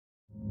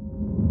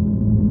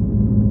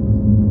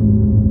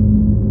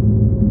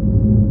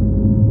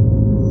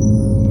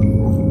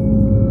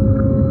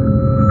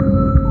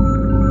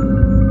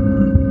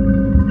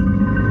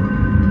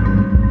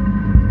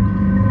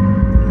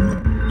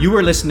You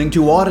are listening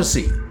to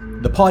Odyssey,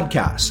 the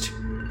podcast,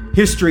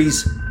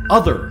 history's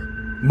other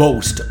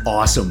most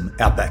awesome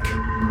epic.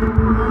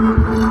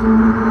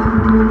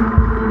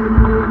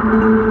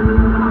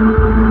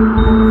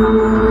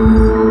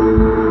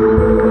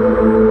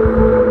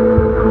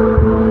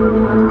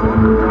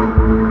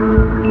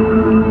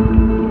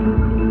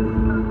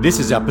 This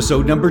is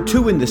episode number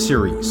 2 in the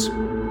series.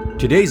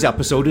 Today's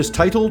episode is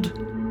titled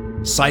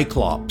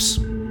Cyclops.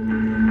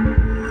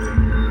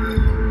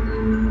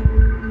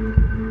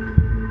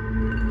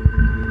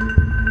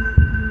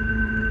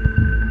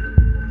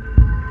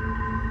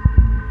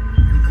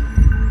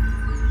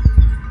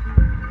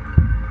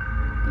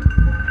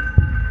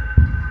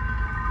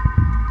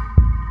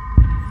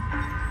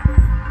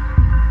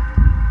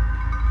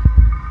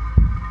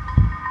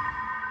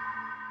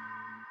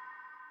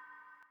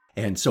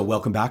 And so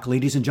welcome back,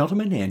 ladies and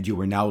gentlemen, and you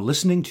are now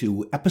listening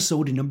to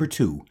episode number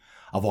 2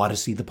 of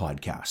Odyssey the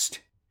podcast.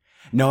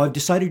 Now, I've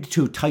decided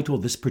to title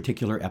this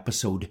particular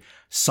episode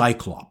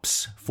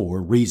Cyclops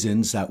for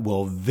reasons that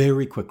will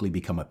very quickly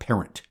become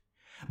apparent.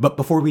 But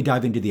before we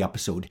dive into the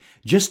episode,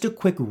 just a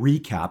quick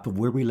recap of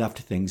where we left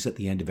things at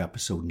the end of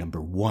episode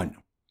number 1.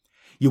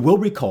 You will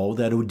recall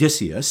that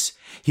Odysseus,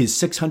 his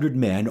 600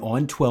 men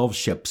on 12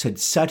 ships, had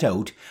set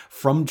out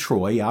from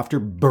Troy after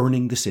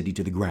burning the city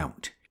to the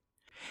ground.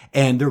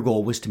 And their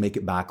goal was to make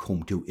it back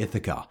home to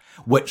Ithaca,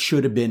 what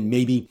should have been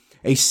maybe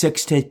a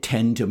 6 to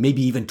 10 to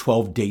maybe even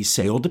 12 day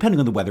sail, depending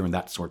on the weather and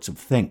that sorts of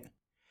thing.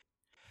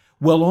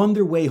 Well, on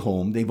their way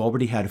home, they've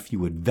already had a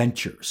few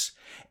adventures.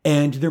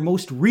 And their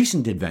most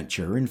recent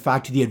adventure, in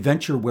fact, the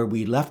adventure where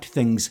we left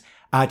things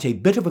at a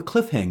bit of a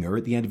cliffhanger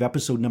at the end of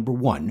episode number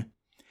 1,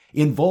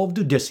 involved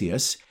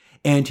Odysseus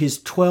and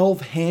his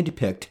 12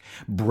 hand-picked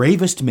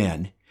bravest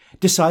men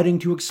deciding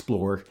to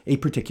explore a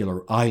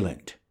particular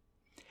island.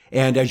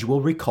 And as you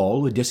will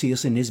recall,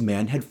 Odysseus and his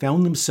men had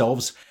found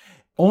themselves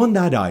on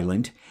that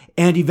island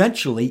and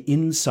eventually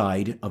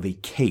inside of a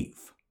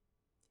cave.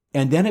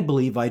 And then I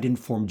believe I'd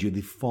informed you the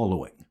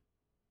following.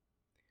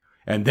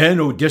 And then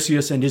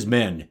Odysseus and his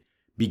men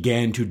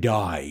began to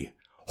die,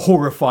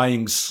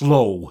 horrifying,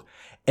 slow,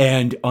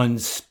 and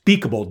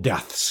unspeakable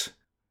deaths.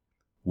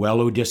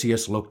 Well,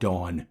 Odysseus looked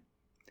on,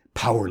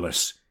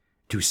 powerless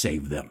to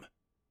save them.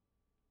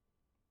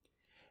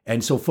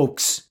 And so,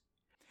 folks,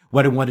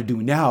 what I want to do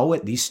now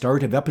at the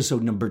start of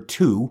episode number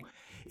 2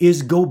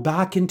 is go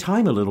back in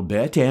time a little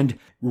bit and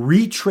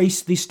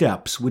retrace the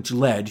steps which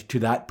led to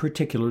that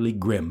particularly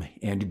grim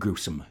and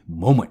gruesome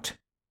moment.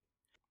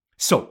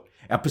 So,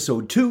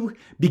 episode 2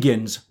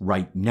 begins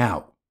right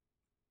now.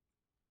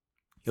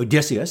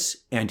 Odysseus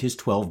and his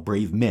 12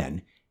 brave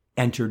men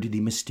entered the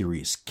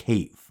mysterious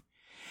cave.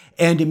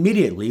 And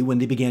immediately, when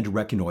they began to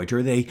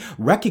reconnoiter, they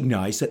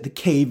recognized that the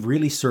cave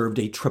really served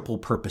a triple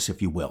purpose,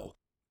 if you will.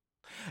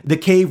 The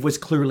cave was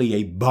clearly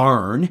a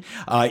barn.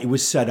 It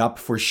was set up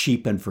for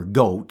sheep and for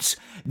goats.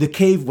 The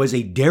cave was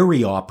a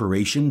dairy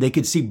operation. They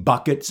could see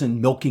buckets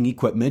and milking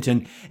equipment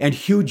and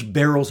huge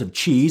barrels of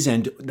cheese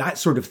and that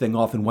sort of thing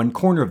off in one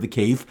corner of the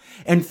cave.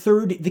 And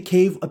third, the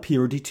cave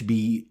appeared to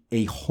be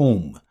a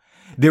home.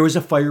 There was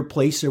a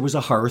fireplace, there was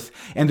a hearth,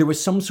 and there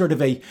was some sort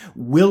of a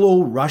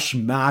willow rush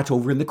mat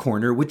over in the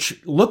corner,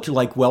 which looked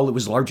like, well, it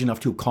was large enough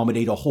to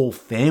accommodate a whole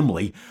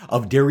family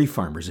of dairy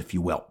farmers, if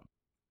you will.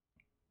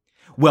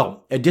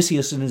 Well,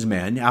 Odysseus and his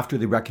men, after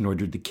they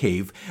reconnoitered the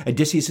cave,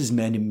 Odysseus'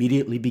 men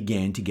immediately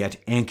began to get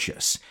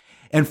anxious.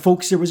 And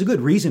folks, there was a good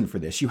reason for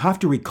this. You have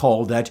to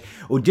recall that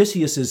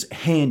Odysseus'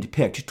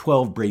 hand-picked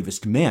 12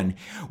 bravest men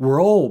were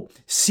all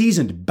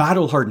seasoned,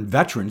 battle-hardened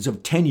veterans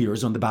of 10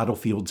 years on the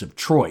battlefields of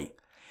Troy.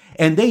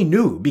 And they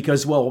knew,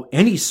 because, well,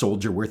 any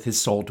soldier worth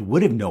his salt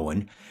would have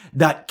known,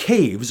 that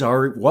caves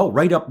are, well,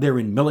 right up there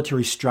in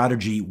military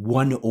strategy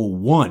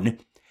 101,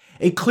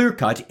 a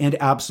clear-cut and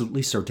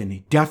absolutely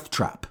certain death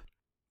trap.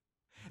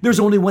 There's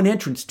only one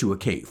entrance to a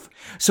cave,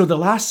 so the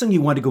last thing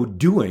you want to go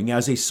doing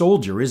as a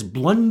soldier is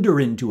blunder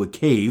into a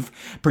cave,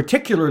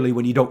 particularly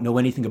when you don't know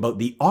anything about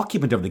the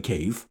occupant of the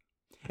cave,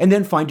 and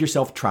then find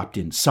yourself trapped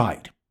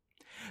inside.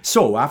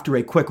 So, after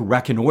a quick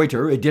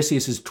reconnoiter,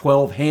 Odysseus'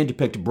 12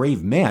 hand-picked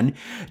brave men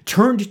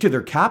turned to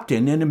their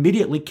captain and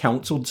immediately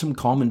counseled some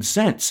common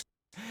sense.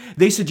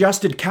 They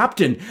suggested,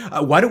 "Captain,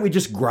 why don't we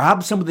just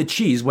grab some of the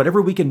cheese,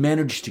 whatever we can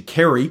manage to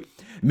carry,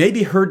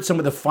 maybe herd some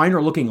of the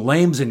finer-looking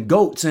lambs and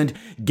goats, and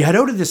get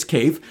out of this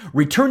cave,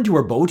 return to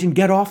our boat, and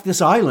get off this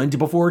island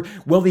before,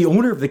 well, the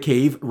owner of the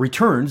cave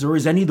returns or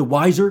is any the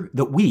wiser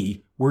that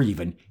we were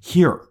even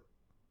here."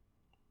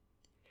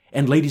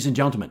 And ladies and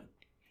gentlemen,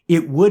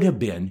 it would have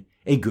been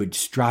a good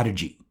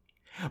strategy.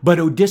 But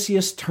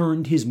Odysseus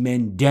turned his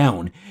men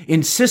down,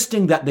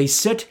 insisting that they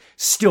sit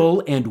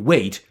still and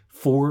wait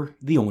for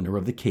the owner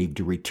of the cave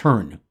to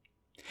return.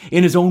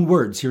 In his own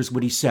words, here's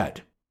what he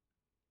said.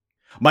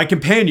 "My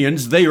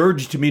companions, they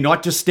urged me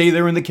not to stay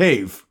there in the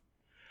cave,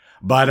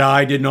 but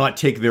I did not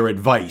take their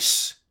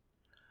advice,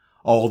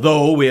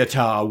 although it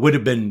would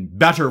have been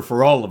better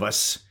for all of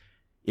us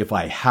if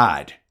I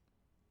had.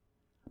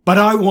 But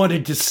I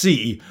wanted to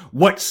see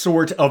what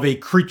sort of a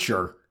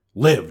creature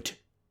lived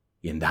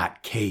in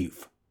that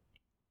cave."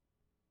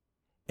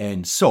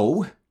 And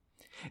so,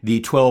 the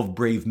 12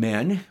 brave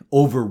men,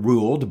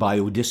 overruled by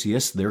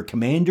Odysseus, their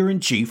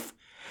commander-in-chief,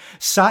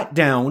 sat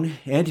down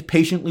and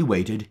patiently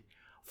waited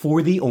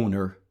for the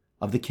owner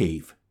of the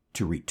cave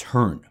to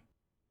return.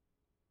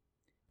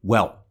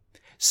 Well,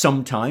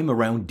 sometime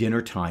around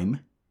dinner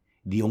time,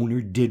 the owner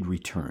did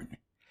return.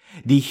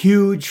 The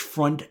huge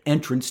front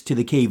entrance to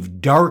the cave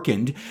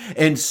darkened,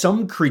 and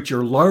some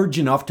creature large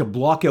enough to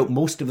block out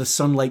most of the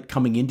sunlight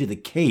coming into the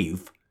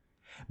cave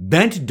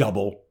bent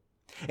double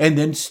and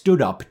then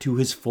stood up to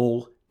his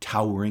full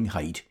towering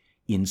height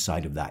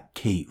inside of that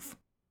cave.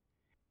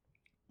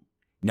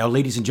 Now,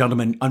 ladies and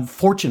gentlemen,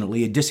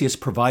 unfortunately, Odysseus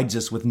provides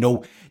us with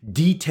no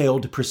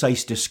detailed,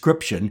 precise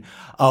description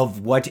of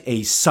what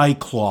a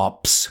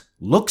cyclops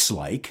looks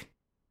like,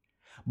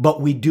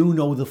 but we do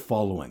know the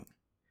following.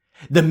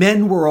 The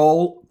men were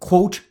all,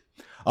 quote,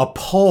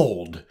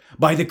 appalled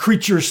by the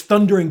creature's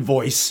thundering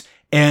voice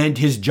and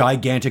his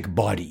gigantic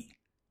body.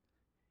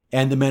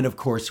 And the men, of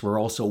course, were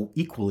also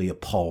equally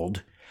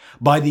appalled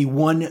by the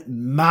one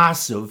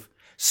massive,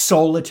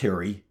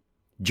 solitary,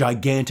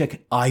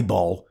 gigantic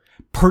eyeball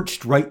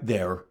perched right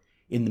there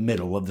in the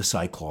middle of the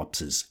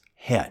Cyclops'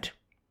 head.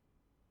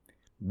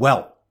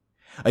 Well,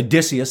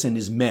 Odysseus and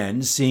his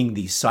men, seeing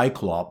the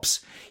Cyclops,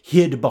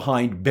 hid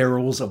behind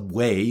barrels of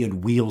whey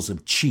and wheels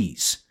of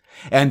cheese.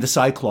 And the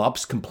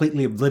Cyclops,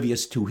 completely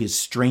oblivious to his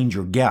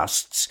stranger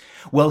guests,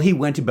 well, he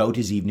went about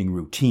his evening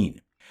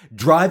routine,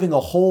 driving a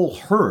whole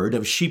herd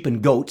of sheep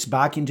and goats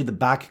back into the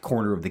back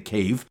corner of the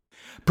cave,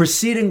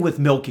 proceeding with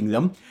milking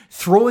them,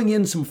 throwing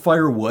in some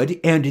firewood,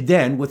 and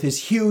then, with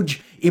his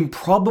huge,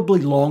 improbably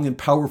long and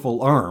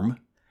powerful arm,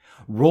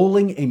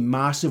 rolling a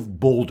massive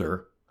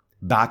boulder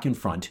back in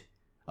front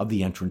of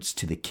the entrance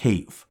to the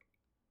cave.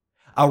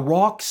 A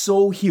rock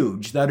so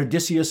huge that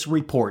Odysseus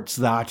reports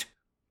that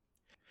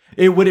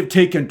it would have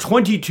taken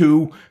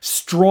 22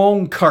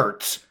 strong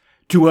carts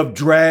to have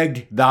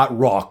dragged that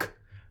rock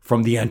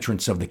from the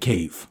entrance of the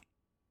cave.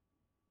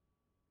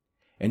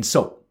 And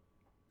so,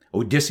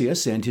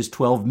 Odysseus and his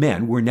 12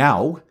 men were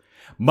now,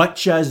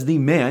 much as the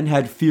man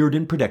had feared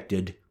and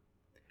predicted,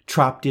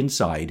 trapped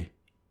inside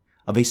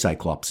of a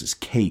Cyclops'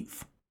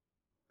 cave.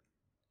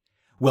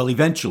 Well,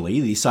 eventually,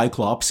 the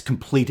Cyclops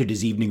completed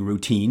his evening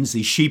routines.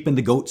 The sheep and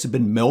the goats had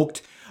been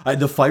milked.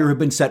 The fire had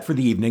been set for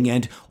the evening,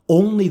 and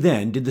only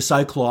then did the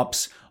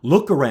Cyclops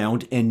look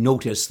around and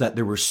notice that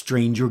there were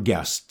stranger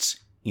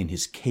guests in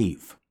his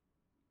cave.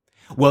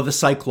 Well, the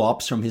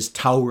Cyclops, from his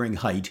towering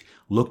height,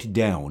 looked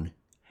down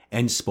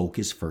and spoke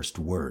his first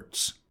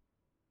words.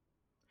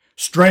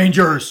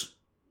 "Strangers!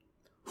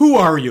 Who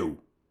are you?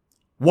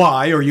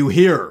 Why are you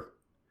here?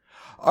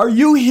 Are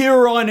you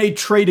here on a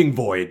trading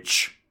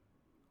voyage?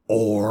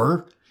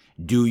 Or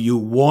do you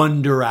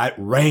wander at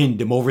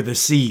random over the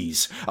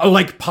seas,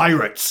 like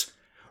pirates,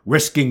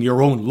 risking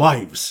your own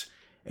lives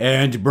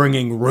and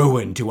bringing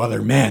ruin to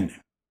other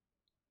men?"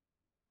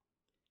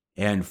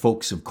 And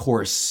folks, of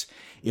course,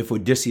 if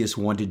Odysseus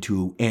wanted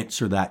to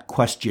answer that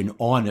question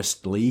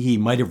honestly, he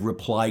might have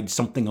replied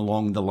something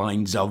along the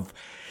lines of,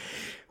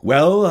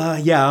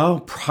 yeah,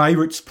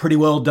 pirates pretty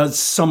well does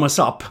sum us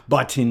up,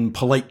 but in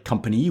polite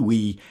company,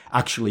 we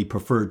actually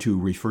prefer to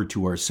refer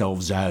to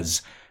ourselves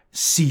as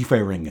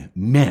seafaring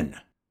men.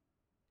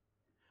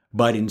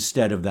 But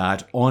instead of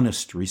that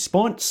honest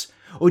response,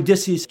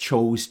 Odysseus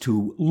chose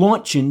to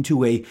launch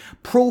into a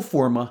pro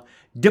forma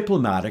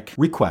diplomatic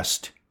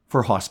request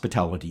for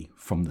hospitality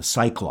from the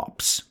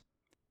Cyclops.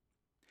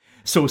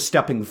 So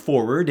stepping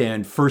forward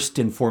and first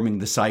informing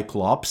the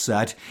Cyclops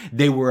that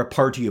they were a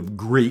party of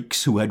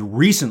Greeks who had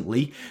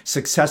recently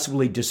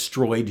successfully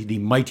destroyed the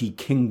mighty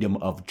kingdom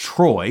of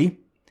Troy,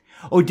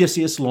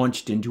 Odysseus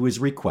launched into his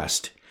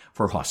request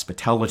for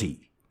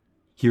hospitality.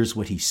 Here's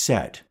what he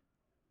said.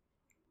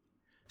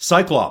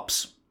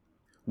 "Cyclops,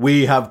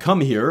 we have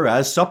come here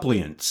as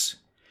suppliants,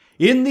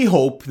 in the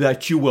hope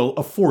that you will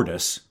afford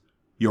us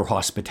your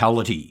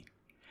hospitality,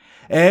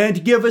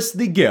 and give us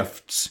the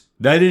gifts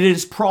that it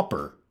is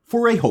proper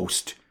for a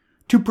host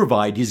to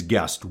provide his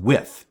guest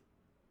with.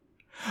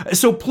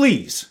 So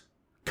please,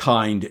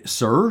 kind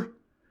sir,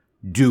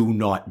 do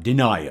not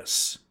deny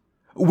us.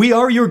 We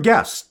are your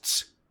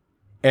guests,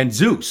 and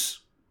Zeus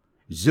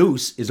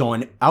is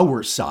on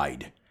our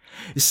side,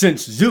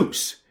 since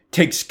Zeus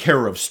takes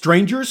care of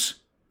strangers,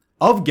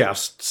 of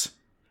guests,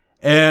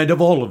 and of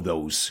all of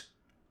those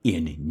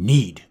in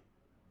need."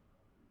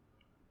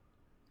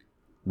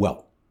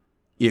 Well,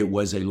 it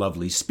was a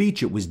lovely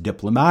speech, it was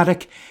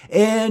diplomatic,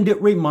 and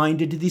it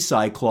reminded the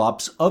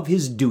Cyclops of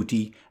his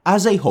duty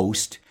as a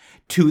host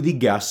to the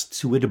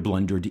guests who had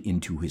blundered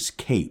into his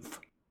cave.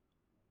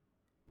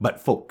 But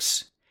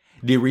folks,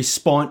 the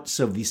response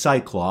of the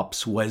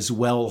Cyclops was,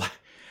 well,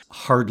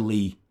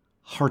 hardly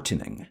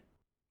heartening.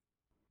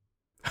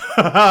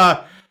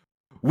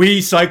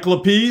 We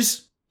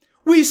Cyclopes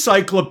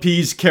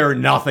care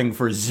nothing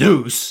for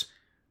Zeus,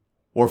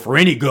 or for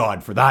any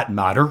god for that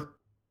matter.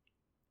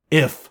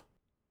 If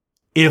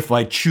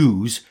I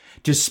choose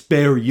to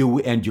spare you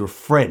and your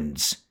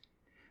friends,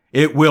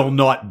 it will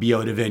not be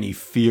out of any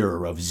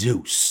fear of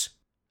Zeus.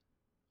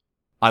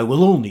 I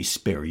will only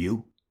spare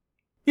you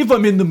if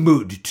I'm in the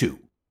mood to.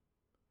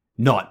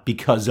 Not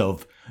because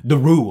of the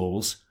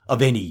rules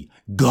of any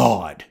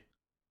god.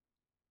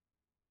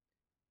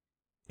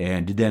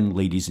 And then,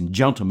 ladies and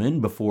gentlemen,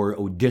 before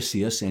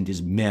Odysseus and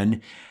his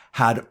men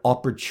had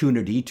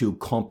opportunity to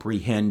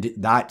comprehend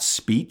that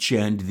speech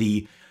and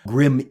the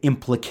grim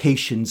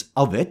implications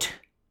of it,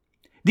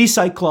 the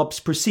Cyclops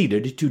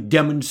proceeded to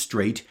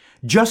demonstrate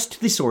just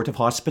the sort of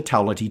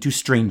hospitality to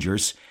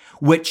strangers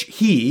which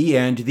he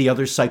and the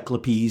other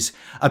Cyclopes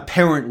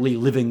apparently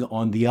living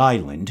on the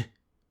island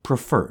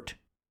preferred.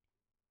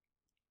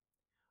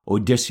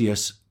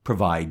 Odysseus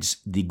provides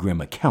the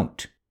grim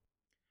account.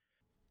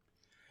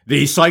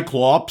 The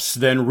Cyclops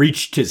then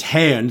reached his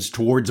hands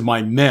towards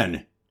my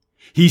men.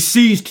 He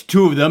seized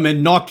two of them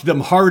and knocked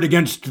them hard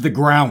against the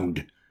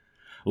ground,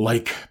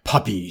 like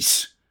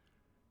puppies.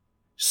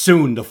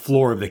 Soon the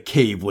floor of the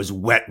cave was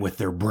wet with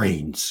their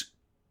brains.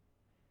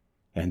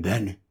 And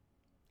then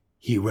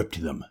he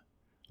ripped them,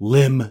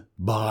 limb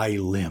by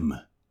limb.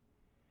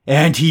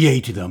 And he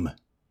ate them,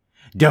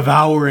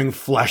 devouring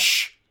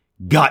flesh,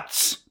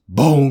 guts,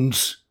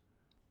 bones,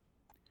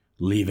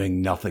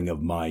 leaving nothing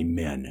of my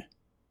men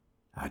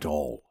at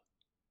all.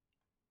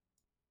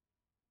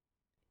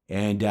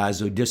 And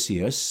as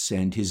Odysseus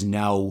and his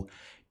now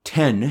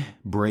 10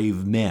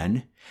 brave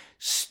men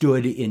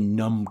stood in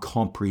numb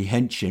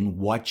comprehension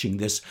watching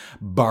this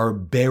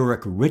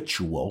barbaric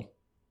ritual,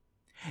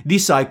 the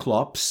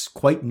Cyclops,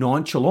 quite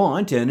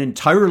nonchalant and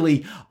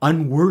entirely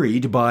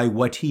unworried by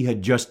what he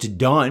had just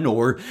done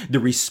or the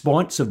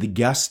response of the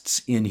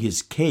guests in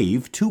his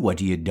cave to what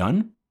he had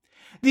done,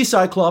 the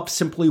Cyclops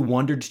simply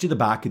wandered to the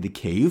back of the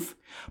cave,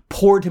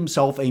 poured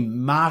himself a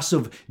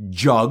massive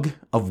jug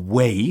of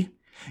whey,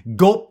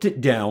 gulped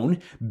it down,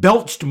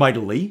 belched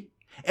mightily,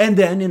 and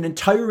then, in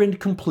entire and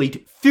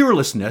complete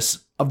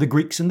fearlessness of the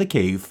Greeks in the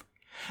cave,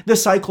 the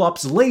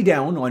Cyclops lay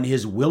down on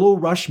his willow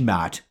rush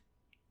mat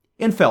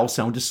and fell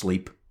sound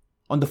asleep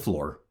on the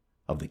floor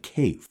of the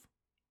cave.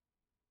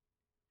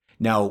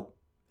 Now,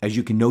 as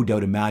you can no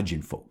doubt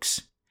imagine,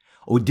 folks,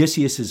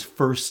 Odysseus's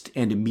first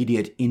and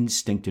immediate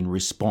instinct and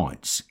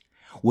response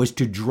was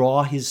to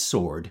draw his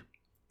sword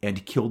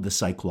and kill the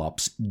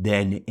Cyclops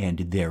then and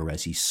there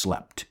as he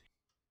slept.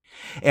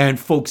 And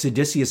folks,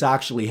 Odysseus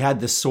actually had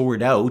the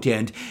sword out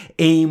and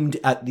aimed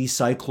at the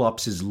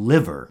Cyclops'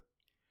 liver,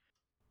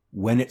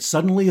 when it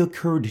suddenly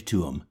occurred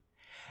to him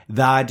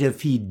that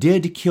if he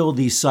did kill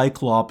the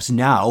Cyclops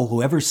now,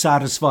 however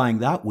satisfying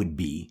that would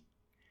be,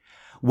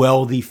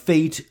 well, the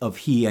fate of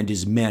he and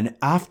his men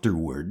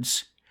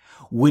afterwards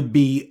would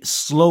be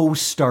slow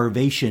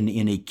starvation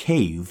in a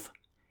cave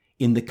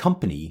in the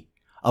company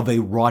of a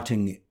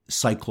rotting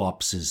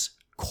Cyclops'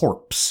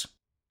 corpse.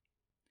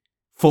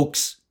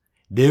 Folks,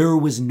 there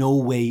was no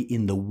way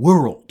in the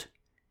world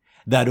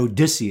that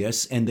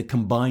Odysseus and the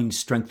combined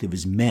strength of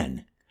his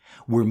men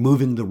were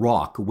moving the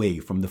rock away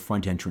from the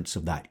front entrance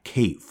of that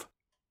cave.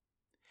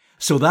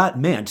 So that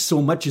meant,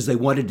 so much as they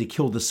wanted to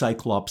kill the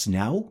Cyclops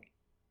now,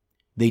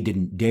 they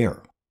didn't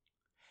dare.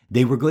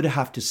 They were going to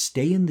have to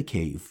stay in the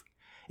cave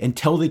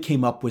until they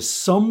came up with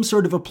some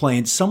sort of a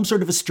plan, some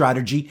sort of a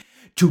strategy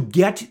to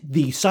get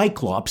the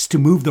Cyclops to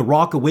move the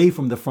rock away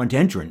from the front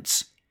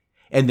entrance,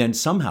 and then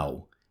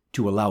somehow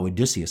to allow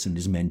Odysseus and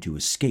his men to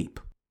escape.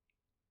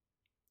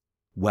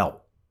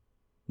 Well,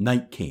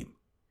 night came,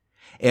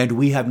 and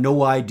we have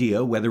no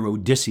idea whether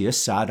Odysseus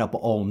sat up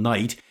all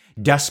night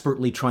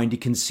desperately trying to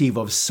conceive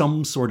of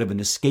some sort of an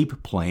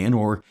escape plan,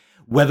 or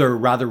whether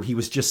rather he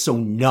was just so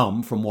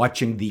numb from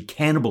watching the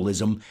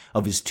cannibalism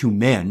of his two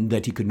men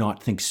that he could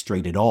not think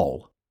straight at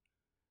all.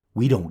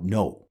 We don't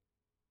know.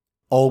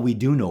 All we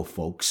do know,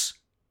 folks,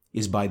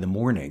 is by the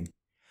morning,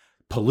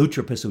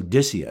 Polytropus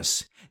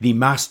Odysseus, the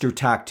master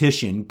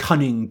tactician,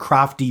 cunning,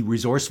 crafty,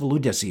 resourceful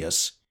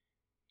Odysseus,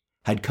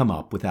 had come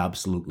up with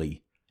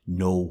absolutely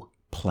no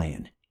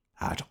plan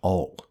at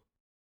all.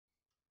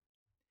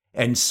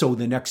 And so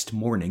the next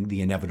morning,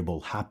 the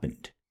inevitable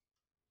happened.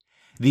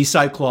 The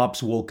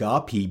Cyclops woke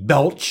up, he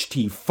belched,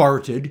 he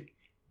farted,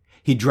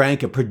 he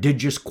drank a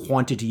prodigious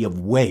quantity of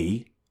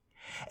whey,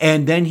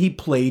 and then he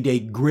played a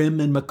grim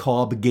and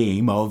macabre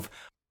game of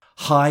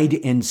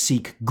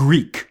hide-and-seek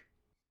Greek,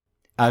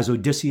 as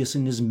Odysseus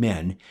and his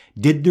men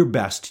did their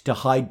best to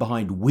hide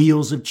behind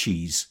wheels of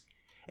cheese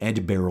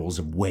and barrels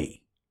of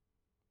whey.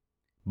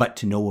 But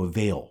to no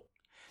avail.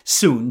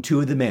 Soon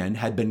 2 of the men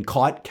had been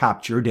caught,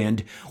 captured,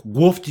 and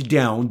wolfed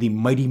down the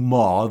mighty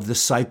maw of the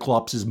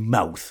Cyclops'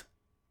 mouth,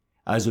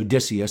 as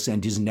Odysseus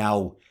and his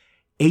now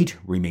 8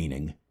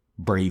 remaining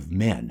brave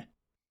men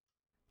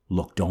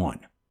looked on.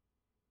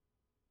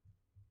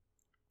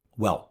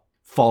 Well,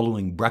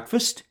 following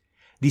breakfast,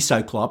 the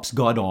Cyclops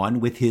got on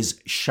with his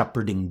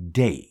shepherding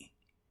day.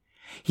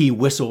 He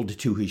whistled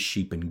to his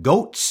sheep and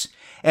goats,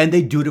 and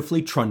they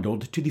dutifully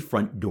trundled to the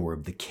front door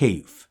of the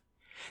cave.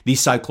 The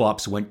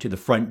Cyclops went to the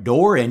front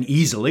door and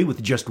easily,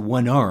 with just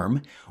one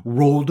arm,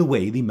 rolled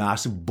away the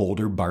massive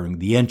boulder barring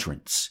the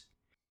entrance.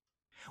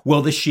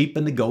 Well, the sheep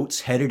and the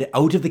goats headed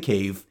out of the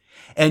cave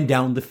and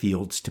down the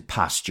fields to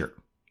pasture.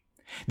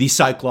 The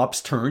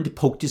Cyclops turned,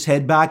 poked his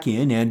head back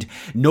in, and,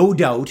 no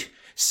doubt,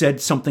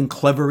 said something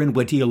clever and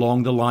witty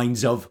along the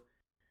lines of,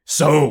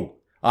 "So,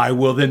 I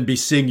will then be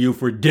seeing you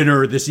for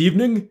dinner this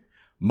evening,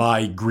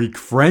 my Greek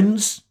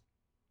friends,"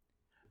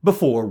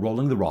 before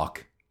rolling the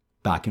rock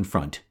back in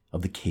front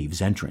of the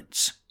cave's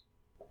entrance.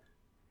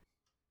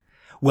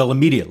 Well,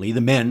 immediately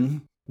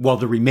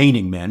the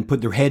remaining men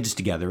put their heads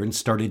together and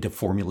started to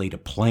formulate a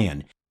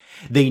plan.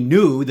 They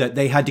knew that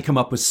they had to come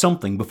up with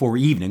something before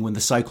evening when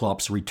the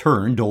Cyclops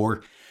returned,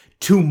 or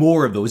 2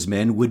 more of those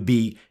men would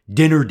be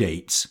dinner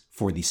dates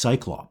for the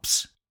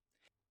Cyclops.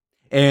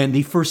 And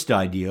the first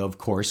idea, of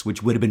course,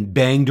 which would have been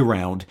banged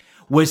around,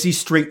 was the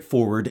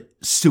straightforward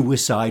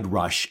suicide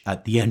rush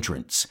at the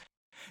entrance.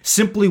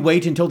 Simply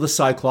wait until the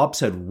Cyclops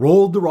had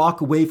rolled the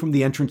rock away from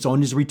the entrance on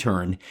his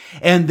return,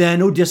 and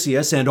then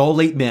Odysseus and all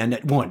 8 men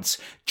at once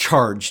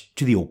charged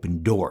to the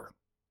open door.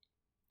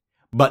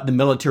 But the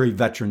military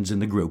veterans in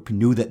the group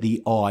knew that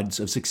the odds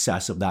of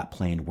success of that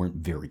plan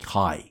weren't very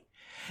high.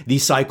 The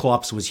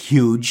Cyclops was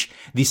huge.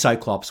 The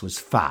Cyclops was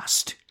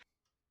fast.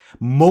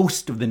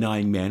 Most of the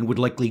 9 men would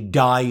likely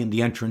die in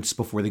the entrance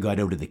before they got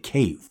out of the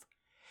cave.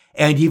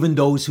 And even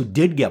those who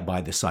did get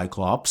by the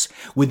Cyclops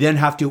would then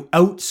have to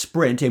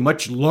out-sprint a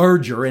much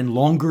larger and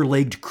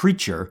longer-legged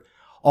creature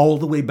all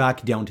the way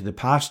back down to the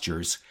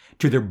pastures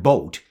to their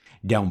boat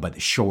down by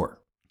the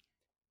shore.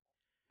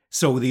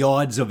 So the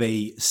odds of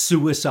a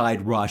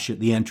suicide rush at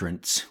the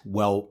entrance,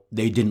 well,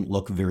 they didn't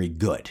look very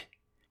good.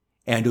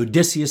 And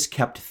Odysseus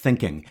kept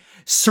thinking,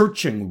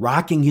 searching,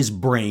 racking his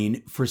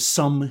brain for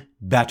some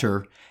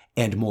better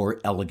and more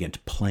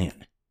elegant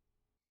plan.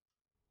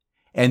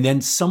 And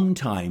then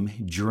sometime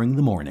during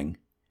the morning,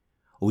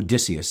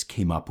 Odysseus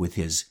came up with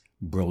his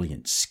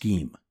brilliant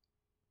scheme.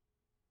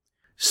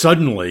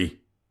 "Suddenly,"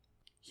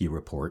 he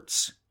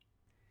reports,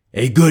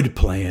 "a good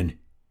plan,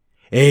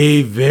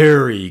 a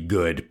very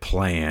good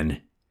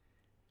plan,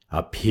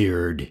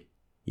 appeared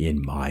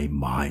in my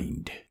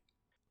mind."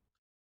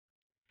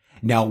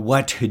 Now,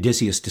 what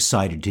Odysseus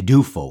decided to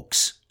do,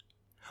 folks,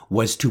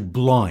 was to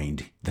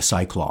blind the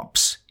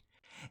Cyclops.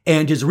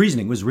 And his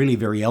reasoning was really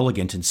very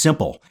elegant and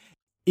simple.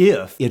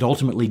 If it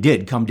ultimately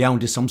did come down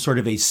to some sort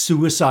of a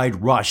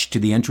suicide rush to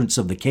the entrance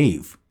of the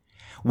cave,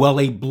 well,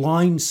 a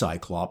blind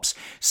Cyclops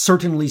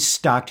certainly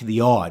stacked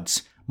the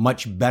odds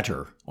much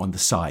better on the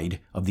side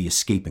of the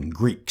escaping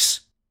Greeks.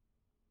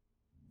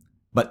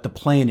 But the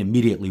plan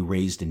immediately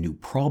raised a new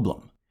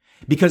problem.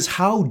 Because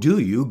how do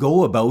you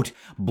go about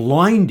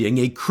blinding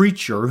a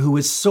creature who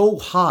is so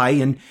high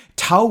and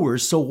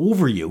towers so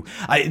over you?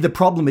 The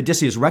problem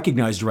Odysseus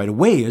recognized right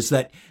away is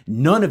that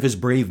none of his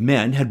brave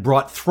men had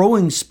brought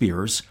throwing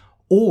spears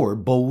or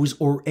bows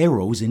or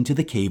arrows into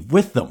the cave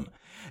with them.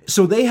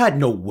 So they had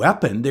no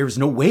weapon. There was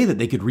no way that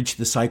they could reach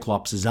the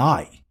Cyclops'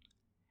 eye.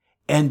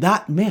 And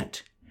that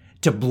meant,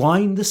 to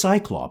blind the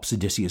Cyclops,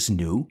 Odysseus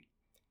knew,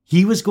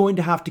 he was going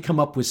to have to come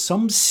up with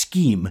some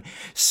scheme,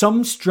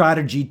 some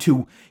strategy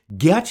to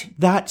get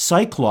that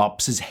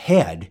Cyclops'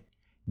 head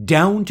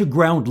down to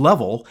ground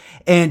level,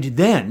 and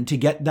then to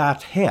get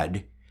that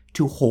head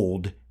to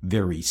hold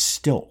very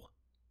still.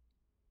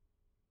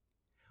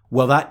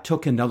 Well, that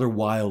took another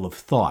while of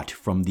thought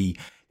from the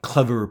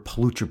clever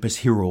Polytropus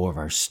hero of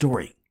our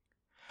story.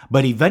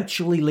 But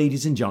eventually,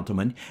 ladies and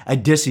gentlemen,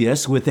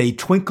 Odysseus, with a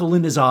twinkle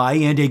in his eye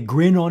and a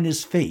grin on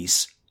his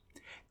face,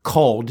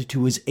 called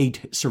to his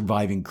 8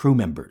 surviving crew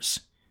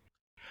members.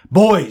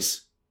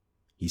 "Boys,"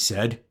 he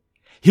said,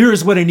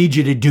 "here's what I need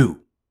you to do."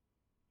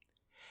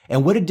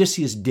 And what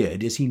Odysseus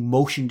did is he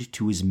motioned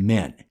to his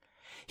men.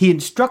 He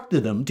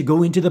instructed them to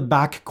go into the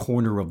back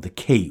corner of the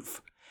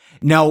cave.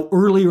 Now,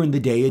 earlier in the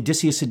day,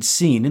 Odysseus had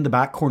seen in the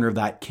back corner of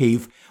that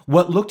cave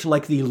what looked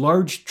like the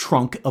large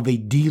trunk of a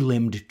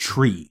delimbed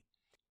tree.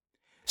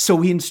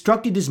 So he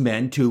instructed his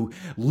men to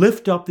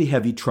lift up the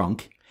heavy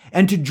trunk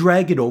and to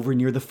drag it over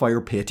near the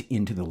fire pit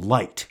into the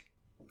light.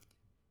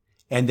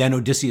 And then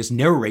Odysseus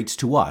narrates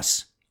to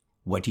us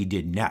what he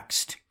did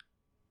next.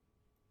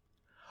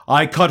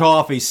 "I cut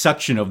off a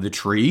section of the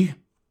tree,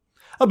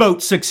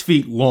 about 6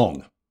 feet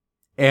long,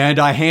 and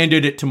I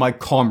handed it to my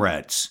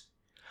comrades.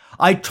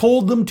 I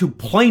told them to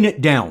plane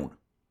it down,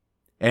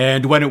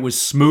 and when it was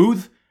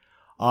smooth,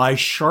 I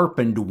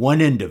sharpened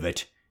one end of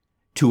it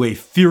to a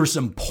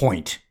fearsome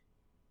point.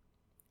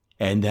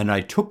 And then I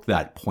took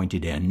that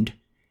pointed end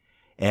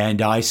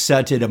and I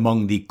set it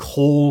among the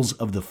coals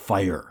of the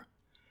fire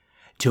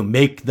to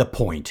make the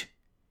point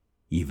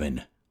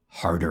even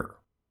harder."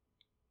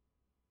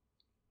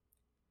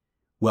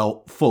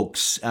 Well,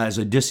 folks, as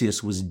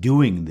Odysseus was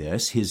doing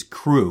this, his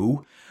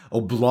crew,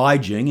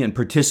 obliging and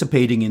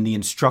participating in the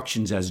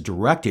instructions as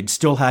directed,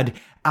 still had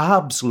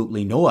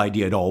absolutely no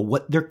idea at all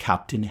what their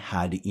captain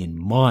had in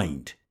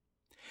mind.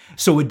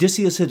 So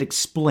Odysseus had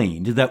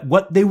explained that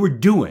what they were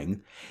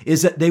doing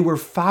is that they were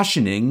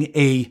fashioning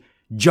a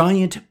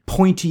giant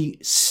pointy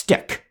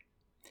stick.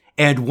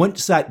 And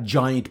once that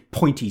giant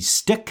pointy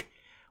stick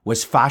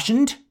was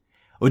fashioned,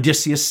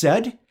 Odysseus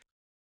said,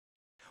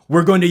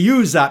 "We're going to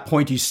use that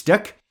pointy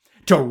stick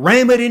to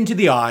ram it into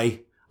the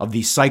eye of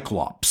the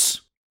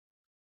Cyclops.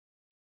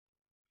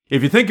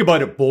 If you think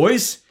about it,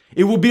 boys,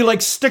 it will be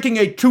like sticking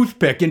a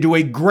toothpick into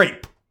a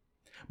grape.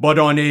 but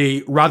on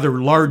a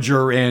rather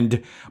larger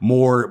and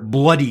more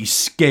bloody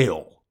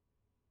scale.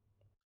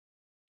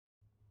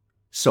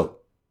 So,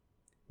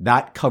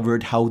 that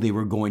covered how they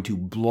were going to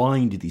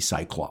blind the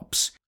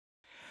Cyclops.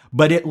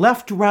 But it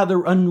left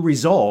rather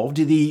unresolved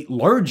the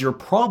larger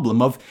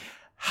problem of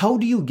how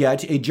do you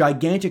get a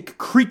gigantic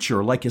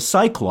creature like a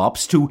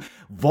Cyclops to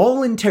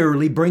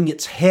voluntarily bring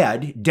its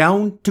head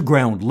down to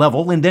ground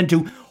level and then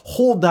to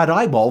hold that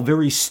eyeball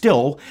very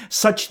still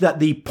such that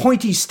the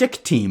pointy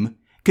stick team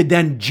could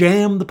then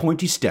jam the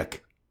pointy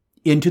stick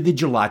into the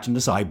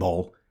gelatinous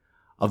eyeball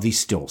of the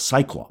still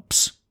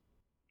Cyclops?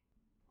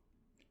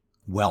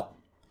 Well,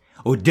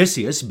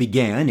 Odysseus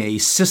began a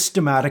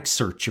systematic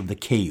search of the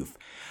cave,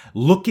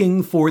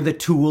 looking for the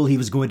tool he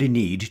was going to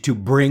need to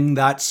bring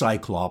that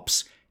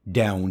Cyclops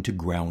down to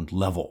ground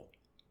level.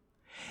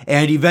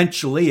 And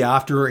eventually,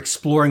 after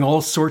exploring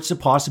all sorts of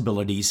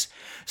possibilities,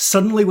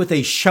 suddenly with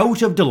a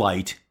shout of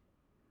delight,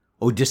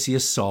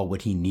 Odysseus saw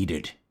what he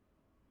needed.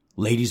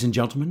 Ladies and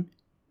gentlemen,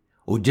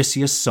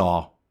 Odysseus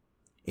saw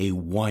a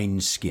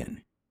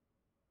wineskin.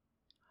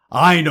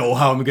 "I know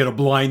how I'm going to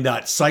blind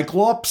that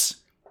Cyclops,"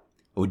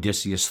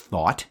 Odysseus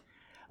thought,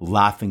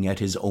 laughing at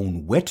his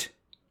own wit.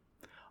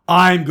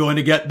 "I'm going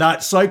to get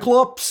that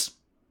Cyclops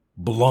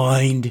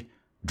blind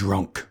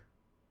drunk."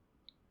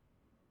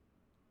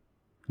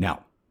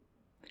 Now,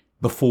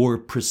 before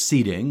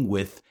proceeding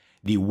with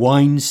the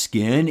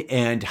wineskin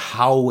and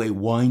how a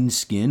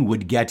wineskin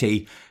would get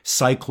a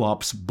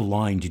Cyclops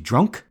blind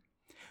drunk,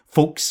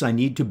 folks, I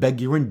need to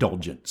beg your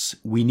indulgence.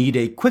 We need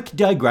a quick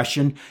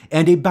digression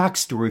and a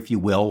backstory, if you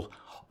will,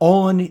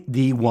 on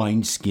the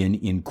wineskin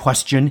in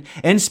question,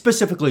 and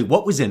specifically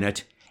what was in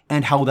it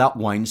and how that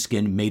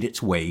wineskin made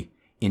its way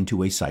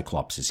into a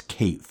Cyclops'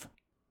 cave.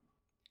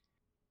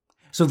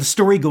 So the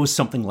story goes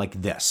something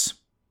like this.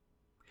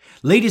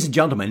 Ladies and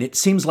gentlemen, it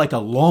seems like a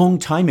long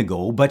time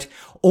ago, but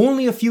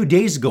only a few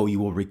days ago, you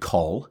will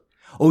recall,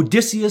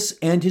 Odysseus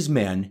and his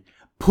men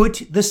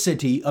put the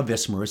city of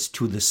Ismarus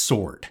to the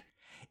sword.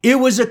 It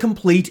was a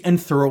complete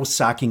and thorough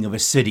sacking of a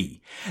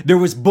city. There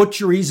was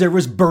butcheries, there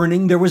was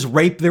burning, there was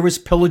rape, there was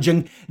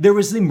pillaging, there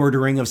was the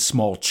murdering of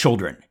small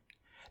children.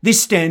 The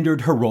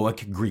standard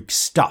heroic Greek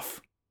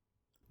stuff.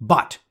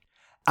 But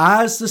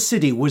as the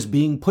city was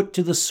being put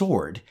to the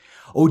sword,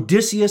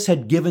 Odysseus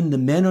had given the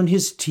men on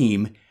his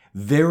team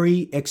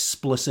very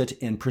explicit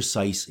and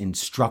precise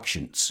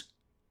instructions.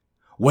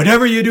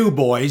 "Whatever you do,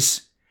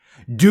 boys,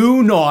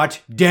 do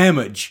not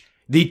damage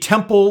the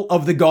temple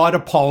of the god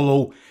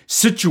Apollo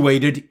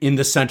situated in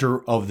the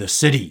center of the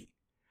city.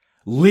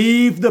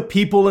 Leave the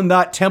people in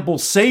that temple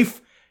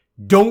safe.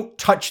 Don't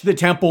touch the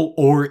temple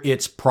or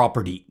its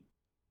property."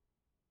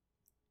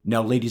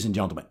 Now, ladies and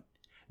gentlemen,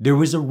 there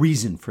was a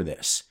reason for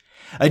this.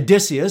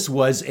 Odysseus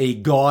was a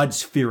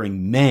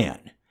gods-fearing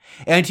man,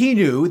 and he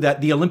knew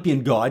that the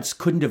Olympian gods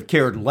couldn't have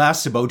cared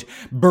less about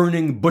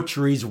burning,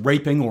 butcheries,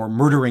 raping, or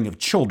murdering of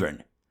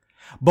children.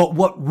 But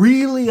what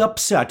really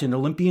upset an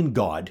Olympian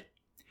god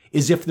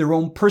is if their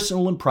own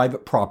personal and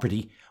private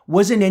property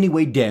was in any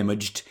way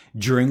damaged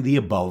during the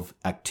above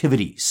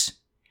activities.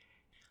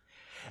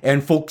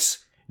 And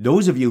folks,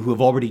 those of you who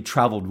have already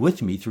traveled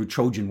with me through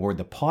Trojan War,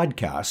 the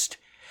podcast,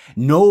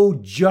 know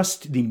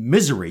just the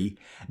misery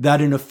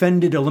that an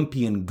offended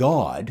Olympian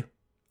god,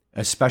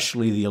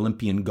 especially the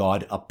Olympian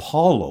god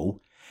Apollo,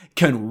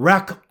 can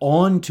wreak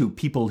onto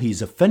people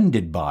he's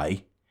offended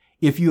by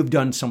if you have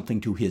done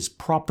something to his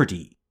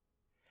property.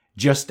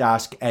 Just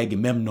ask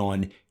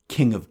Agamemnon,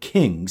 King of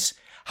Kings,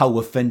 how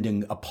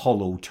offending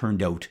Apollo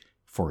turned out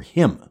for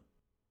him.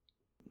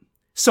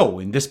 So,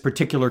 in this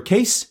particular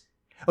case,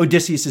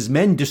 Odysseus'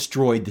 men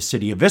destroyed the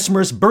city of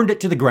Ismarus, burned it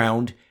to the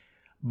ground,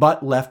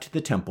 but left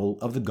the temple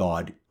of the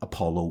god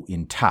Apollo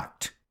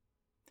intact.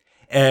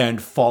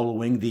 And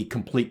following the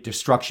complete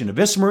destruction of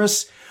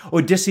Ismarus,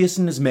 Odysseus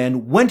and his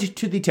men went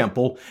to the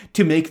temple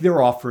to make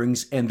their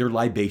offerings and their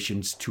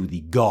libations to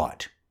the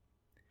god,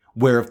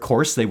 where, of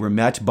course, they were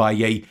met by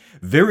a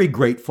very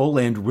grateful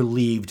and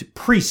relieved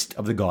priest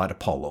of the god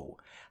Apollo,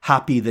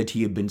 happy that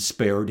he had been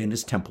spared and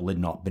his temple had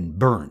not been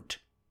burned.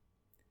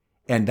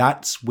 And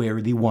that's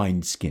where the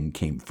wineskin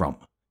came from.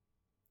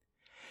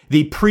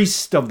 The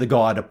priest of the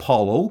god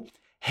Apollo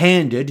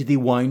handed the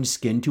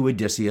wineskin to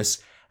Odysseus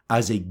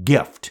as a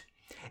gift,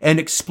 and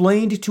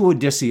explained to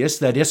Odysseus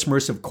that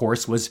Ismarus, of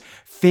course, was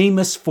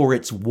famous for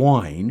its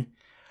wine,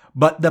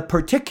 but the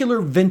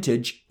particular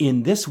vintage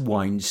in this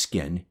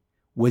wineskin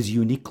was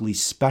uniquely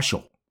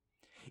special.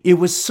 It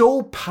was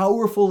so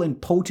powerful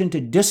and potent a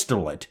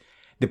distillate,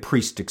 the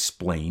priest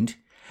explained,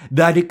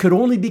 that it could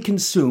only be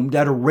consumed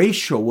at a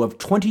ratio of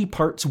 20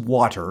 parts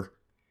water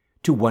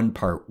to 1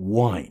 part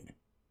wine.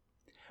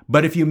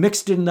 But if you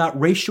mixed it in that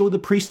ratio, the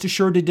priest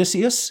assured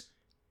Odysseus,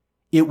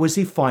 it was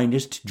the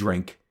finest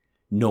drink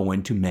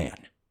known to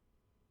man.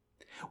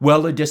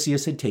 Well,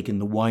 Odysseus had taken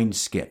the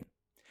wineskin.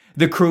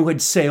 The crew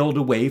had sailed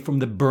away from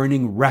the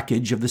burning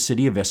wreckage of the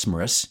city of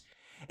Ismarus,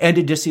 and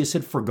Odysseus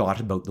had forgot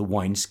about the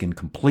wineskin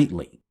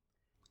completely.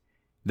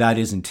 That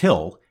is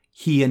until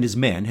he and his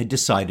men had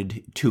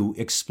decided to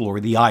explore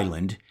the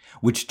island,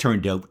 which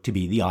turned out to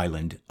be the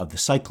island of the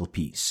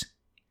Cyclopes.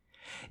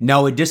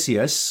 Now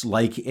Odysseus,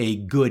 like a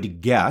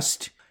good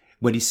guest,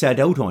 when he set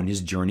out on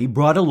his journey,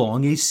 brought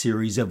along a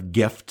series of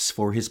gifts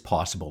for his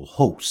possible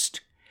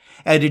host.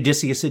 And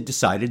Odysseus had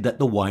decided that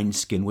the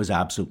wineskin was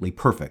absolutely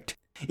perfect.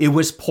 It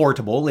was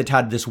portable, it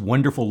had this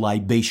wonderful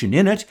libation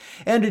in it,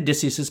 and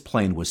Odysseus'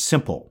 plan was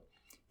simple.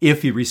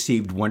 If he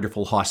received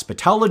wonderful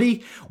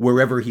hospitality,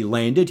 wherever he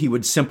landed, he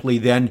would simply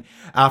then,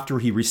 after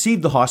he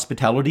received the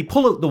hospitality,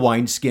 pull out the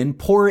wineskin,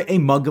 pour a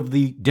mug of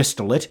the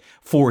distillate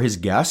for his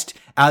guest,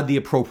 add the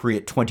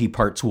appropriate 20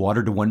 parts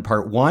water to 1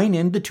 part wine,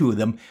 and the two of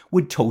them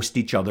would toast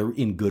each other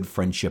in good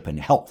friendship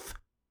and health.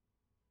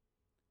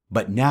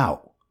 But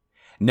now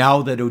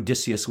that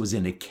Odysseus was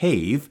in a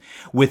cave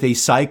with a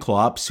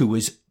Cyclops who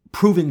was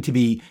proving to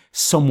be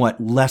somewhat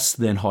less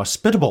than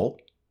hospitable,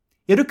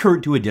 it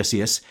occurred to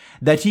Odysseus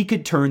that he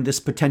could turn this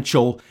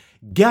potential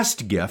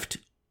guest gift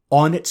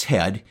on its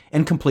head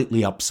and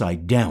completely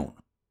upside down,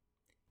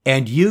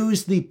 and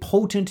use the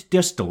potent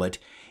distillate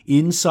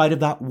inside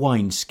of that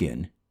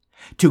wineskin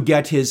to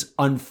get his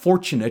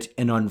unfortunate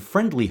and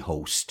unfriendly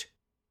host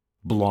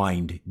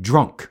blind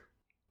drunk.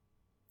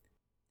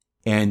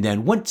 And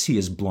then once he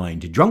is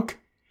blind drunk,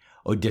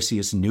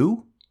 Odysseus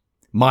knew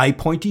my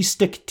pointy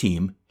stick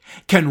team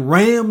can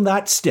ram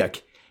that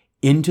stick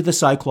into the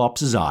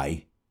Cyclops'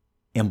 eye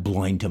and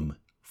blind him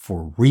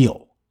for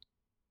real.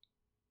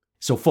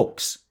 So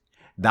folks,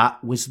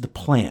 that was the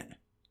plan.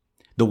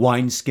 The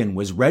wineskin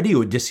was ready,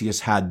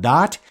 Odysseus had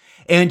that,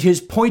 and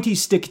his pointy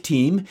stick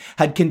team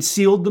had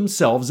concealed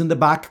themselves in the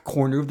back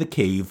corner of the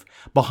cave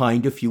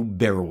behind a few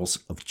barrels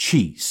of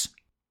cheese.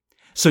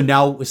 So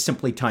now it was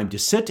simply time to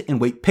sit and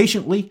wait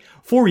patiently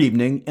for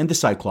evening and the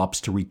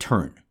Cyclops to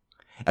return.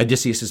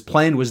 Odysseus'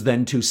 plan was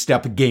then to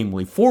step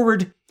gamely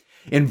forward,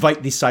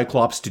 invite the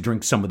Cyclops to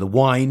drink some of the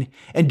wine,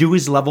 and do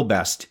his level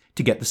best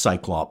to get the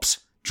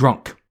Cyclops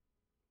drunk.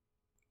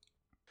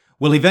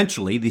 Well,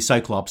 eventually, the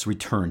Cyclops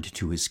returned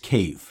to his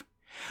cave.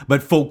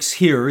 But folks,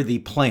 here the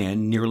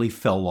plan nearly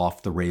fell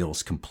off the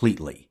rails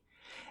completely.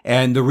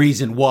 And the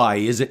reason why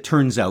is it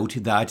turns out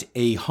that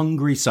a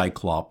hungry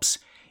Cyclops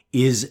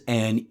is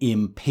an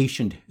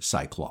impatient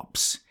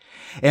Cyclops.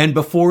 And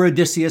before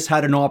Odysseus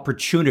had an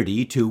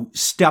opportunity to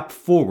step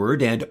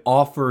forward and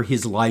offer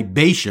his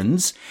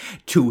libations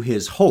to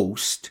his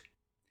host,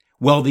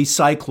 well, the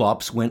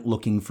Cyclops went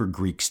looking for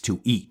Greeks to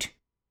eat.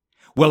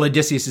 Well,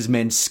 Odysseus'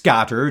 men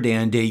scattered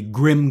and a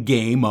grim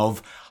game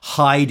of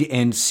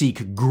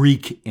hide-and-seek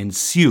Greek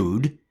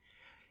ensued.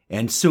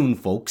 And soon,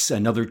 folks,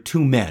 another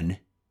 2 men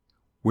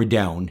were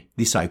down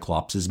the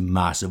Cyclops'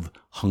 massive,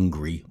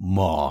 hungry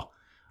maw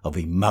of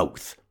a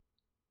mouth.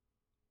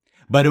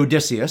 But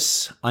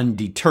Odysseus,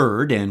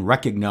 undeterred and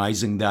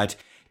recognizing that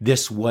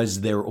this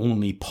was their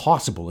only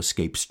possible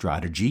escape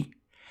strategy,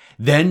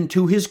 then,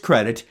 to his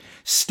credit,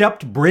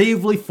 stepped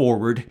bravely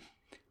forward,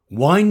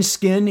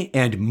 wineskin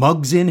and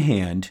mugs in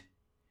hand,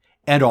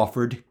 and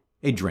offered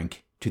a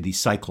drink to the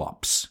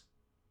Cyclops.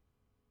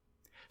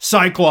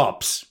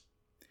 "Cyclops,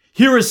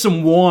 here is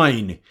some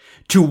wine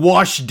to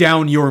wash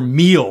down your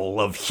meal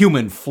of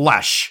human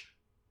flesh.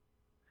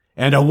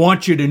 And I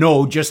want you to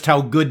know just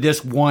how good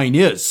this wine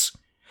is.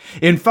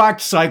 In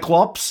fact,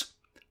 Cyclops,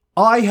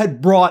 I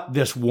had brought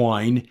this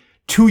wine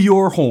to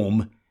your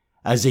home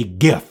as a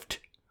gift,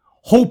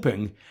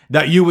 hoping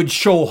that you would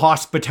show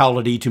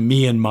hospitality to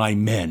me and my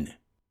men."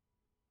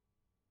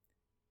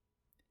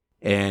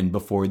 And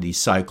before the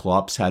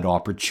Cyclops had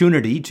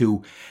opportunity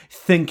to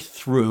think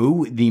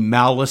through the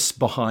malice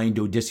behind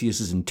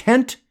Odysseus'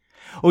 intent,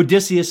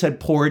 Odysseus had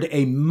poured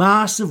a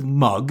massive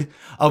mug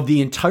of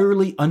the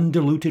entirely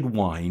undiluted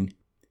wine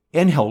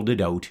and held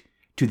it out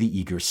to the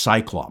eager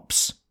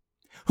Cyclops,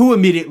 who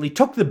immediately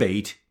took the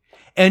bait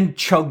and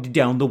chugged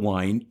down the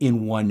wine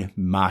in one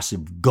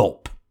massive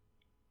gulp.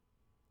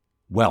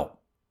 Well,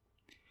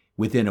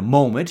 within a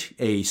moment,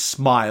 a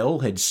smile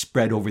had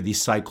spread over the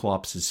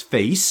Cyclops'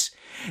 face.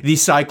 The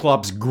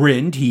Cyclops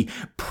grinned, he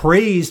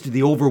praised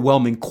the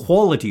overwhelming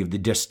quality of the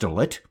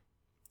distillate,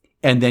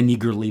 and then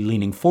eagerly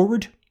leaning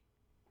forward,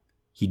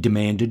 he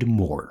demanded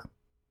more.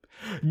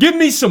 "Give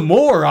me some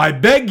more, I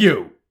beg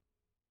you!"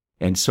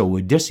 And so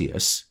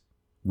Odysseus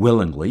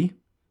willingly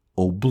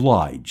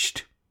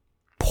obliged,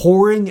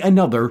 pouring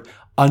another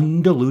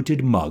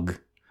undiluted mug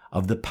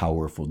of the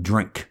powerful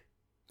drink.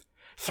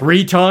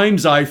 3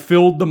 times I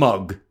filled the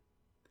mug,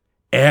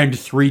 and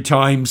 3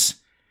 times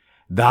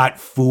that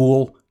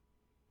fool,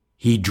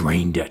 he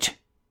drained it.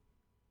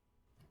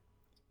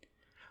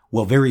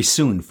 Well, very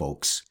soon,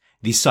 folks,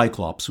 the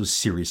Cyclops was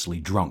seriously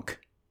drunk.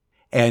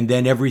 And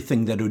then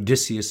everything that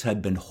Odysseus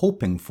had been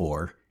hoping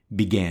for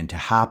began to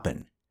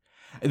happen.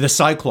 The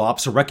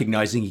Cyclops,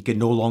 recognizing he could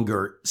no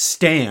longer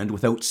stand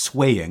without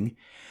swaying,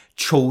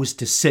 chose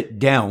to sit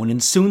down,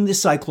 and soon the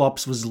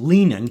Cyclops was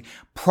leaning,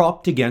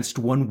 propped against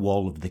one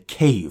wall of the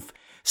cave,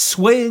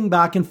 swaying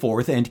back and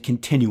forth and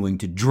continuing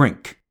to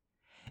drink.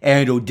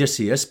 And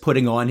Odysseus,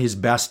 putting on his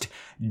best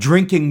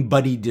drinking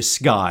buddy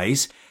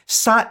disguise,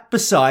 sat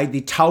beside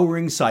the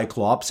towering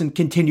Cyclops and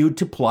continued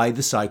to ply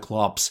the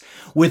Cyclops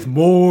with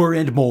more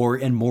and more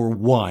and more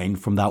wine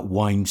from that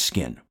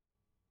wineskin.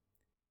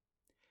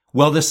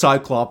 Well, the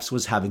Cyclops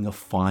was having a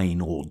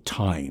fine old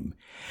time,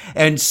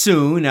 and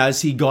soon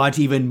as he got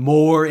even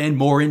more and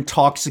more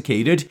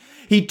intoxicated,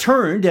 he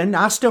turned and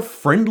asked a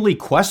friendly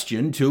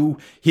question to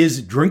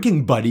his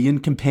drinking buddy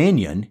and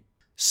companion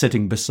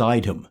sitting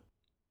beside him.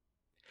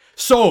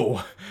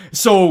 So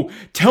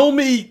tell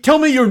me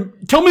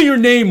your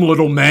name,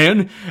 little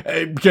man,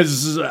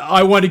 because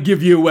I want to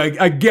give you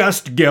a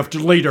guest gift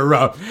later.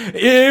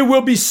 It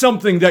will be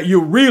something that you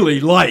really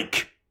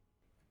like.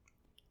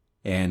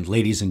 And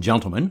ladies and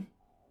gentlemen,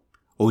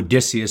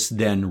 Odysseus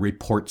then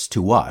reports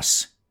to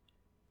us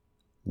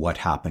what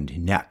happened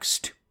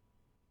next.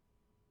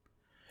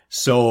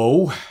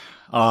 So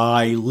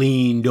I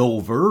leaned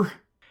over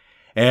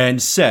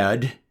and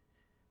said,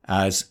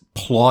 as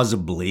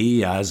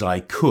plausibly as I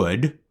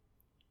could,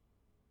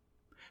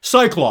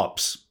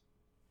 "Cyclops,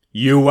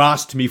 you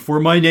asked me for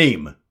my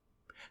name,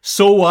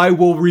 so I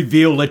will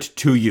reveal it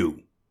to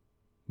you.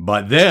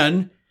 But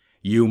then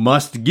you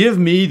must give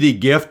me the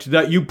gift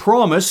that you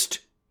promised."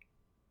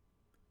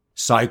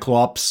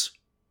 "Cyclops,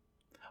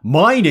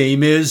 my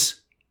name is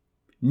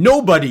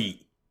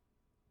Nobody."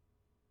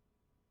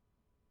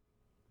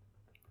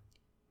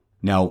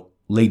 Now,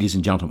 ladies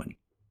and gentlemen,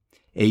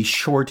 a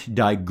short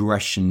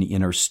digression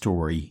in our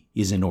story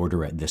is in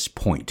order at this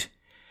point,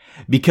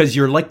 because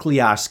you're likely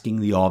asking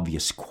the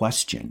obvious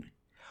question.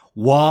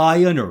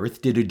 Why on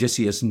earth did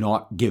Odysseus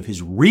not give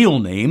his real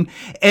name?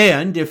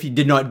 And if he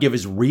did not give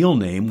his real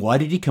name, why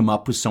did he come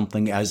up with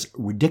something as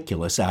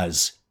ridiculous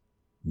as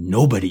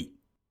Nobody?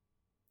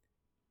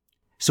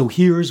 So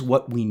here's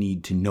what we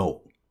need to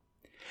know.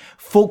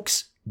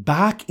 Folks,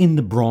 back in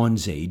the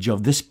Bronze Age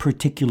of this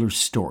particular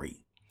story,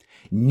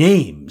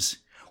 names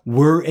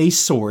were a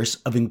source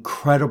of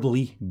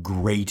incredibly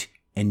great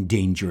and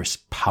dangerous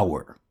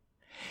power.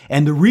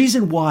 And the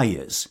reason why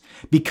is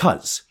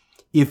because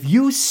if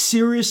you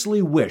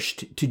seriously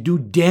wished to do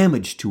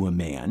damage to a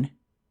man,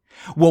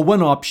 well,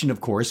 one option, of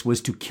course,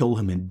 was to kill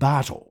him in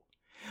battle.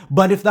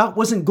 But if that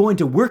wasn't going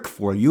to work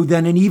for you,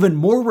 then an even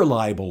more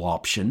reliable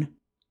option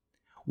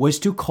was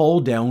to call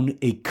down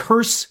a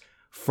curse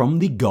from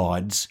the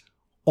gods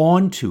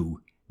onto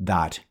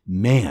that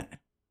man.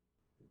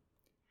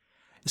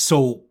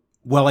 So,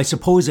 well, I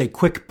suppose a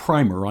quick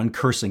primer on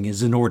cursing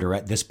is in order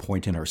at this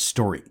point in our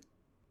story.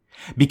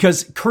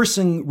 Because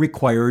cursing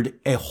required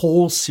a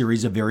whole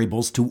series of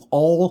variables to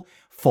all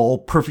fall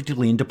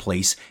perfectly into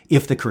place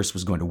if the curse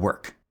was going to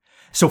work.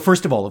 So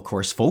first of all, of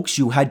course, folks,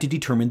 you had to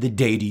determine the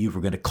deity you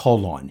were going to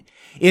call on.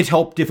 It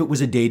helped if it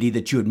was a deity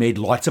that you had made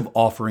lots of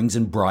offerings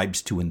and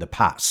bribes to in the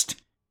past.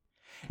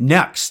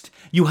 Next,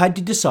 you had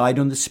to decide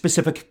on the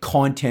specific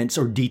contents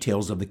or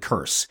details of the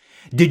curse.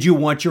 Did you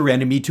want your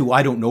enemy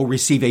to,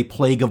 receive a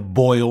plague of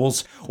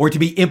boils, or to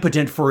be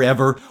impotent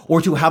forever,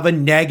 or to have a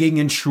nagging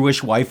and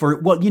shrewish wife, or,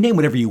 well, you name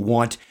whatever you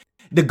want.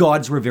 The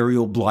gods were very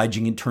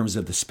obliging in terms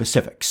of the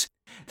specifics.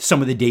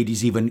 Some of the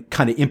deities even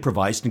kind of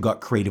improvised and got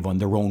creative on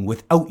their own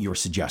without your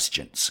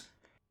suggestions.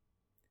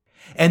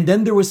 And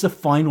then there was the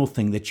final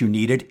thing that you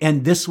needed,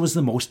 and this was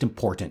the most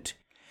important.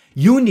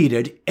 You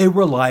needed a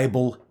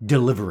reliable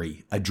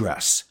delivery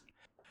address.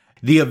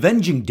 The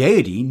avenging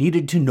deity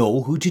needed to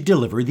know who to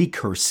deliver the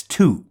curse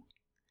to.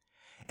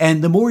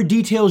 And the more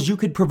details you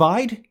could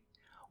provide,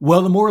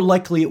 well, the more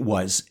likely it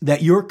was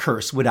that your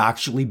curse would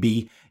actually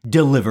be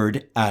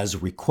delivered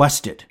as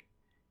requested.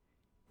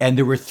 And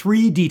there were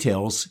 3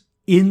 details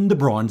in the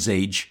Bronze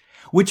Age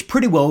which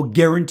pretty well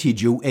guaranteed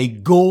you a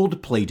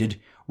gold-plated,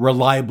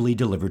 reliably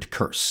delivered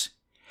curse.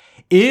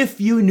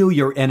 If you knew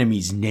your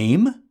enemy's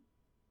name,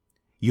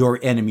 your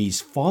enemy's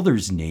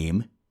father's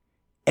name,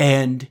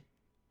 and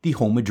the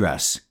home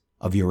address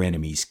of your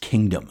enemy's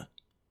kingdom.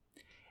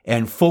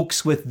 And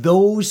folks, with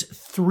those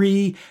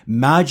 3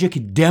 magic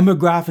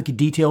demographic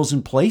details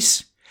in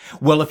place,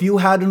 well, if you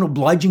had an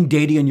obliging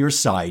deity on your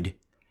side,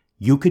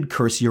 you could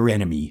curse your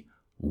enemy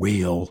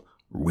real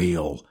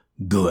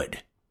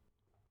good.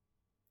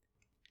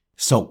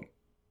 So,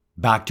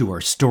 back to our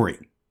story.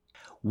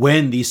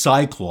 When the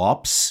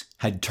Cyclops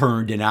had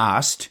turned and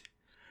asked,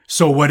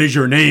 "So what is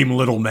your name,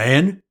 little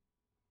man?"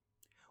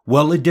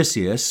 Well,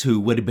 Odysseus, who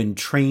would have been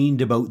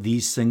trained about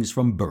these things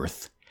from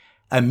birth,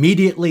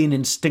 immediately and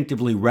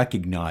instinctively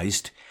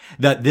recognized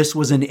that this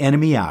was an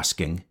enemy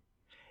asking,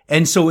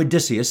 and so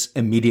Odysseus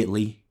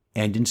immediately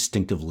and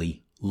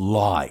instinctively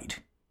lied.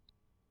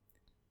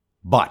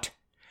 But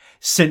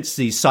since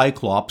the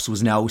Cyclops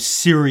was now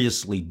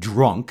seriously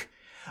drunk,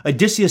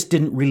 Odysseus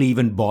didn't really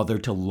even bother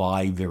to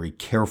lie very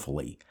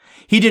carefully.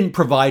 He didn't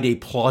provide a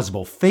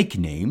plausible fake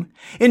name.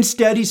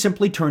 Instead, he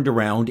simply turned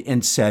around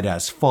and said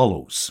as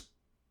follows.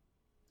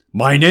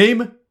 My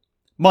name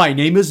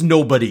is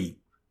Nobody.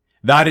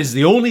 That is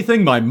the only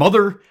thing my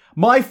mother,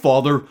 my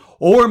father,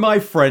 or my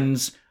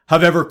friends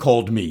have ever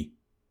called me.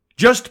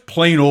 Just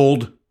plain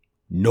old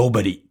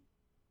Nobody."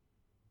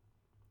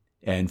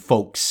 And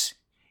folks,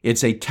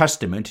 It's a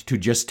testament to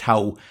just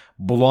how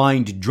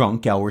blind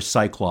drunk our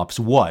Cyclops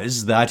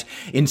was that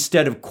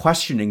instead of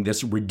questioning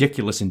this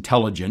ridiculous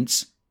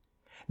intelligence,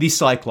 the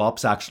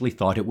Cyclops actually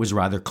thought it was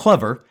rather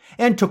clever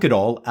and took it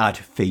all at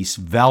face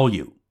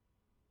value.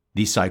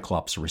 The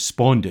Cyclops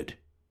responded,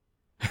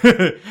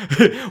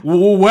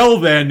 "Well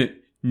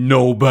then,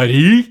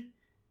 nobody,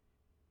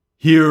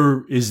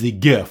 here is the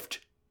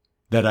gift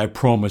that I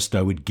promised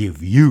I would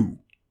give you.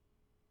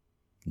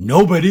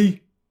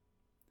 Nobody,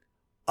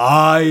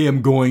 I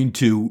am going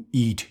to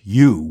eat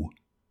you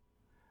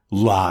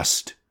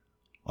last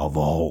of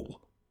all."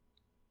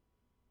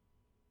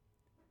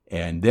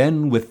 And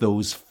then with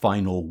those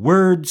final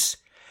words,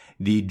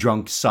 the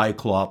drunk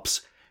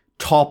Cyclops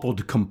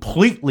toppled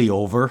completely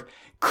over,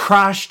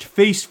 crashed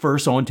face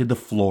first onto the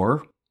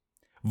floor,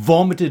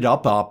 vomited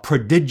up a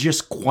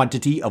prodigious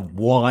quantity of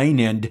wine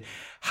and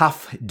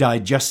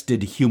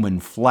half-digested human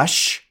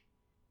flesh,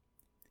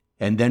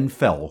 and then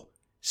fell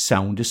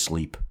sound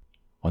asleep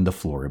on the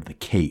floor of the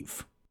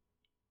cave.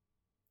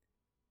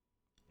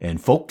 And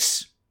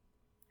folks,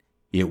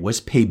 it was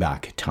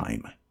payback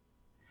time.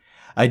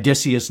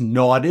 Odysseus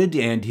nodded,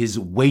 and his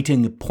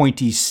waiting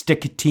pointy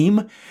stick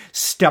team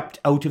stepped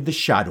out of the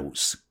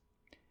shadows.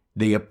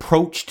 They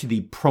approached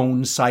the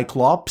prone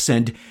Cyclops,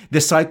 and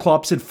the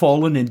Cyclops had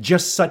fallen in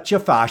just such a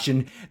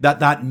fashion that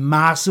that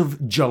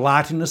massive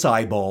gelatinous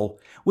eyeball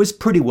was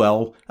pretty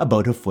well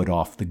about a foot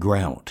off the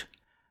ground.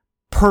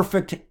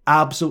 Perfect,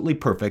 absolutely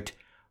perfect,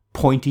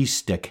 pointy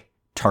stick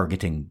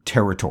targeting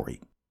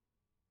territory.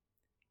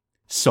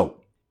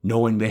 So,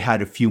 knowing they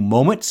had a few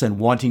moments and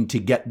wanting to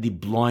get the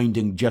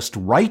blinding just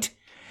right,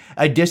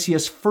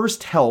 Odysseus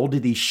first held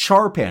the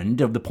sharp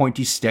end of the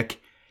pointy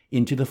stick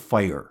into the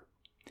fire,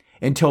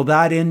 until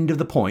that end of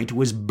the point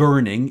was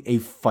burning a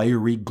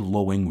fiery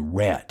glowing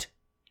red.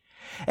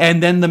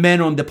 And then the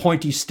men on the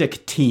pointy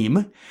stick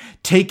team,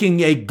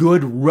 taking a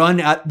good run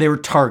at their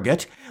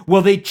target,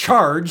 well, they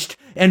charged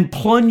and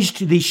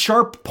plunged the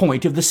sharp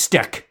point of the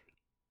stick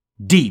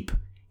deep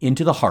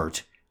into the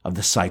heart of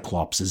the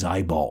Cyclops'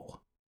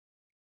 eyeball.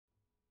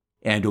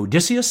 And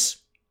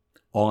Odysseus,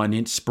 on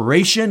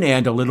inspiration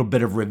and a little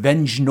bit of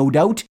revenge, no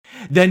doubt,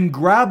 then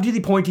grabbed the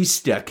pointy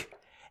stick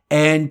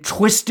and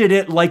twisted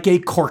it like a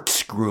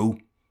corkscrew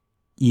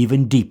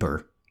even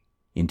deeper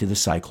into the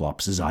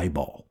Cyclops'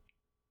 eyeball.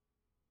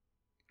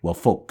 Well,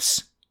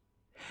 folks,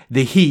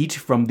 the heat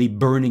from the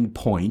burning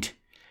point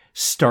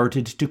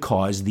started to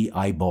cause the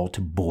eyeball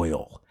to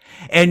boil,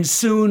 and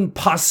soon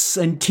pus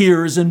and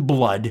tears and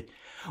blood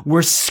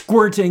were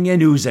squirting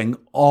and oozing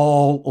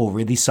all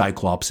over the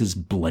Cyclops'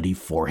 bloody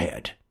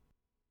forehead.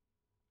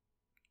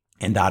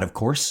 And that, of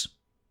course,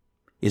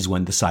 is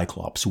when the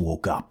Cyclops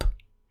woke up.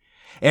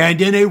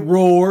 And in a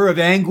roar of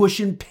anguish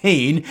and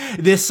pain,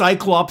 the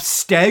Cyclops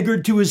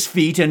staggered to his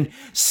feet and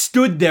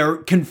stood there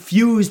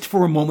confused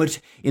for a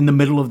moment in the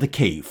middle of the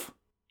cave.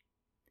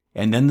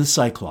 And then the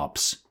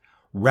Cyclops,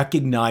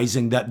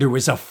 recognizing that there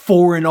was a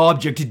foreign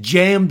object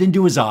jammed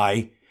into his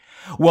eye,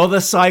 well,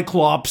 the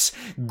Cyclops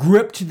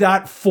gripped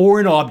that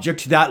foreign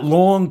object, that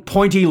long,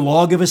 pointy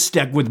log of a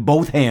stick, with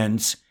both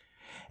hands,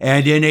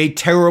 and in a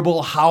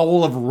terrible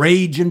howl of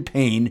rage and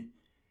pain,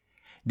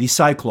 the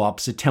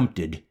Cyclops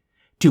attempted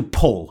to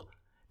pull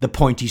the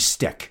pointy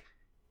stick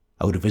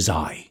out of his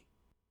eye.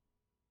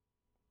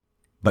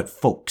 But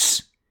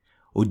folks,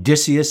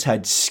 Odysseus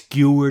had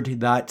skewered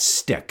that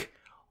stick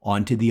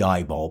onto the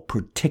eyeball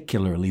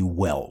particularly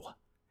well.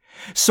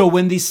 So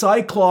when the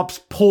Cyclops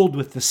pulled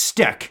with the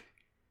stick,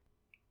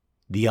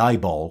 the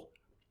eyeball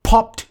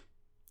popped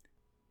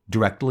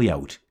directly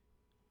out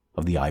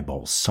of the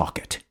eyeball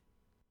socket.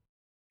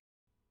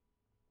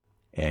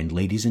 And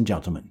ladies and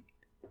gentlemen,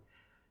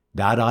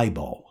 that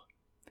eyeball,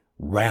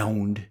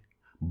 round,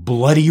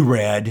 bloody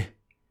red,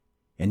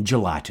 and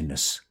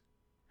gelatinous,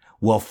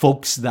 well,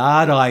 folks,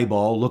 that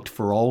eyeball looked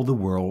for all the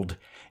world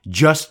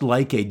just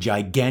like a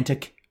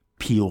gigantic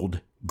peeled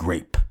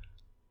grape,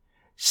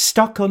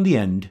 stuck on the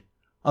end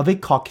of a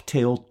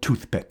cocktail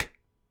toothpick,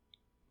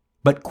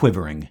 but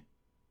quivering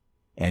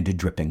and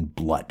dripping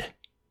blood.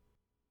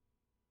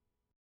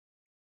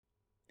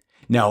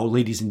 Now,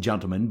 ladies and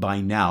gentlemen,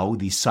 by now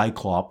the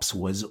Cyclops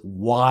was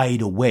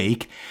wide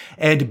awake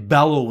and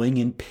bellowing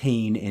in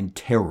pain and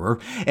terror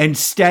and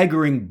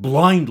staggering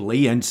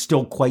blindly and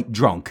still quite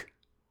drunk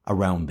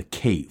around the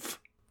cave.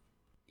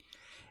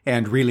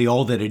 And really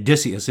all that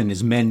Odysseus and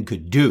his men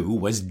could do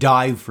was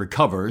dive for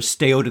cover,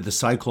 stay out of the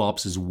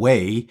Cyclops'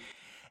 way,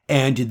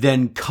 and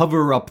then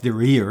cover up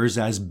their ears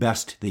as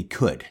best they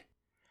could.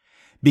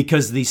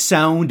 Because the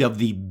sound of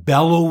the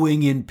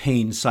bellowing in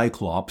pain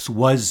Cyclops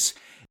was,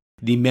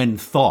 the men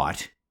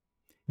thought,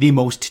 the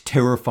most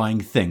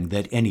terrifying thing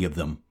that any of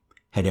them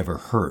had ever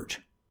heard.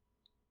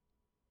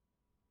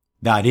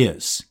 That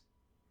is,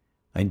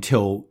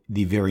 until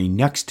the very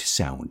next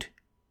sound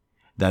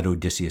that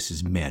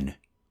Odysseus' men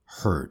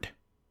heard.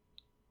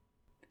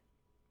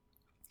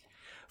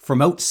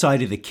 From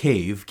outside of the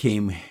cave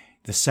came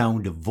the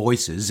sound of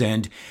voices,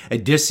 and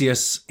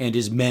Odysseus and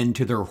his men,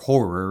 to their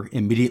horror,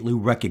 immediately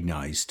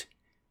recognized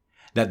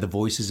that the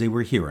voices they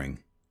were hearing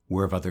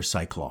were of other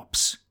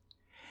Cyclops.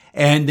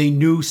 And they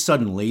knew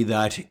suddenly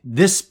that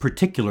this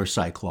particular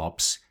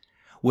Cyclops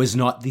was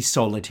not the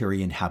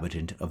solitary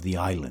inhabitant of the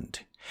island.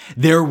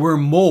 There were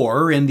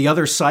more, and the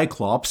other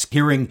Cyclops,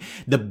 hearing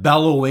the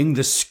bellowing,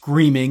 the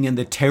screaming, and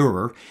the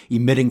terror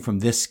emitting from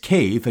this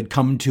cave, had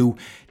come to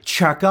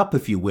check up,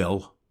 if you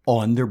will,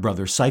 on their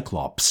brother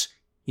Cyclops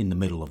in the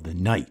middle of the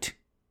night.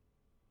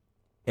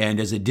 And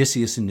as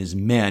Odysseus and his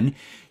men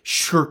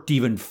shirked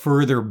even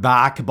further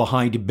back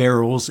behind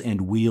barrels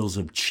and wheels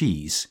of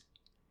cheese,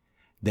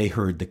 they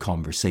heard the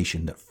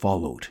conversation that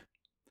followed.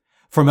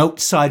 From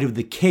outside of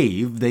the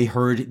cave, they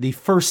heard the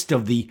first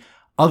of the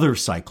other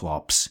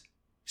Cyclops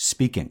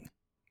speaking.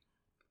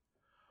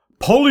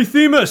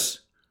 "Polyphemus,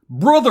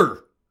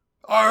 brother,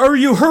 are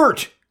you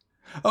hurt?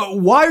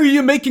 Why are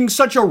you making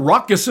such a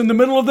ruckus in the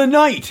middle of the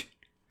night?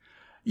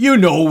 You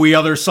know we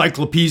other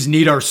Cyclopes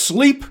need our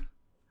sleep.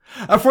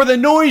 For the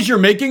noise you're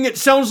making, it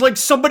sounds like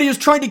somebody is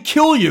trying to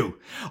kill you.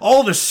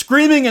 All the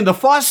screaming and the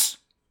fuss.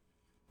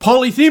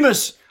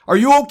 Polyphemus, are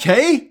you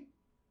okay?"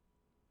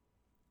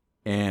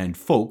 And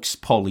folks,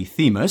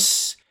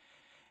 Polyphemus,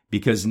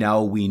 because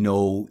now we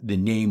know the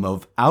name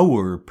of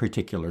our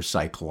particular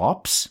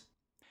Cyclops,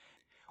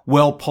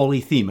 well,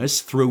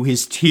 Polyphemus, through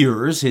his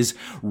tears, his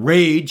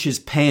rage, his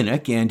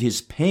panic, and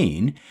his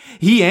pain,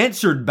 he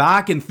answered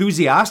back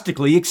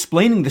enthusiastically,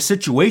 explaining the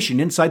situation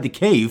inside the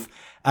cave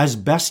as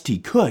best he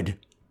could.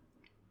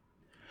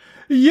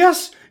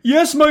 Yes,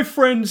 my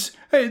friends,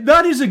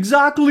 that is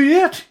exactly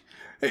it.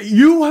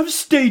 You have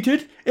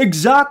stated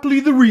exactly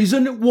the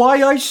reason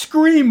why I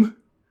scream.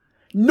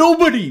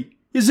 Nobody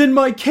is in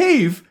my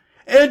cave,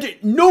 and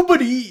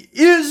nobody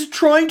is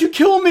trying to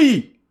kill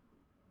me.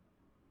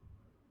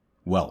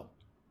 Well,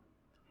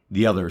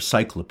 the other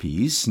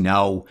Cyclopes,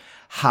 now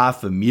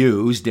half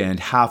amused and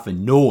half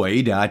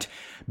annoyed at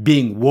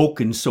being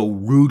woken so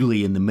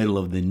rudely in the middle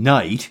of the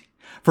night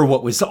for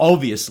what was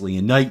obviously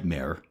a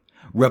nightmare,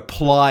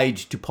 replied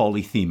to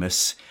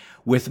Polyphemus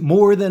with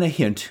more than a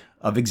hint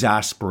of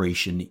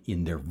exasperation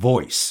in their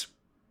voice.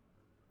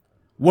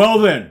 "Well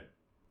then,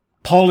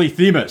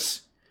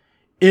 Polyphemus,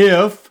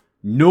 if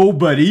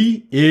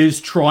nobody is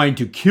trying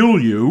to kill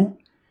you,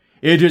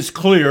 it is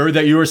clear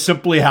that you are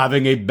simply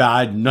having a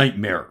bad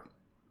nightmare.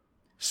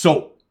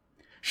 So,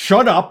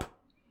 shut up,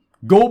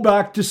 go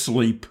back to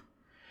sleep,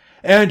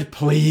 and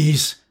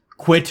please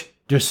quit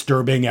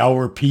disturbing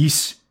our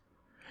peace.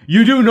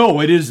 You do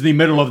know it is the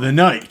middle of the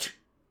night."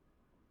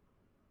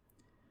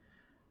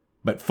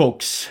 But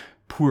folks,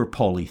 poor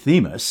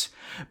Polyphemus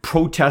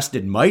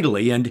protested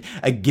mightily and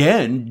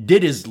again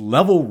did his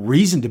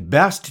level-reasoned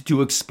best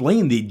to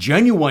explain the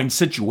genuine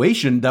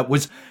situation that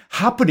was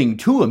happening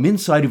to him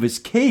inside of his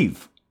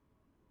cave.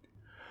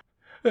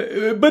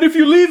 "But if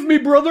you leave me,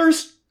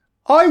 brothers,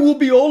 I will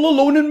be all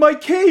alone in my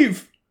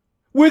cave,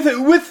 with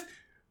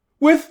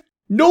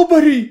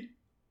nobody."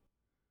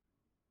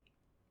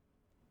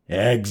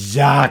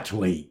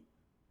 "Exactly,"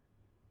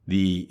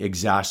 the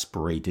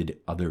exasperated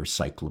other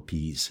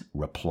Cyclopes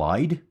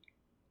replied.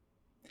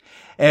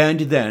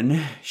 And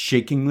then,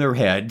 shaking their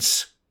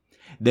heads,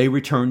 they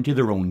returned to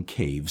their own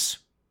caves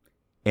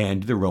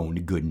and their own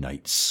good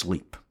night's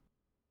sleep.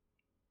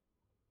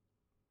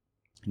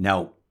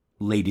 Now,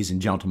 ladies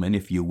and gentlemen,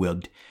 if you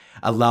would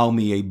allow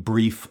me a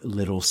brief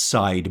little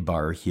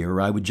sidebar here,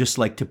 I would just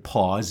like to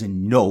pause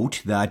and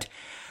note that,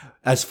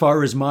 as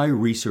far as my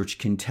research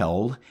can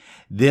tell,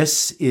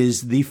 this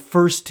is the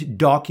first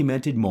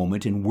documented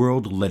moment in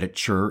world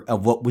literature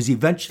of what was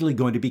eventually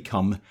going to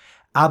become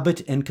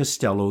Abbott and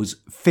Costello's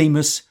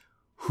famous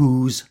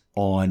 "Who's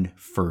on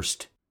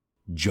First"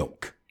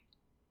 joke.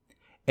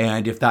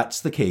 And if that's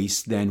the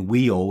case, then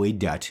we owe a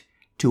debt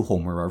to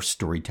Homer, our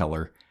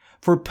storyteller,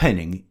 for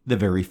penning the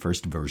very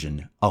first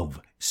version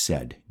of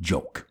said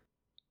joke.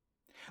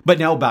 But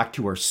now back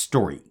to our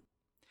story.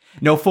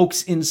 Now,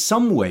 folks, in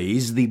some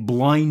ways, the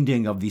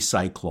blinding of the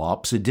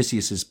Cyclops,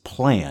 Odysseus'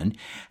 plan,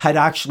 had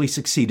actually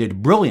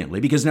succeeded brilliantly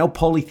because now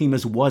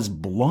Polyphemus was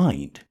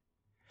blind.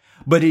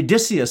 But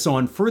Odysseus,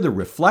 on further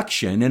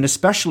reflection, and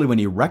especially when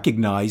he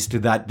recognized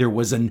that there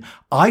was an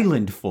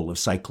island full of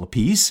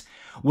Cyclopes,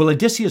 well,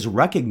 Odysseus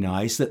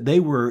recognized that they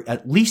were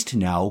at least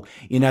now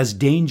in as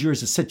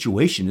dangerous a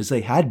situation as they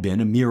had been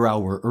a mere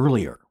hour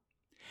earlier.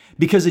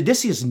 Because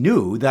Odysseus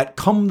knew that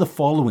come the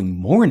following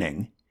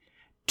morning,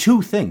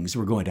 two things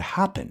were going to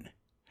happen.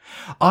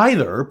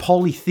 Either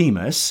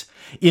Polyphemus,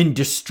 in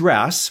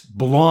distress,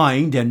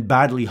 blind and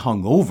badly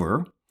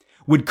hungover,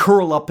 would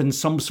curl up in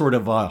some sort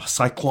of a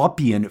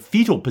cyclopean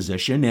fetal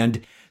position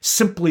and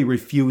simply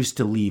refuse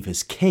to leave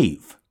his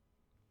cave.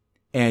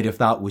 And if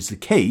that was the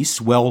case,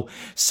 well,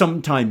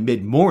 sometime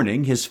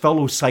mid-morning, his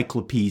fellow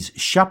Cyclopes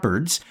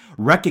shepherds,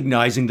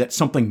 recognizing that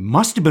something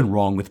must have been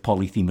wrong with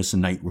Polyphemus the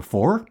night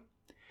before,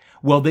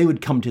 well, they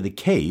would come to the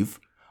cave,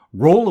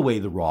 roll away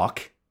the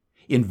rock,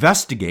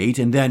 investigate,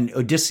 and then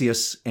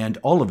Odysseus and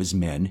all of his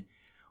men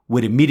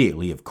would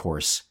immediately, of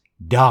course,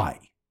 die.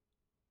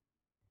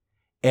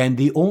 And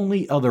the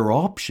only other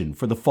option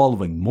for the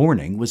following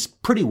morning was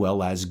pretty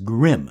well as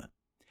grim.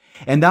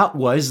 And that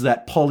was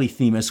that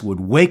Polyphemus would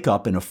wake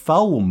up in a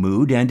foul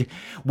mood and,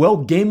 well,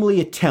 gamely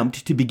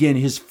attempt to begin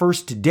his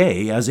first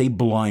day as a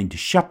blind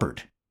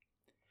shepherd.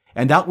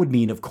 And that would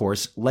mean, of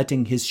course,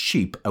 letting his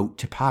sheep out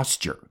to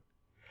pasture.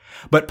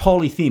 But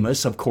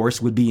Polyphemus, of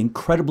course, would be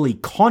incredibly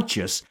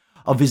conscious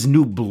of his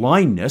new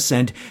blindness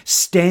and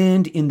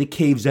stand in the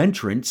cave's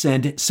entrance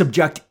and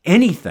subject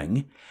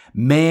anything,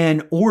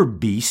 man or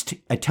beast,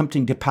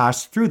 attempting to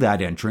pass through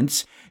that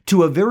entrance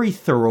to a very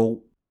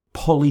thorough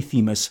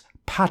Polyphemus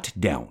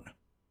pat-down.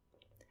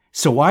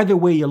 So either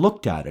way you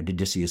looked at it,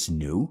 Odysseus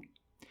knew,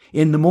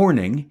 in the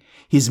morning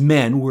his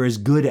men were as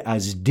good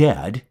as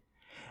dead,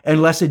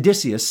 unless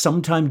Odysseus,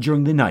 sometime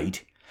during the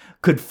night,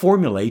 could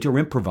formulate or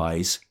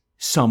improvise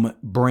some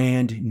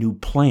brand new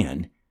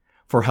plan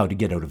for how to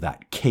get out of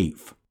that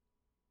cave.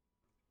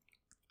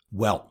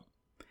 Well,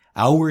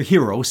 our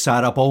hero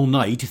sat up all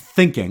night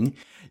thinking,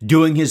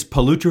 doing his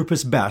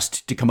Polytropus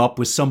best to come up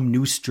with some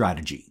new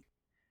strategy.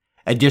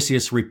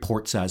 Odysseus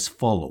reports as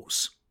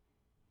follows.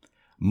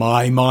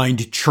 My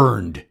mind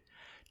churned,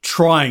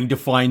 trying to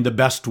find the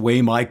best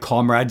way my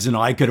comrades and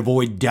I could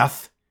avoid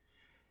death.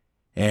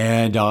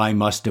 And I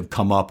must have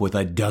come up with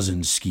a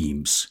dozen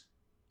schemes.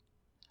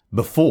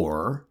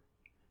 Before,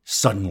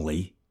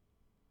 suddenly,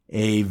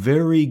 a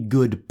very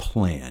good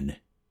plan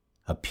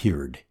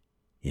appeared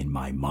in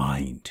my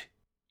mind.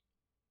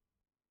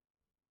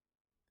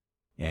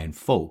 And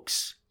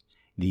folks,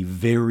 the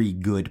very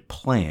good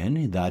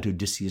plan that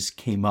Odysseus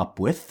came up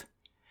with,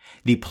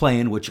 the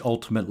plan which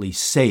ultimately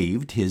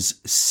saved his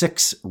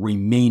 6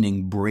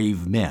 remaining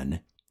brave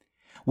men,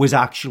 was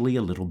actually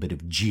a little bit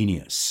of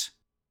genius.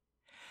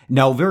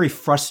 Now, very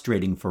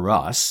frustrating for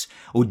us,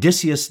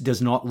 Odysseus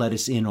does not let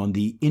us in on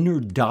the inner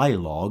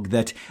dialogue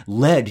that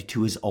led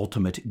to his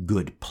ultimate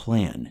good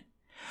plan.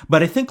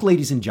 But I think,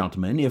 ladies and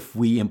gentlemen, if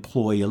we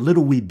employ a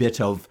little wee bit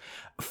of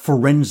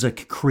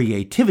forensic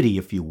creativity,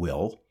 if you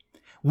will,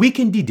 we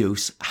can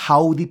deduce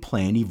how the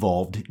plan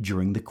evolved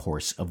during the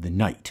course of the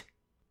night.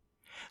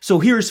 So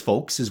here's,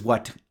 folks, is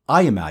what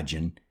I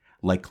imagine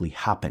likely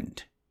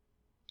happened.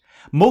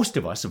 Most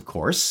of us, of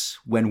course,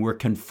 when we're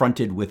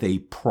confronted with a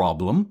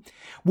problem,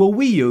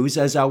 we use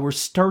as our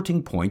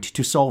starting point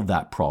to solve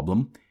that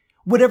problem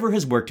whatever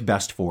has worked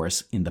best for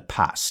us in the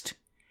past.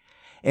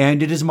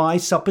 And it is my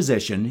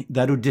supposition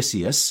that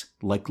Odysseus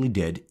likely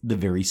did the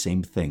very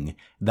same thing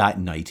that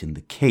night in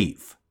the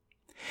cave.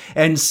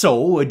 And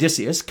so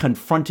Odysseus,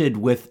 confronted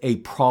with a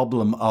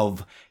problem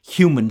of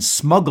human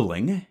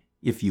smuggling,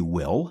 if you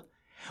will,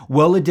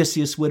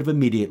 Odysseus would have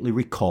immediately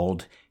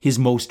recalled his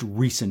most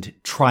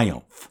recent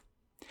triumph.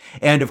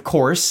 And of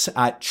course,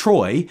 at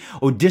Troy,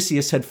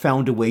 Odysseus had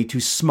found a way to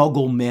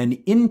smuggle men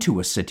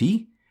into a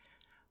city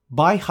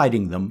by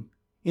hiding them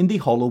in the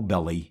hollow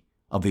belly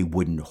of a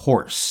wooden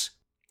horse.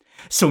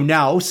 So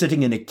now,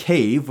 sitting in a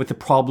cave with the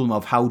problem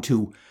of how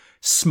to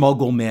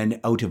smuggle men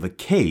out of a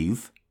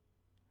cave,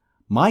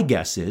 my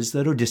guess is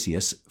that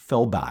Odysseus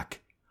fell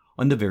back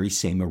on the very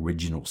same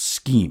original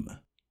scheme.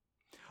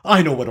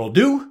 I know what I'll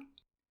do,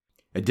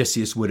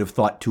 Odysseus would have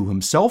thought to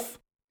himself.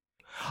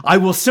 I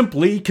will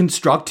simply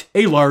construct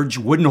a large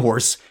wooden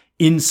horse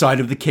inside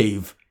of the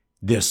cave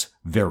this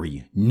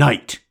very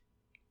night.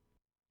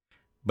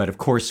 But of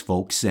course,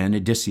 folks, and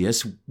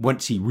Odysseus,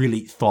 once he really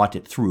thought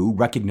it through,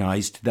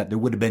 recognized that there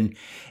would have been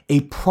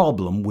a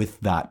problem with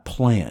that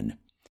plan.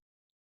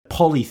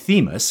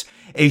 Polyphemus,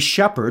 a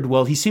shepherd,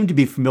 he seemed to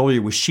be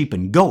familiar with sheep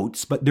and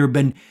goats, but there have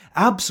been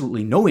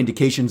absolutely no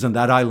indications on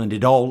that island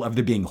at all of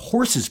there being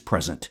horses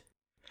present.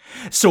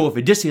 So if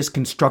Odysseus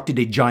constructed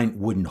a giant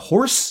wooden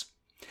horse,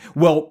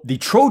 the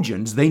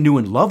Trojans, they knew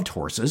and loved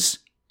horses,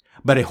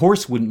 but a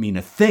horse wouldn't mean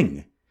a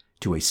thing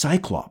to a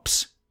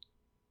Cyclops.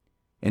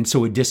 And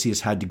so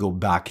Odysseus had to go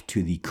back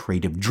to the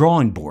creative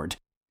drawing board.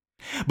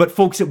 But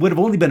folks, it would have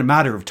only been a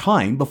matter of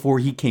time before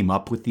he came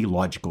up with the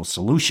logical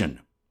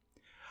solution.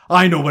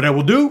 I know what I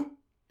will do.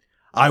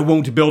 I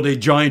won't build a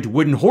giant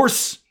wooden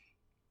horse.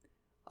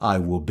 I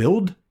will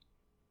build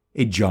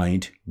a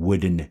giant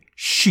wooden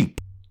sheep.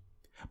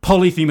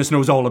 Polyphemus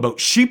knows all about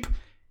sheep.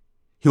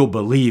 He'll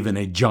believe in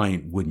a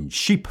giant wooden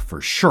sheep for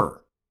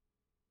sure.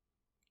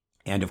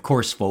 And of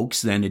course,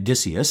 folks, then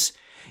Odysseus,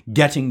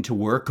 getting to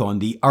work on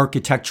the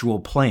architectural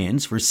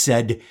plans for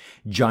said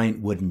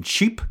giant wooden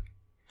sheep,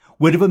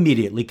 would have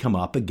immediately come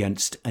up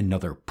against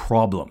another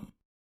problem.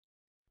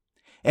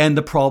 And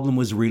the problem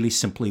was really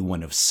simply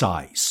one of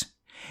size.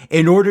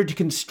 In order to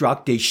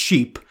construct a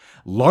sheep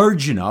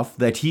large enough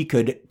that he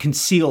could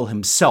conceal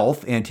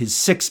himself and his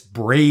 6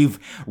 brave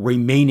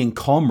remaining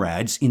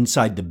comrades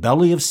inside the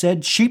belly of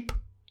said sheep,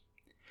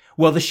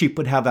 the sheep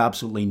would have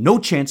absolutely no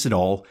chance at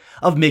all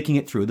of making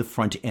it through the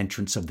front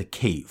entrance of the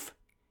cave.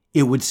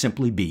 It would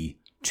simply be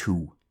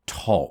too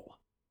tall.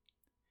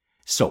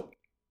 So,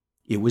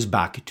 it was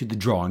back to the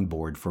drawing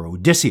board for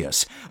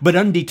Odysseus. But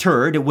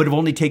undeterred, it would have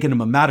only taken him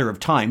a matter of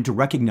time to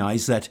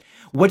recognize that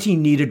what he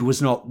needed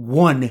was not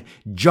 1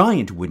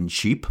 giant wooden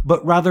sheep,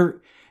 but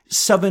rather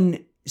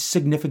 7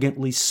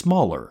 significantly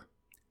smaller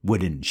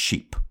wooden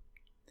sheep.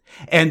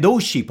 And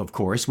those sheep, of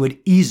course, would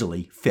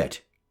easily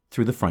fit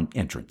through the front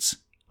entrance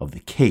of the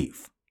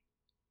cave.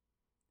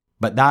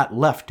 But that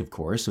left, of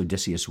course,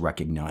 Odysseus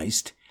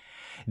recognized,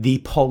 the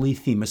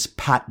Polyphemus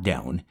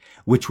pat-down,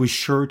 which was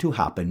sure to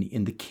happen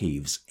in the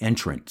cave's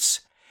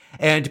entrance.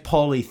 And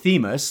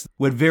Polyphemus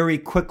would very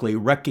quickly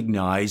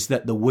recognize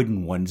that the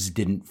wooden ones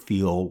didn't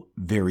feel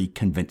very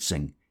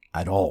convincing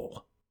at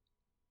all.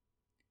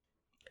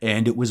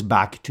 And it was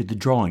back to the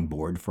drawing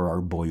board for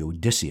our boy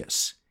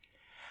Odysseus.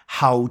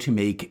 How to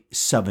make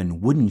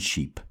 7 wooden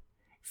sheep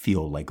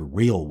feel like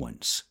real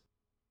ones.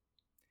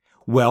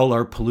 Well,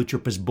 our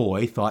Polytropus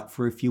boy thought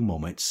for a few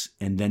moments,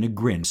 and then a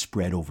grin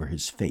spread over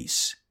his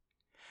face.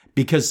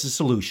 Because the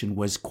solution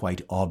was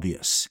quite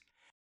obvious.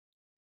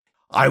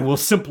 I will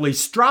simply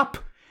strap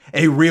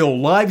a real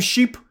live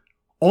sheep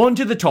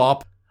onto the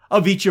top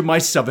of each of my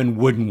 7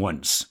 wooden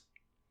ones.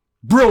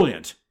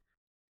 Brilliant!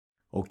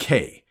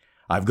 Okay,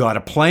 I've got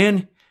a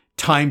plan.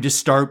 Time to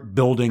start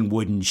building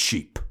wooden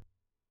sheep.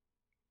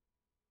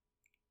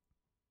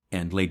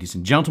 And ladies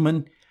and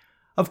gentlemen,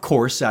 of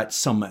course, at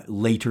some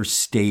later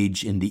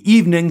stage in the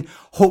evening,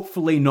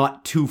 hopefully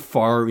not too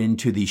far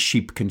into the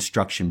sheep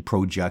construction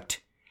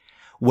project,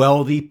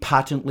 well, the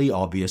patently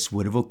obvious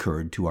would have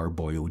occurred to our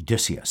boy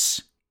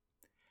Odysseus.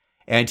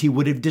 And he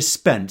would have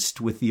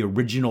dispensed with the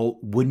original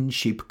wooden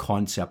sheep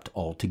concept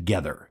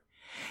altogether,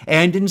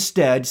 and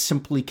instead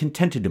simply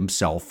contented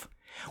himself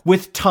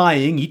with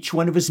tying each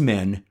one of his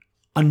men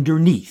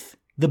underneath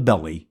the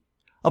belly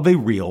of a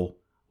real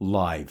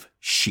live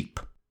sheep.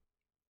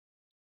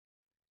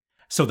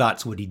 So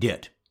that's what he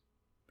did.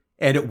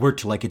 And it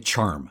worked like a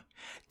charm.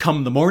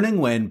 Come the morning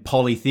when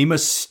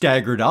Polyphemus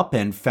staggered up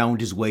and found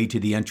his way to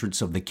the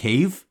entrance of the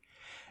cave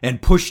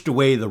and pushed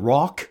away the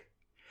rock,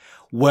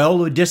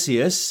 well,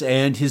 Odysseus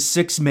and his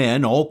 6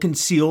 men, all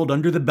concealed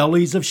under the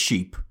bellies of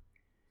sheep,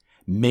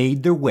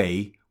 made their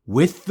way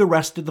with the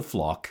rest of the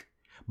flock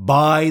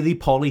by the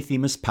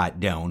Polyphemus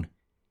pat-down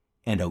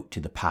and out to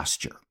the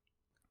pasture.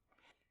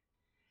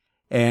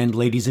 And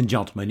ladies and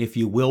gentlemen, if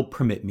you will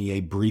permit me a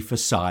brief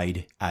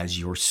aside as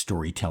your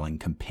storytelling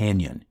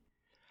companion.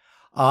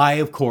 I,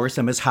 of course,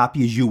 am as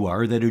happy as you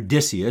are that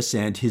Odysseus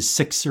and his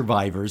 6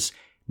 survivors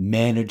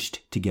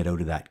managed to get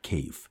out of that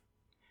cave.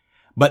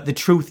 But the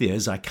truth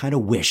is, I kind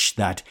of wish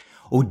that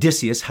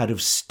Odysseus had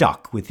have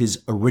stuck with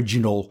his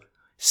original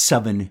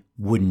 7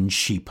 wooden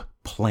sheep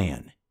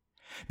plan.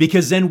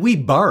 Because then we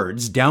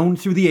bards down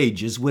through the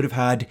ages would have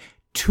had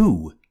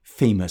 2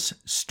 famous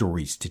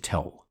stories to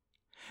tell.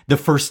 The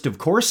first, of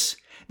course,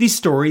 the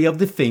story of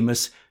the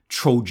famous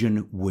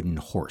Trojan wooden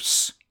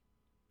horse.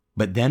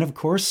 But then, of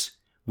course,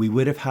 we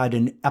would have had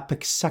an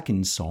epic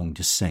second song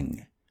to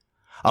sing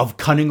of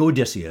cunning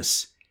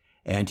Odysseus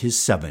and his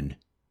 7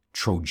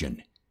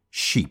 Trojan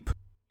sheep.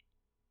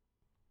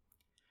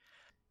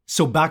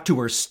 So back to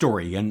our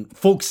story, and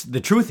folks,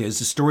 the truth is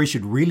the story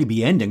should really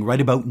be ending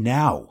right about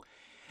now,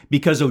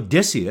 because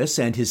Odysseus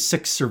and his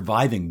 6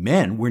 surviving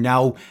men were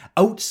now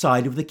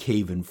outside of the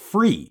cave and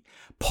free.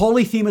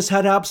 Polyphemus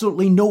had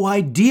absolutely no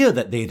idea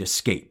that they had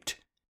escaped.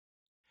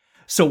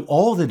 So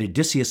all that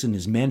Odysseus and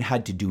his men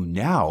had to do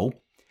now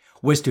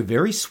was to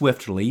very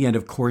swiftly and,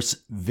 of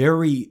course,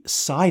 very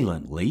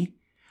silently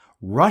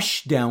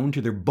rush down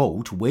to their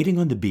boat waiting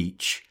on the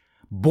beach,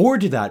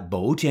 board that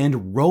boat,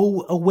 and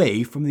row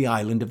away from the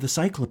island of the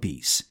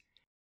Cyclopes.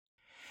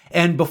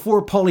 And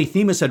before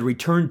Polyphemus had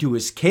returned to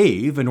his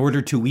cave in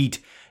order to eat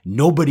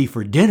nobody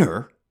for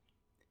dinner,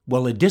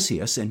 well,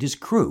 Odysseus and his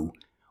crew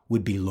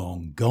would be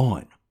long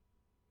gone.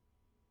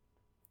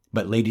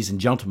 But ladies and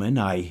gentlemen,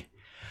 I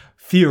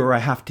fear I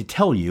have to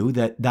tell you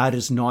that that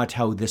is not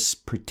how this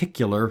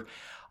particular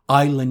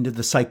Island of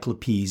the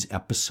Cyclopes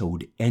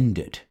episode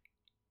ended.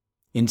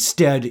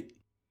 Instead,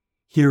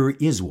 here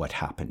is what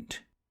happened.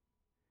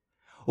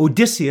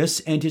 Odysseus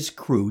and his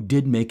crew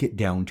did make it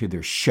down to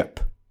their ship.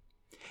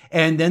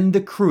 And then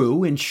the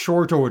crew, in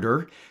short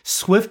order,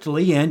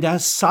 swiftly and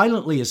as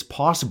silently as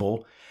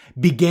possible,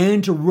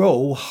 began to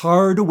row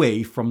hard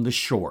away from the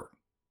shore.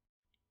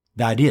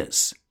 That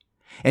is,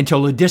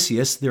 until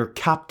Odysseus, their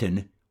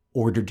captain,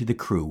 ordered the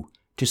crew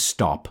to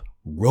stop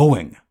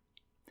rowing.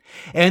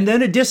 And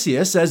then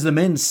Odysseus, as the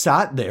men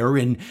sat there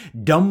in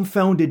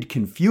dumbfounded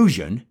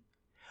confusion,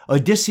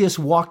 Odysseus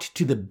walked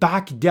to the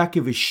back deck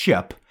of his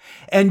ship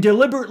and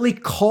deliberately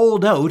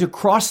called out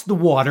across the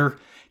water,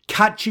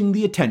 catching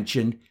the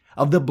attention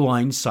of the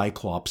blind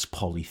Cyclops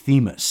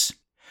Polyphemus,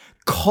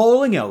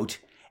 calling out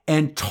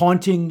and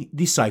taunting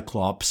the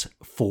Cyclops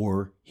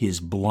for his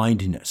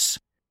blindness.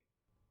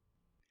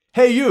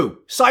 Hey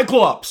you,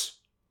 Cyclops!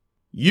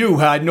 You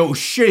had no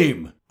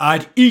shame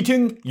at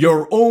eating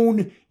your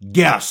own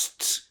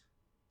guests.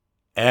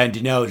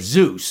 And now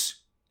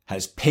Zeus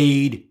has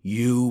paid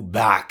you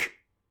back.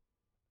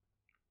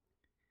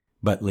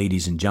 But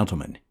ladies and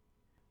gentlemen,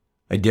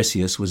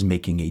 Odysseus was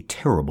making a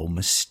terrible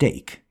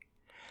mistake.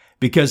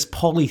 Because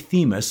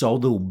Polyphemus,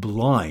 although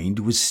blind,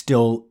 was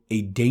still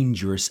a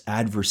dangerous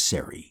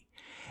adversary.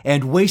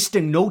 And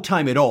wasting no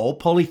time at all,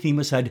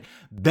 Polyphemus had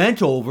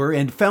bent over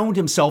and found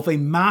himself a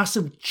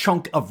massive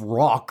chunk of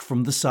rock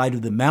from the side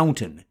of the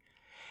mountain.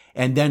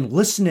 And then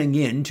listening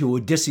in to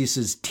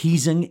Odysseus's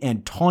teasing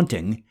and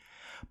taunting,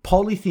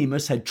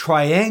 Polyphemus had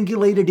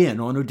triangulated in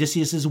on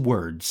Odysseus's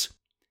words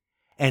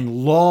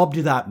and lobbed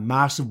that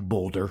massive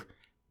boulder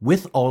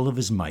with all of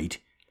his might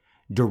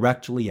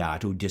directly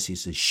at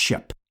Odysseus's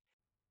ship.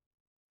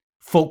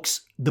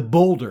 Folks, the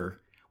boulder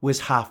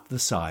was half the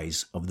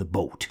size of the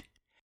boat.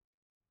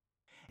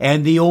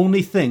 And the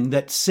only thing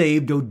that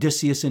saved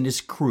Odysseus and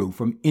his crew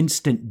from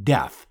instant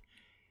death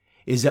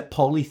is that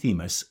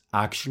Polyphemus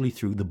actually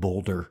threw the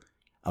boulder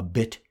a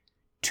bit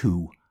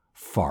too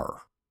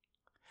far.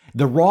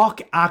 The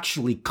rock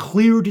actually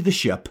cleared the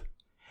ship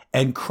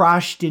and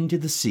crashed into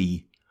the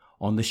sea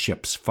on the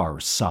ship's far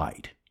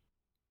side.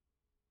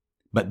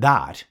 But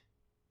that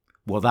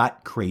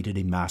created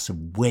a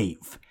massive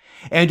wave,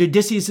 and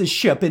Odysseus'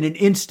 ship in an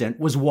instant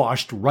was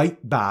washed right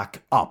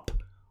back up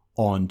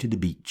onto the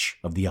beach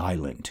of the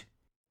island.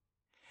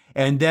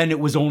 And then it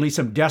was only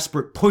some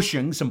desperate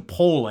pushing, some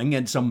pulling,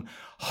 and some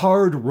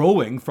hard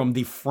rowing from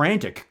the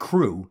frantic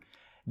crew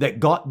that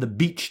got the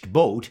beached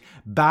boat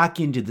back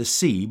into the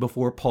sea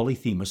before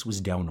Polyphemus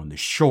was down on the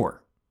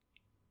shore.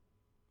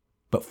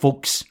 But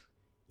folks,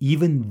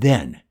 even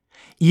then,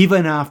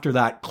 even after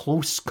that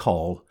close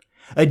call,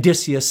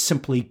 Odysseus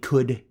simply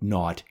could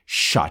not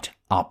shut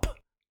up.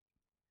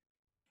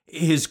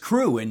 His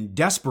crew, in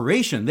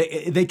desperation,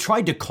 they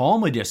tried to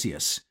calm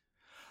Odysseus.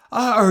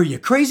 Are you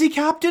crazy,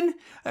 Captain?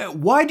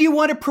 Why do you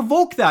want to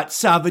provoke that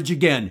savage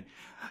again?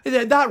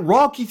 That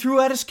rock he threw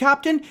at us,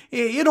 Captain,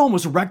 it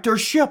almost wrecked our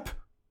ship.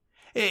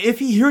 If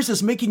he hears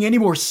us making any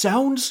more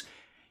sounds,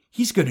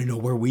 he's going to know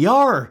where we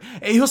are.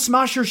 He'll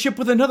smash our ship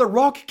with another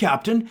rock,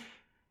 Captain.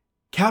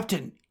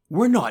 Captain,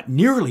 we're not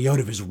nearly out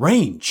of his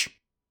range.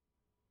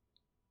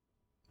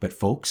 But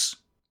folks,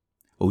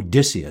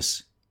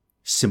 Odysseus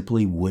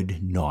simply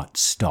would not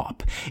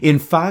stop. In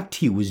fact,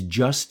 he was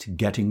just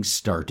getting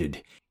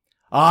started.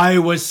 I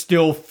was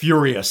still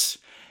furious,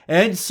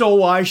 and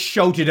so I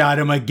shouted at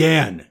him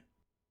again.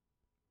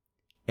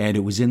 And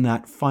it was in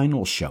that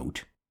final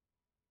shout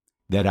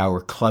that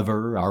our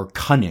clever, our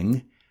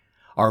cunning,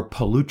 our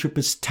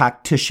Polytropous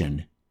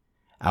tactician,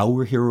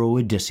 our hero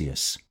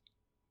Odysseus,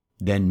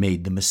 then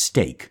made the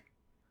mistake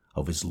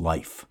of his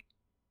life.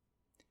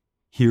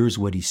 Here's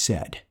what he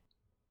said.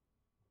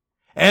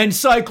 And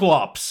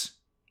Cyclops,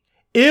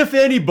 if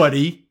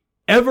anybody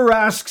ever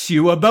asks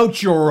you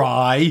about your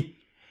eye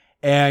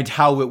and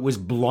how it was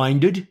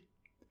blinded,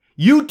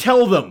 you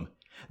tell them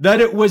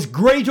that it was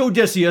great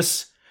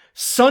Odysseus,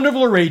 son of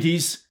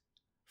Laertes,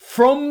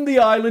 from the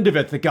island of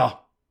Ithaca,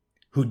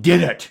 who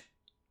did it.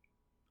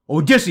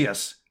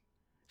 Odysseus,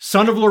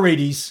 son of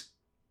Laertes,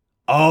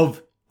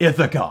 of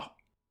Ithaca.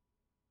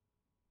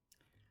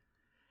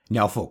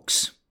 Now,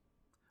 folks,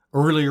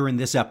 earlier in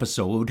this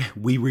episode,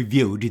 we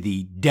reviewed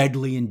the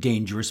deadly and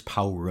dangerous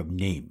power of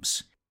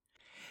names.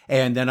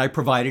 And then I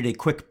provided a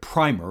quick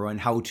primer on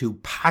how to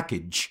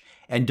package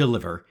and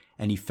deliver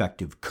an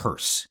effective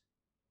curse.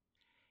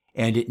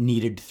 And it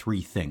needed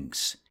three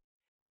things.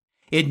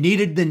 It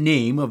needed the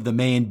name of the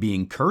man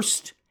being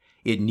cursed,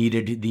 it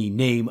needed the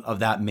name of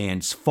that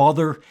man's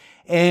father,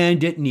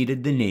 and it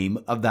needed the name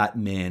of that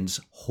man's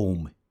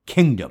home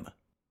kingdom.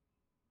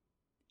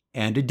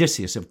 And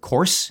Odysseus, of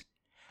course,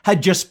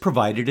 had just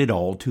provided it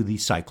all to the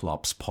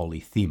Cyclops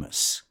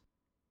Polyphemus.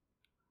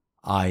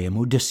 I am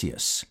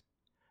Odysseus,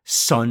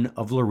 son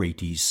of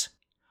Laertes,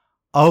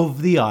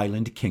 of the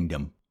island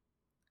kingdom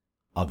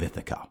of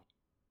Ithaca.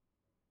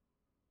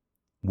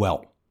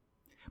 Well,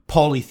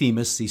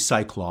 Polyphemus the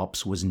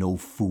Cyclops was no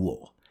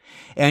fool,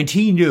 and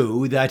he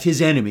knew that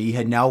his enemy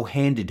had now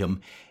handed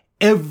him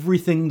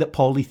everything that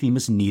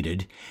Polyphemus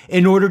needed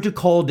in order to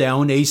call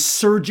down a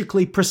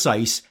surgically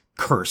precise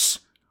curse.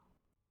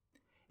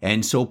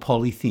 And so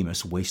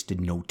Polyphemus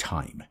wasted no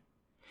time.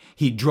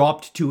 He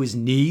dropped to his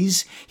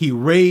knees, he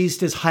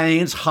raised his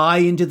hands high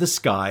into the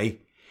sky,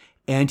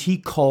 and he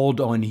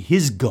called on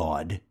his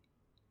god,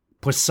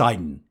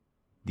 Poseidon,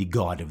 the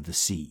god of the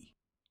sea.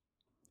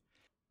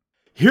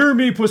 Hear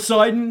me,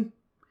 Poseidon,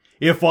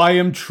 if I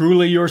am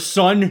truly your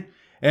son,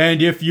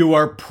 and if you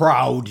are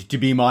proud to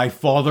be my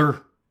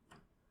father.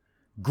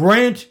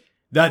 Grant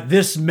that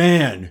this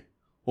man,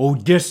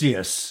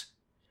 Odysseus,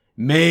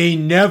 may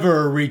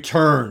never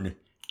return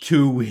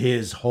to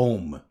his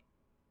home.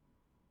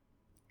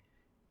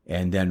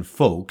 And then,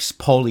 folks,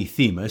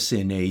 Polyphemus,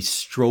 in a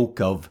stroke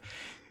of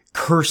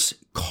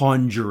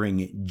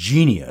curse-conjuring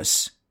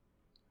genius,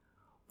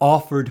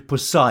 offered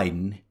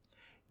Poseidon,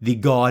 the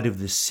god of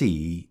the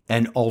sea,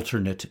 an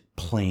alternate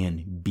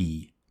Plan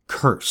B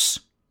curse.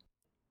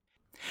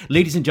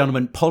 Ladies and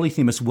gentlemen,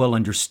 Polyphemus well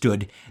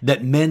understood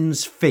that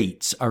men's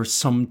fates are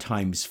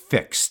sometimes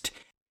fixed.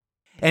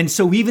 And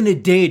so even a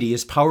deity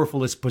as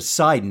powerful as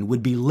Poseidon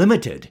would be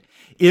limited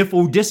if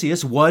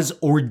Odysseus was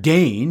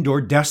ordained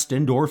or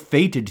destined or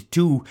fated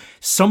to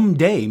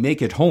someday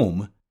make it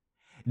home.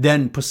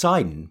 Then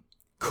Poseidon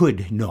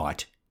could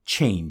not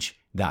change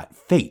that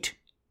fate.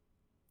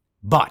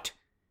 But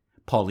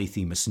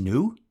Polyphemus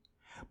knew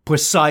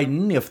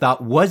Poseidon, if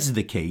that was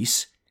the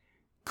case,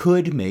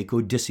 could make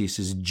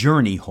Odysseus'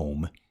 journey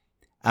home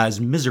as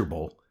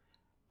miserable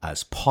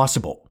as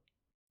possible.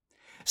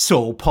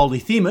 So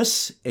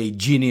Polyphemus, a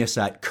genius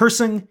at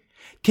cursing,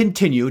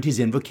 continued his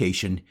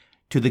invocation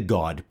to the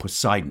god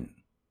Poseidon.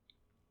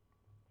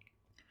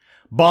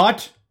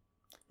 "But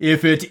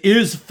if it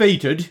is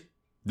fated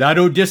that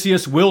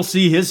Odysseus will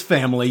see his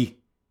family,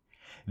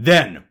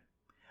 then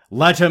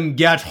let him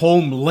get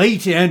home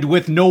late and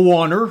with no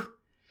honor,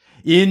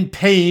 in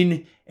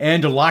pain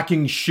and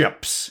lacking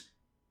ships,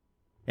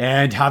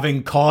 and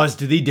having caused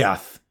the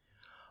death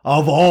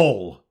of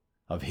all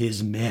of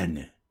his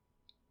men.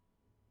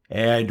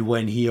 And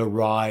when he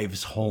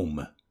arrives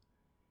home,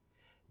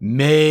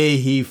 may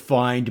he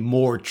find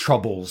more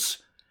troubles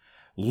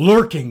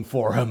lurking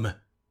for him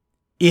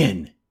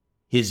in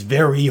his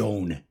very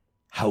own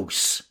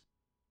house."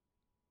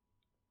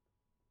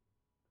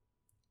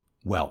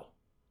 Well,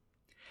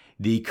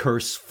 the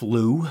curse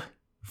flew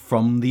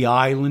from the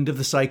island of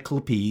the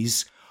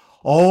Cyclopes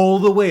all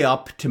the way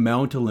up to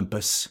Mount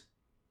Olympus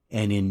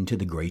and into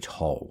the great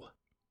hall.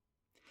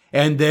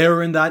 And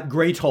there in that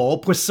great hall,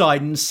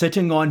 Poseidon,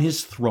 sitting on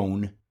his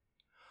throne,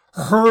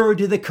 heard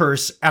the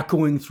curse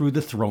echoing through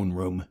the throne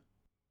room,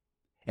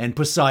 and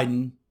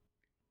Poseidon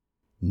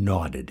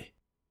nodded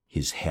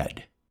his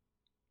head.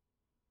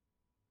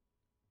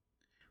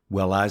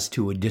 Well, as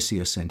to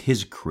Odysseus and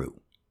his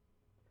crew,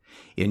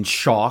 in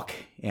shock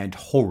and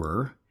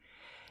horror,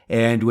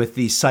 and with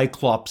the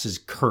Cyclops'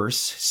 curse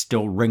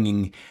still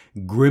ringing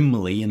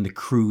grimly in the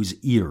crew's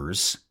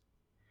ears,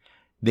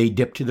 they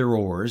dipped their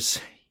oars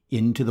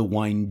into the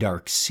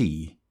wine-dark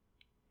sea,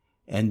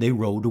 and they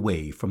rowed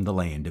away from the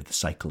land of the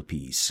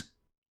Cyclopes.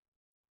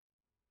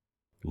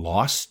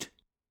 Lost,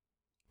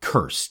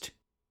 cursed,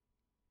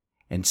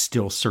 and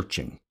still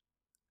searching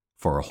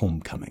for a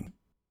homecoming.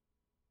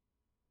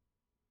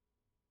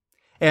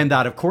 And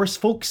that, of course,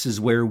 folks, is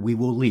where we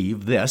will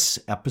leave this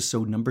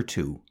episode number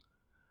 2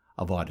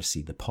 of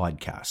Odyssey the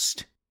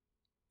podcast.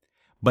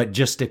 But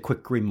just a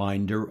quick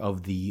reminder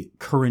of the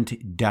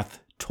current death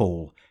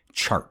toll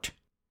chart.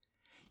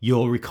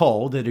 You'll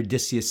recall that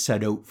Odysseus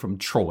set out from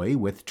Troy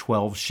with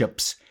 12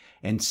 ships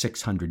and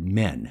 600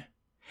 men.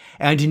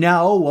 And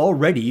now,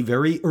 already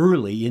very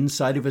early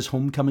inside of his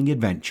homecoming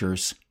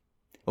adventures,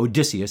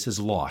 Odysseus has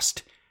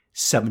lost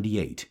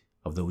 78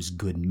 of those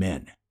good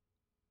men.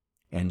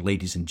 And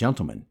ladies and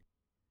gentlemen,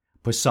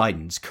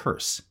 Poseidon's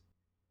curse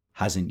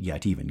hasn't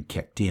yet even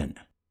kicked in.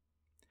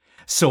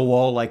 So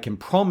all I can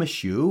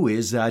promise you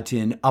is that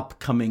in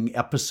upcoming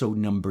episode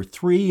number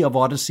 3 of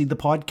Odyssey the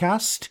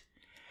podcast,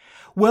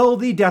 well,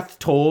 the death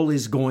toll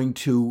is going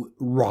to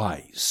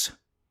rise.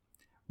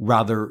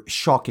 Rather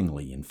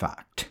shockingly, in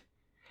fact.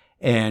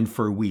 And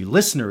for we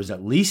listeners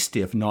at least,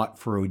 if not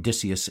for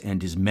Odysseus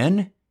and his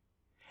men,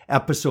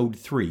 episode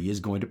 3 is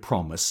going to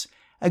promise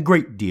a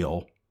great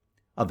deal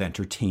of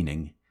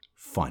entertaining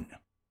fun.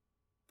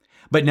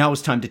 But now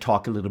it's time to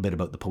talk a little bit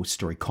about the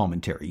post-story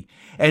commentary.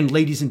 And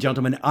ladies and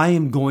gentlemen, I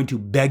am going to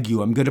beg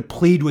you, I'm going to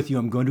plead with you,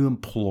 I'm going to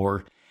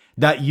implore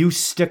that you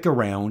stick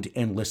around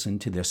and listen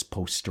to this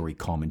post-story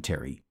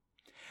commentary.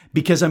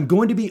 Because I'm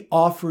going to be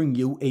offering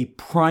you a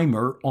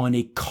primer on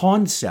a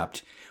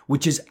concept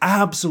which is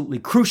absolutely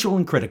crucial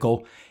and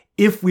critical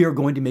if we are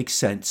going to make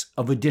sense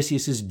of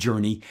Odysseus'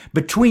 journey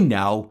between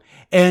now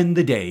and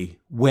the day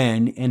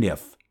when and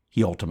if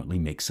he ultimately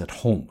makes it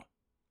home.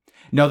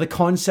 Now, the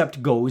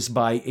concept goes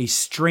by a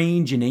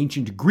strange and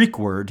ancient Greek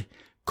word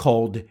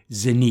called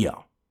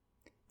xenia.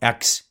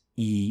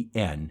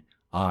 Xenia.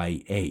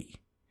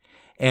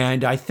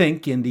 And I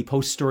think in the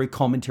post-story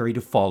commentary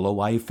to follow,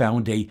 I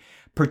found a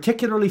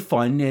particularly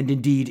fun and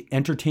indeed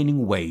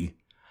entertaining way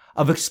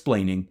of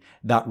explaining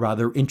that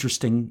rather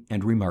interesting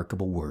and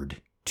remarkable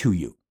word to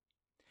you.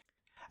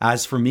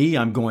 As for me,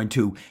 I'm going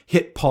to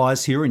hit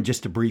pause here in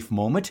just a brief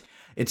moment.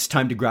 It's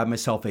time to grab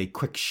myself a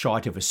quick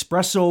shot of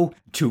espresso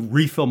to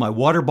refill my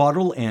water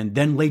bottle, and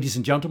then, ladies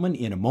and gentlemen,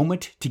 in a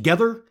moment,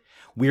 together,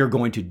 we are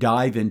going to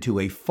dive into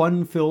a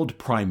fun-filled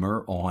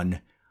primer on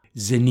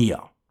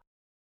xenia.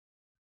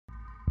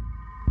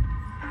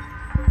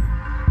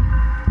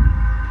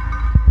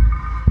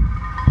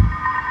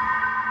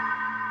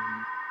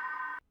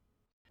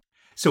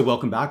 So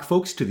welcome back,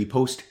 folks, to the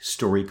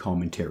post-story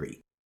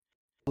commentary.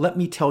 Let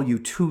me tell you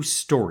 2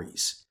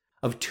 stories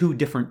of 2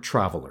 different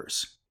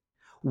travelers.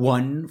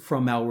 One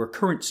from our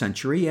current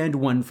century and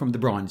one from the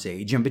Bronze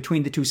Age. And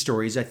between the 2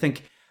 stories, I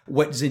think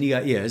what xenia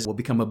is will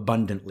become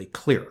abundantly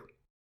clear.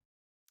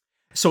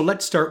 So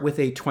let's start with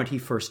a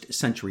 21st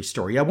century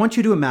story. I want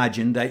you to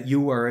imagine that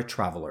you are a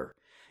traveler.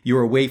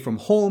 You're away from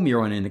home,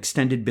 you're on an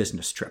extended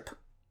business trip.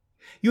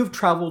 You have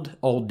traveled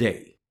all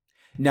day.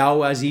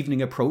 Now, as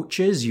evening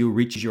approaches, you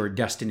reach your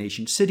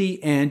destination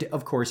city, and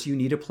of course, you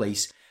need a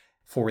place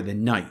for the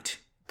night.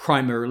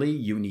 Primarily,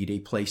 you need a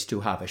place to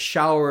have a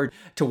shower,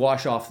 to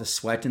wash off the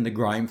sweat and the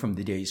grime from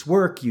the day's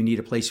work. You need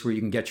a place where you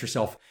can get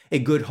yourself a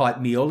good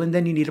hot meal, and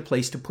then you need a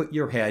place to put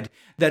your head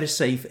that is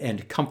safe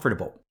and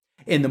comfortable.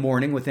 In the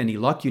morning, with any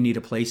luck, you need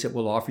a place that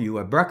will offer you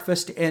a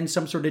breakfast and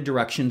some sort of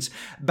directions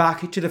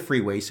back to the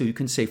freeway so you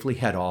can safely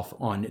head off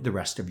on the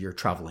rest of your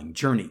traveling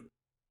journey.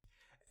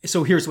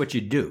 So here's what you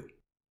do.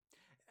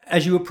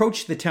 As you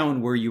approached the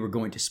town where you were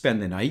going to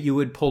spend the night, you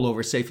would pull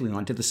over safely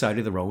onto the side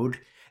of the road,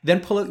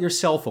 then pull out your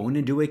cell phone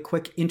and do a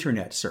quick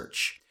internet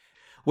search.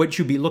 What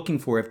you'd be looking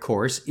for, of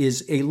course,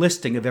 is a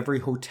listing of every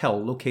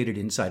hotel located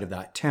inside of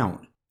that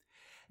town.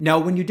 Now,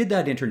 when you did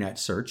that internet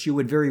search, you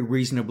would very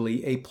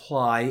reasonably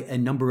apply a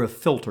number of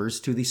filters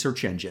to the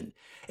search engine.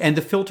 And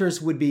the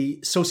filters would be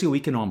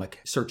socioeconomic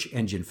search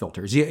engine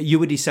filters. You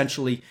would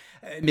essentially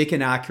make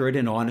an accurate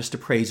and honest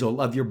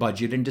appraisal of your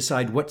budget and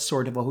decide what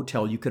sort of a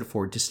hotel you could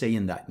afford to stay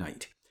in that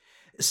night.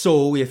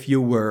 So if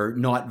you were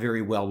not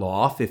very well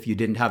off, if you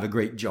didn't have a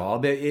great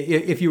job,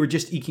 if you were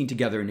just eking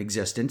together an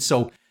existence,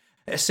 so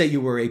say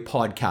you were a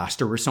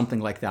podcaster or something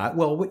like that,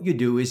 well, what you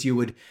do is you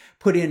would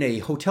put in a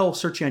hotel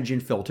search engine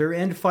filter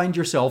and find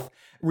yourself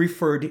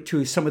referred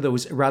to some of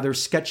those rather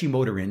sketchy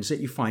motor inns that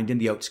you find in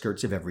the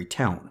outskirts of every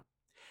town.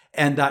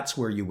 And that's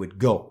where you would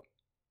go.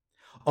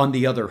 On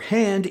the other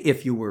hand,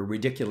 if you were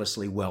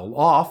ridiculously well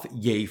off,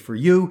 yay for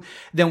you,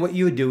 then what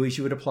you would do is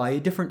you would apply a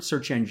different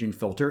search engine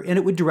filter and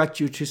it would direct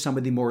you to some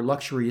of the more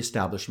luxury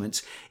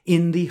establishments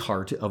in the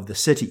heart of the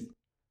city.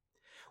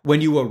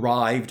 When you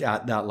arrived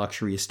at that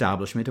luxury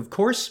establishment, of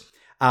course,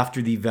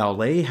 after the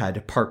valet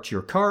had parked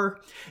your car,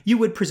 you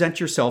would present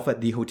yourself at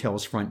the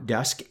hotel's front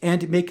desk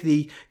and make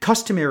the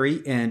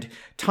customary and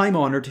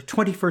time-honored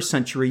 21st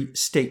century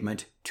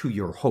statement to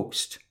your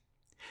host.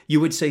 You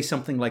would say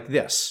something like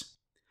this: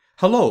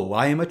 "Hello,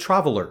 I am a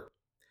traveler.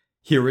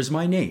 Here is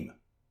my name.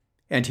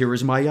 And here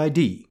is my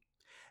ID.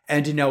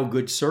 And now,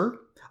 good sir,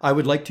 I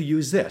would like to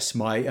use this,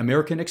 my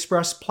American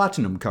Express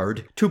Platinum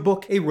card, to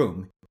book a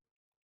room."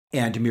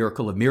 And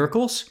miracle of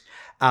miracles,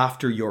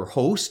 after your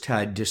host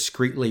had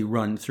discreetly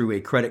run through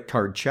a credit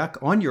card check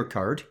on your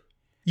card,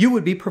 you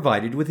would be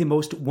provided with the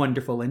most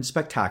wonderful and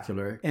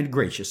spectacular and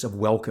gracious of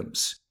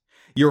welcomes.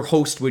 Your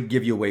host would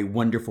give you a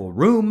wonderful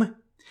room.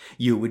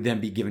 You would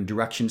then be given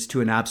directions to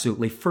an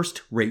absolutely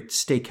first-rate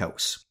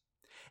steakhouse.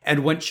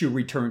 And once you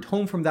returned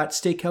home from that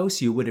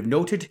steakhouse, you would have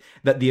noted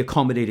that the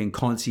accommodating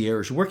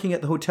concierge working at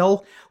the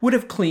hotel would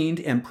have cleaned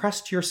and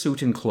pressed your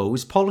suit and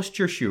clothes, polished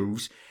your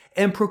shoes,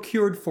 and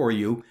procured for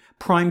you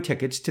prime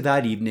tickets to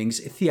that evening's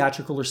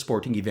theatrical or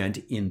sporting event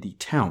in the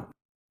town.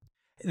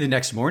 The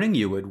next morning,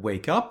 you would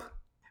wake up.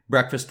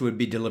 Breakfast would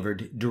be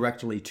delivered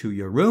directly to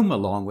your room,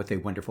 along with a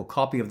wonderful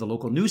copy of the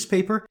local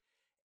newspaper.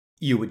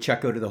 You would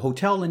check out of the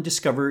hotel and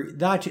discover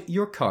that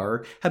your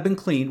car had been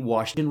cleaned,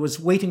 washed, and was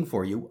waiting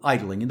for you,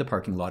 idling in the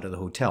parking lot of the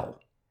hotel.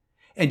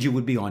 And you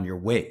would be on your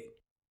way.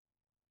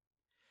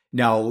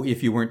 Now,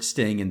 if you weren't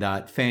staying in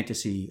that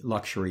fantasy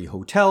luxury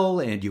hotel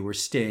and you were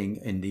staying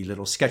in the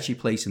little sketchy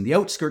place in the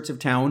outskirts of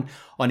town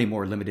on a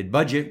more limited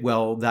budget,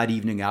 well, that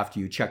evening after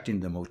you checked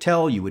into the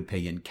motel, you would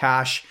pay in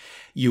cash.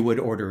 You would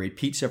order a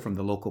pizza from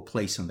the local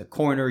place on the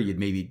corner. You'd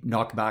maybe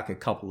knock back a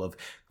couple of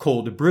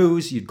cold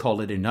brews. You'd call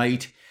it a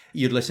night.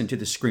 You'd listen to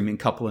the screaming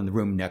couple in the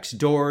room next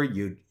door.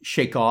 You'd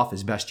shake off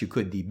as best you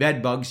could the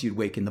bed bugs. You'd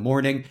wake in the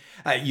morning.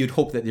 You'd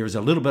hope that there was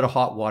a little bit of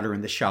hot water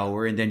in the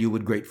shower, and then you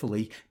would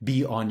gratefully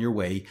be on your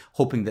way,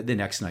 hoping that the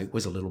next night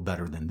was a little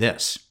better than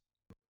this.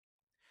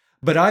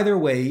 But either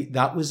way,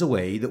 that was the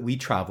way that we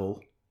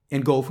travel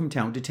and go from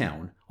town to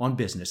town on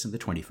business in the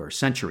 21st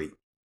century.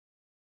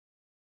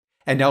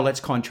 And now let's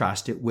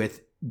contrast it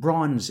with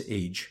Bronze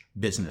Age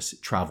business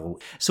travel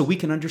so we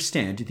can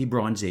understand the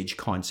Bronze Age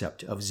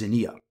concept of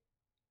Xenia.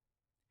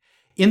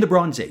 In the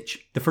Bronze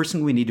Age, the first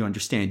thing we need to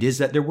understand is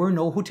that there were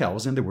no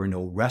hotels and there were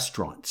no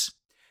restaurants.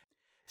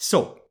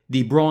 So,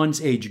 the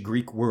Bronze Age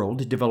Greek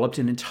world developed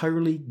an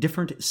entirely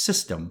different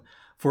system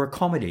for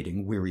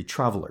accommodating weary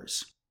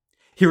travelers.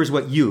 Here is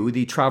what you,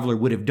 the traveler,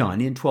 would have done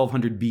in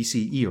 1200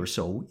 BCE or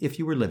so if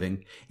you were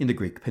living in the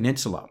Greek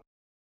peninsula.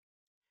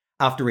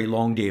 After a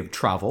long day of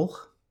travel,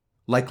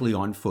 likely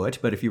on foot,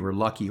 but if you were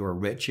lucky or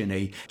rich, in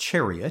a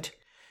chariot,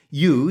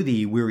 you,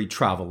 the weary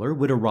traveler,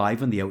 would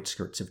arrive on the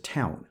outskirts of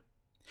town.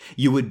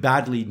 You would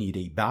badly need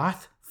a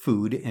bath,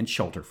 food, and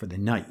shelter for the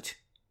night.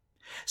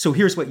 So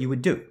here's what you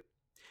would do.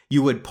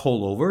 You would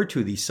pull over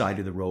to the side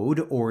of the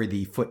road or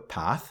the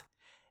footpath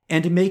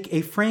and make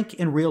a frank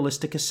and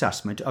realistic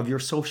assessment of your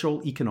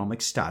social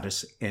economic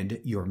status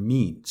and your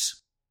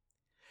means.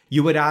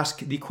 You would ask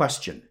the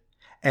question,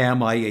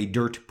 am I a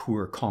dirt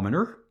poor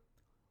commoner?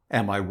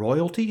 Am I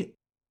royalty?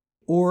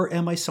 Or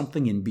am I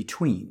something in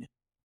between?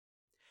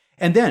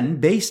 And then,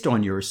 based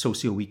on your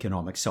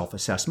socioeconomic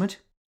self-assessment,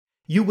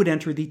 you would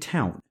enter the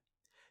town,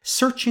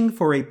 searching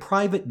for a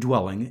private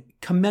dwelling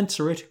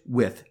commensurate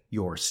with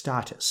your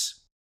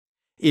status.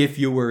 If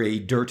you were a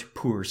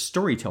dirt-poor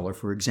storyteller,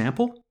 for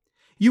example,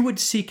 you would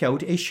seek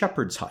out a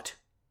shepherd's hut,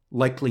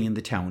 likely in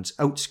the town's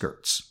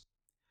outskirts.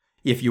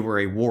 If you were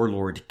a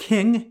warlord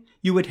king,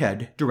 you would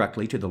head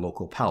directly to the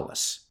local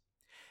palace.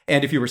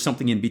 And if you were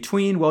something in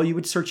between, well, you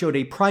would search out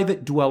a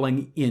private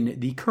dwelling in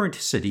the current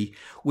city,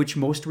 which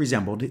most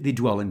resembled the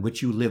dwelling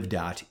which you lived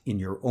at in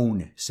your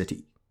own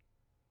city.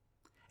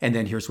 And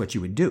then here's what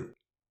you would do.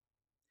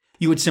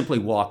 You would simply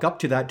walk up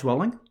to that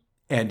dwelling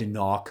and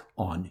knock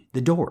on the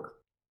door.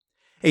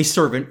 A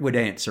servant would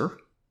answer,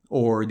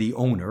 or the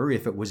owner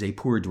if it was a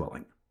poor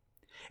dwelling.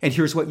 And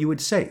here's what you would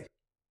say.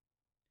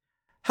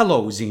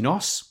 Hello,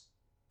 Xenos.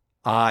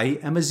 I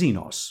am a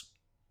Xenos,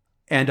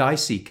 and I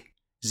seek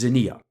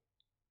Xenia.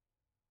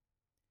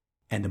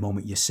 And the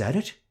moment you said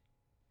it,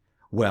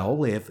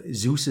 well, if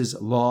Zeus's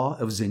law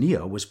of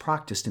Xenia was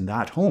practiced in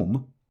that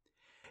home,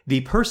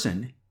 the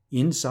person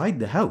inside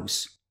the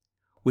house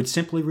would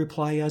simply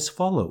reply as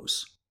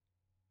follows.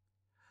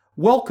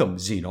 Welcome,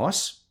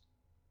 Xenos.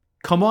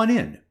 Come on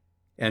in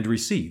and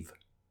receive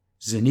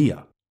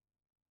Xenia.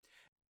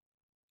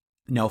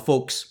 Now,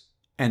 folks,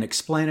 an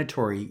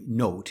explanatory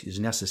note is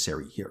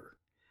necessary here.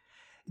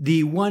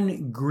 The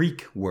one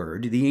Greek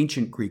word, the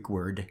ancient Greek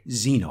word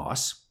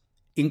xenos,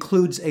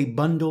 includes a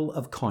bundle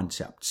of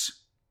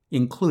concepts,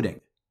 including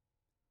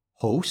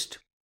host,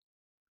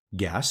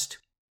 guest,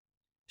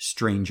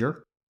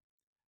 stranger,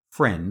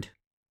 friend,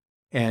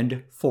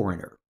 and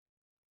foreigner,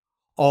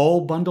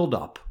 all bundled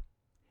up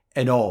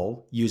and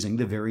all using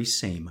the very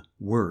same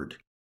word.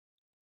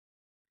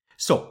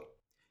 So,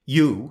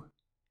 you,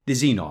 the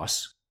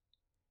xenos,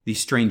 the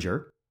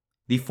stranger,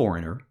 the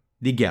foreigner,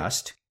 the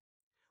guest,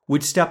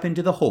 would step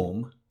into the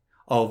home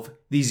of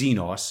the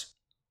xenos,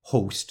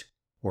 host,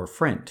 or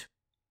friend.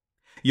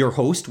 Your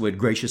host would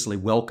graciously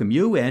welcome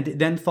you and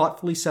then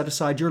thoughtfully set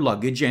aside your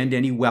luggage and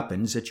any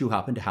weapons that you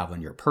happen to have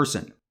on your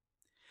person.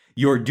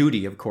 Your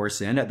duty, of course,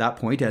 then, at that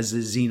point as a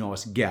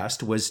xenos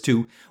guest was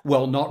to,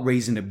 well, not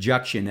raise an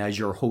objection as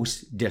your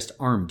host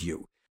disarmed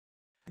you.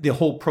 The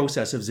whole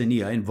process of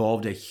Xenia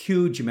involved a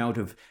huge amount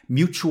of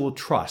mutual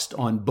trust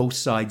on both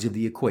sides of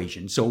the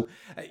equation. So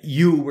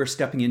you were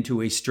stepping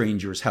into a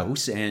stranger's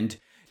house, and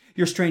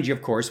your stranger,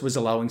 of course, was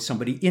allowing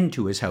somebody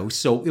into his house,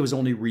 so it was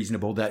only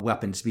reasonable that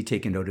weapons be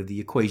taken out of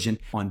the equation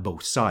on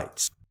both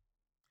sides.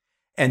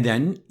 And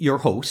then your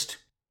host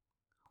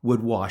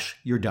would wash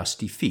your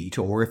dusty feet,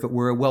 or if it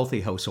were a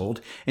wealthy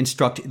household,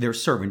 instruct their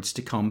servants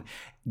to come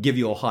give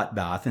you a hot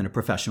bath and a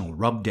professional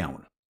rub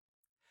down.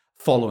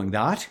 Following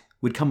that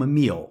would come a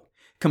meal,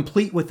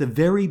 complete with the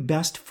very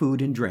best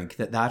food and drink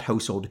that that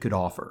household could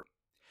offer.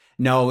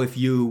 Now, if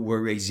you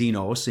were a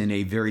xenos in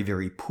a very,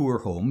 very poor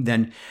home,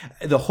 then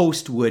the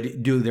host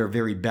would do their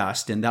very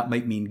best, and that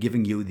might mean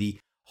giving you the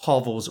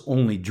hovel's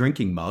only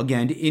drinking mug,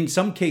 and in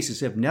some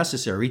cases, if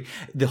necessary,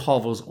 the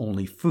hovel's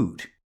only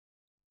food.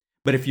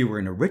 But if you were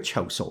in a rich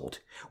household,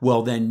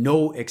 well, then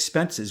no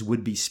expenses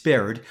would be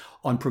spared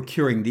on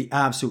procuring the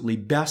absolutely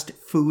best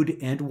food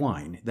and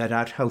wine that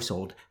that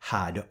household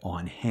had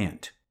on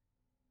hand.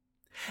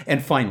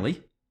 And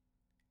finally,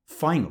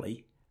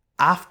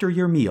 after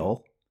your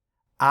meal,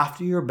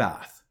 after your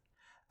bath,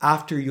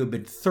 after you have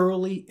been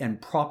thoroughly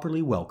and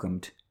properly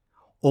welcomed,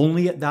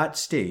 only at that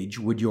stage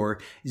would your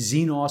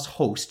xenos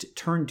host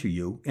turn to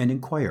you and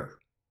inquire,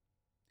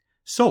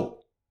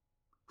 "So,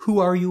 who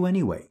are you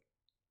anyway?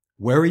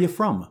 Where are you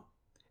from?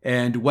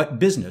 And what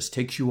business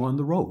takes you on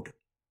the road?"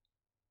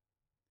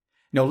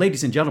 Now,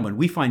 ladies and gentlemen,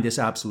 we find this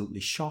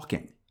absolutely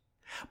shocking.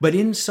 But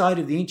inside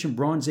of the ancient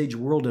Bronze Age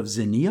world of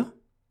Xenia,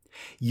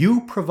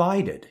 you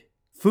provided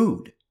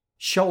food,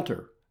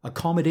 shelter,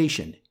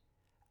 accommodation,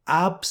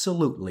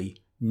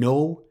 absolutely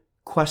no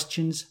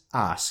questions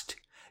asked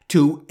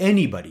to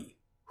anybody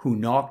who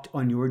knocked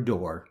on your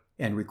door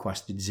and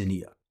requested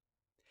Xenia.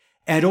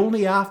 And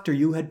only after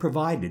you had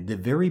provided the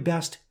very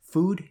best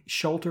food,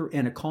 shelter,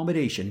 and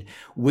accommodation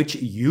which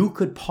you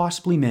could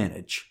possibly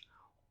manage,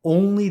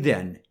 only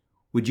then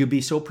would you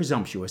be so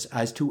presumptuous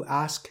as to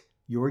ask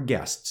your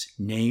guest's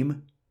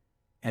name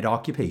and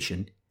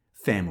occupation,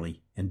 family,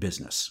 and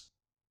business.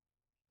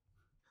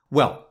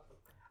 Well,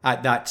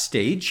 at that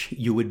stage,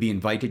 you would be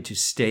invited to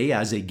stay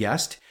as a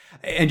guest,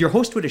 and your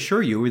host would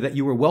assure you that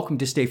you were welcome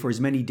to stay for as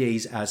many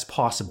days as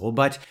possible,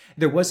 but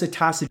there was a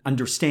tacit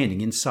understanding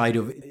inside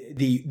of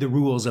the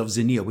rules of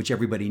Xenia, which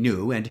everybody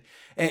knew, and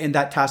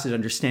that tacit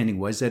understanding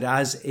was that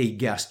as a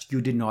guest,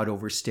 you did not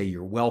overstay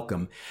your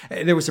welcome.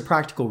 There was a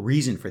practical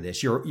reason for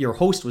this. Your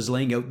host was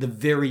laying out the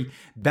very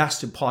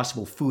best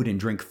possible food and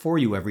drink for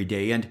you every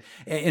day, and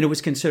it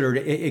was considered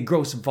a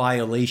gross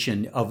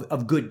violation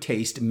of good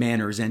taste,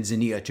 manners, and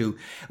Xenia to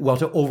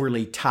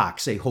overly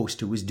tax a host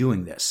who was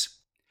doing this.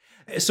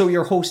 So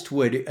your host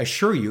would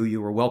assure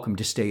you were welcome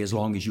to stay as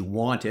long as you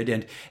wanted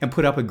and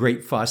put up a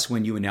great fuss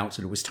when you announced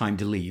that it was time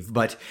to leave.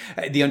 But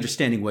the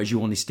understanding was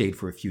you only stayed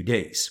for a few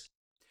days.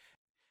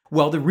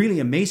 Well, the really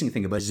amazing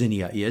thing about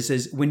Xenia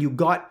is when you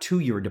got to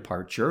your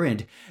departure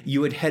and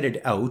you had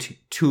headed out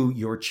to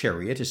your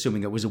chariot,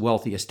 assuming it was a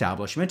wealthy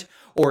establishment,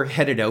 or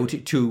headed out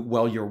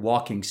to, your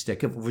walking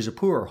stick if it was a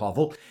poorer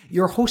hovel,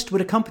 your host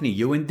would accompany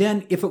you. And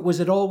then if it was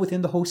at all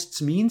within the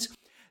host's means,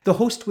 the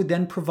host would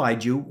then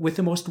provide you with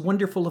the most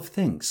wonderful of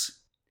things,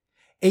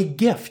 a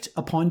gift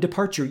upon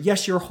departure.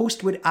 Yes, your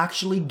host would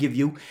actually give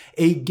you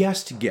a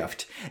guest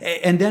gift.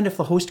 And then if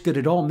the host could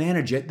at all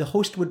manage it, the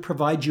host would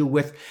provide you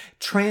with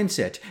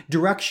transit,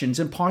 directions,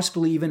 and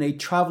possibly even a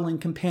traveling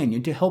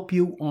companion to help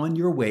you on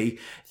your way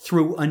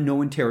through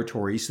unknown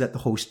territories that the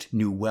host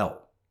knew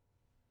well.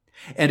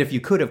 And if you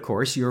could, of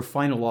course, your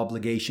final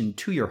obligation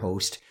to your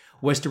host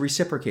was to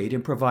reciprocate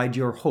and provide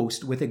your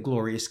host with a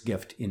glorious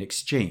gift in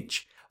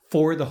exchange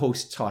for the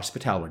host's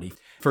hospitality,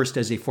 first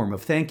as a form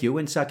of thank you,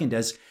 and second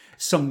as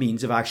some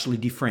means of actually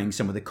defraying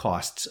some of the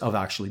costs of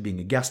actually being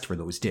a guest for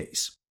those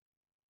days.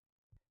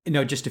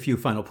 Now, just a few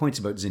final points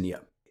about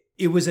zinnia.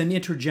 It was an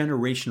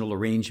intergenerational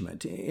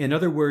arrangement. In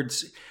other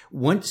words,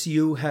 once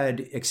you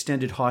had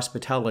extended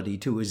hospitality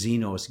to a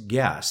Xenos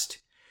guest,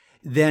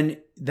 then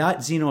that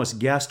Xenos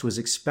guest was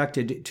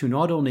expected to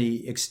not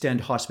only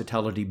extend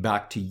hospitality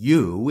back to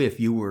you if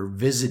you were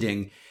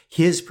visiting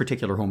his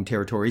particular home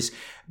territories,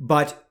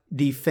 but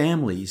the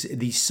families,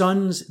 the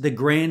sons, the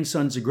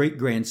grandsons, the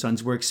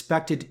great-grandsons were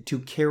expected to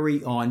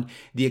carry on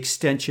the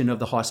extension of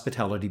the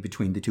hospitality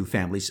between the two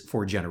families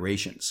for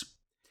generations.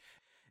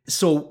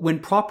 So when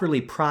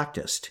properly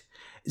practiced,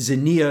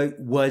 zinnia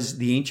was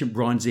the ancient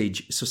Bronze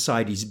Age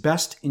society's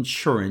best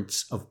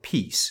insurance of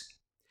peace.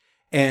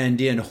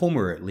 And in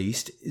Homer, at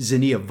least,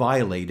 zinnia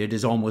violated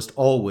is almost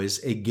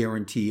always a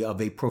guarantee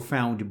of a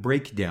profound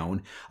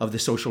breakdown of the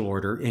social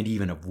order and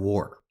even of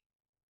war.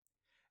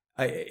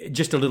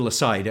 Just a little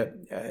aside,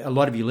 a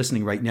lot of you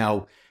listening right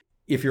now,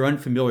 if you're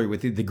unfamiliar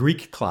with the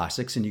Greek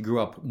classics and you grew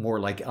up more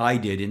like I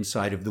did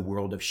inside of the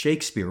world of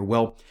Shakespeare,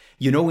 well,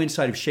 you know,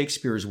 inside of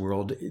Shakespeare's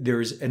world,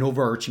 there's an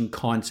overarching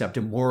concept,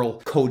 a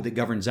moral code that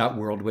governs that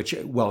world, which,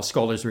 well,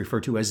 scholars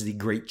refer to as the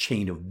great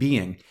chain of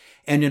being.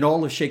 And in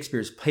all of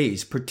Shakespeare's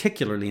plays,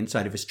 particularly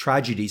inside of his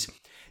tragedies,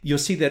 you'll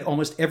see that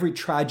almost every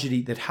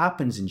tragedy that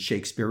happens in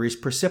Shakespeare is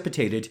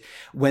precipitated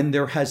when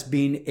there has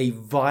been a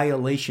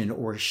violation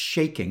or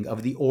shaking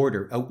of the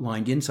order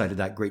outlined inside of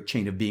that great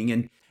chain of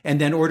being. And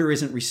then order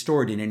isn't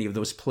restored in any of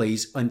those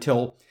plays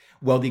until,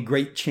 well, the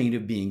great chain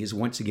of being is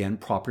once again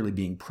properly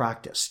being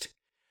practiced.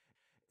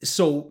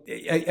 So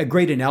a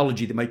great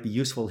analogy that might be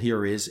useful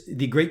here is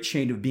the great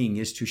chain of being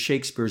is to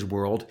Shakespeare's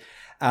world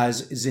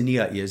as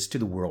zinnia is to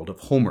the world of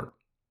Homer.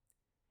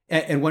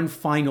 And one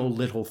final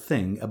little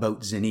thing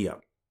about zinnia.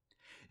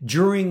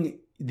 During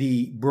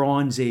the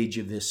Bronze Age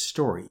of this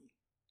story,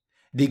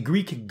 the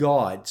Greek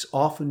gods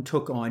often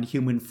took on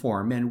human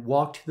form and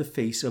walked the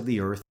face of the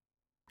earth.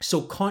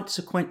 So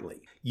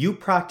consequently, you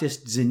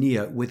practiced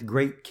zinnia with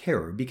great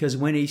care, because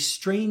when a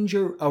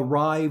stranger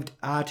arrived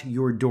at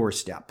your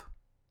doorstep,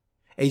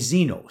 a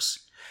Xenos,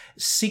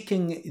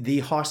 seeking the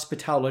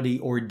hospitality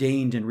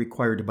ordained and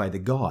required by the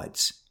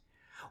gods,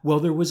 well,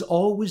 there was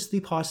always the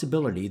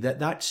possibility that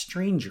that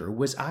stranger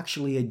was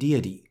actually a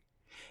deity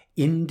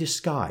in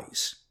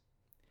disguise.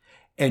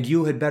 And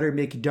you had better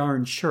make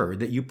darn sure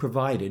that you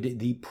provided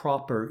the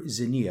proper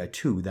zinnia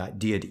to that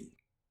deity.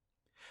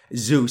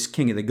 Zeus,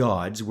 king of the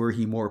gods, were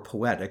he more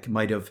poetic,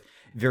 might have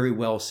very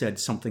well said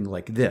something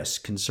like this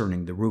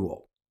concerning the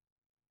rule.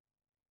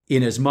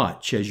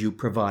 Inasmuch as you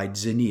provide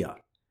zinnia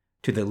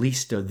to the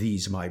least of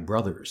these my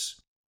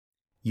brothers,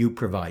 you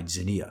provide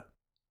zinnia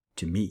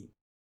to me.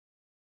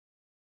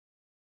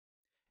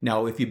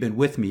 Now, if you've been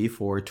with me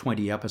for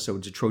 20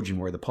 episodes of Trojan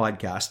War, the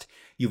podcast,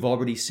 you've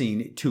already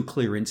seen two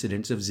clear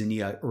incidents of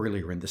zinnia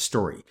earlier in the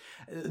story.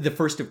 The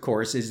first, of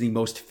course, is the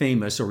most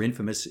famous or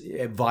infamous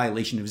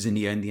violation of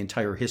zinnia in the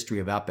entire history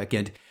of epic,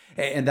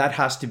 and that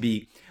has to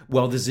be,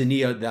 well, the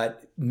zinnia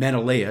that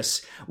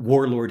Menelaus,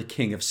 warlord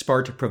king of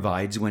Sparta,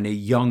 provides when a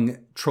young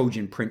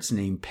Trojan prince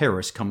named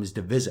Paris comes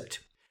to visit.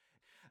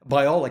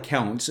 By all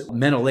accounts,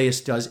 Menelaus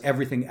does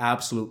everything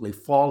absolutely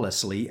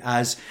flawlessly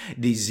as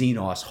the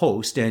Xenos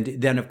host, and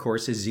then, of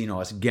course, his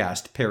Xenos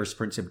guest, Paris,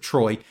 Prince of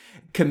Troy,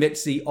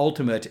 commits the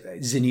ultimate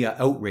zinnia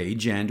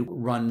outrage and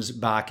runs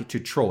back to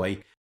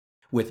Troy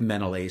with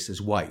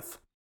Menelaus' wife.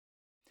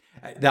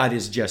 That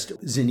is just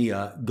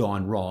zinnia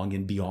gone wrong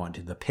and beyond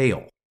the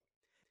pale.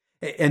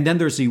 And then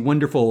there's the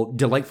wonderful,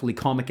 delightfully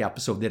comic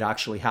episode that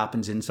actually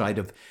happens inside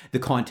of the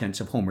contents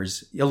of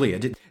Homer's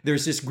Iliad.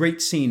 There's this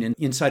great scene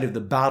inside of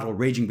the battle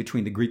raging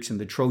between the Greeks and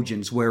the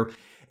Trojans where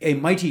a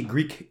mighty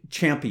Greek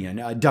champion,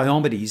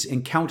 Diomedes,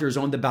 encounters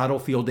on the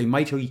battlefield a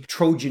mighty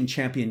Trojan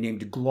champion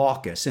named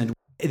Glaucus, and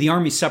the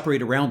armies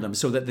separate around them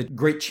so that the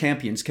great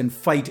champions can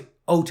fight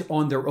out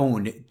on their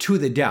own to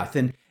the death.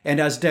 And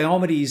as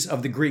Diomedes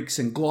of the Greeks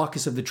and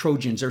Glaucus of the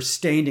Trojans are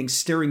standing,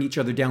 staring each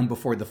other down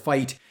before the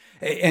fight,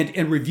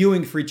 and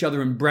reviewing for each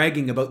other and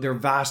bragging about their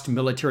vast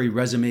military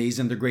resumes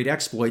and their great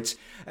exploits,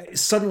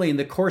 suddenly in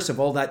the course of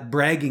all that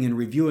bragging and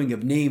reviewing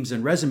of names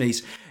and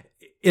resumes,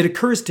 it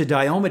occurs to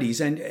Diomedes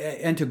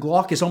and to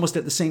Glaucus almost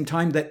at the same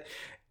time that,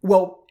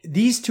 well,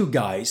 these two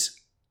guys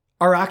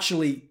are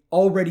actually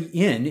already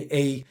in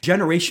a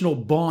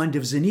generational bond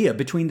of zinnia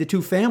between the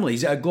two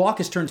families.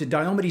 Glaucus turns to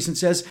Diomedes and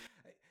says,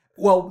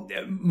 well,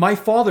 my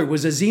father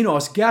was a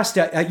Xenos guest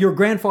at your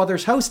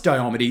grandfather's house,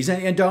 Diomedes.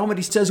 And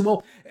Diomedes says,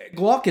 well,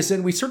 Glaucus,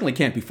 and we certainly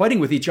can't be fighting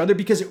with each other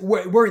because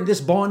we're in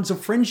this bonds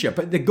of friendship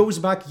that goes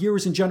back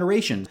years and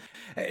generations.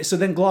 So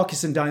then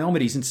Glaucus and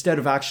Diomedes, instead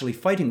of actually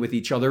fighting with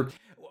each other,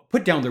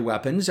 put down their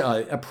weapons,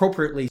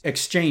 appropriately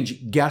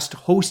exchange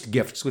guest-host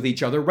gifts with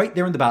each other right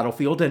there in the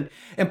battlefield, and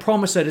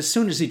promise that as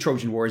soon as the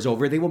Trojan War is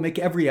over, they will make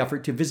every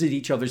effort to visit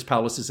each other's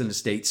palaces and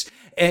estates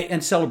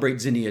and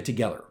celebrate zinnia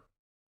together.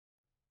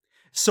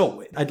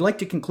 So, I'd like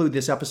to conclude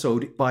this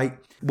episode by,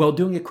 well,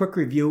 doing a quick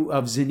review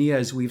of zinnia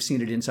as we've seen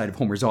it inside of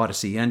Homer's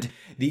Odyssey, and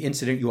the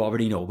incident you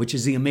already know, which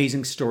is the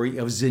amazing story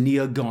of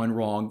zinnia gone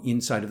wrong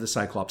inside of the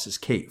Cyclops'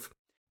 cave.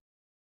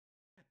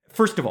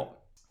 First of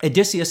all,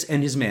 Odysseus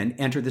and his men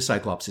enter the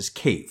Cyclops'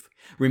 cave.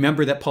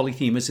 Remember that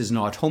Polyphemus is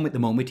not home at the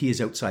moment, he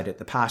is outside at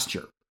the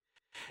pasture.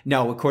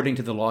 Now, according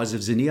to the laws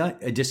of Xenia,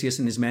 Odysseus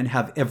and his men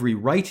have every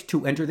right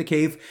to enter the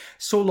cave,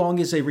 so long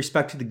as they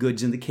respect the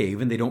goods in the cave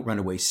and they don't run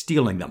away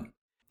stealing them.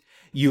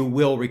 You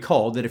will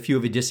recall that a few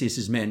of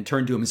Odysseus' men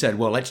turned to him and said,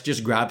 well, let's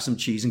just grab some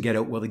cheese and get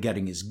out while the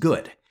getting is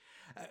good.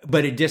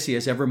 But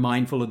Odysseus, ever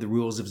mindful of the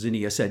rules of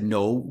Xenia, said,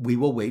 no, we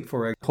will wait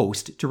for our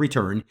host to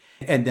return,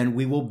 and then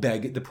we will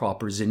beg the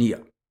proper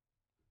Xenia.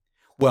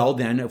 Well,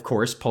 then, of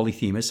course,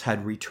 Polyphemus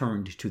had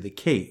returned to the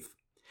cave.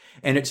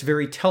 And it's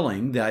very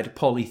telling that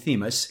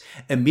Polyphemus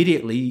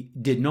immediately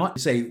did not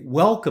say,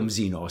 welcome,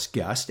 Xenos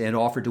guest, and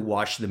offer to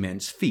wash the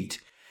men's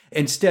feet.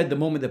 Instead, the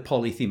moment that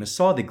Polyphemus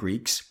saw the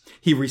Greeks,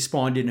 he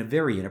responded in a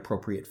very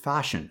inappropriate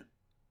fashion.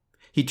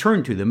 He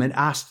turned to them and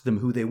asked them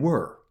who they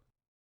were.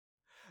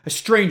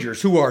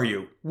 Strangers, who are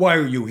you? Why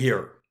are you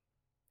here?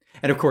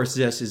 And of course,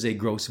 this is a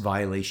gross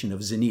violation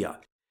of Xenia.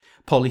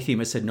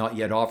 Polyphemus had not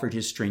yet offered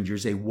his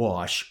strangers a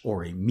wash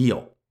or a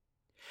meal.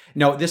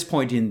 Now, at this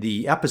point in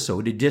the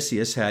episode,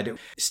 Odysseus had,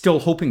 still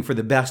hoping for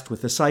the best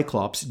with the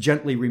Cyclops,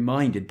 gently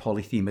reminded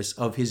Polyphemus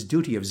of his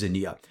duty of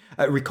Xenia.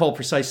 Recall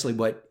precisely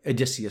what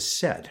Odysseus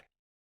said.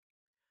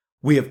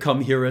 We have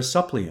come here as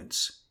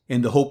suppliants,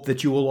 in the hope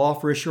that you will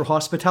offer us your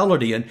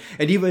hospitality and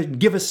even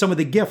give us some of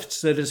the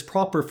gifts that is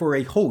proper for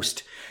a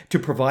host to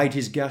provide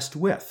his guest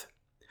with.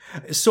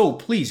 So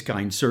please,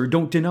 kind sir,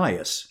 don't deny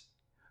us.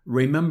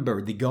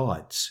 Remember the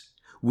gods.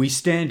 We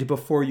stand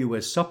before you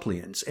as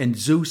suppliants, and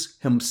Zeus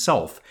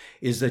himself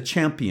is the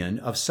champion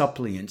of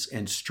suppliants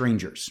and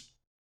strangers.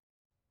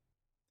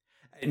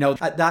 Now,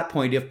 at that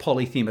point, if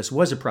Polyphemus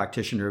was a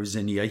practitioner of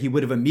Xenia, he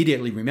would have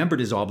immediately remembered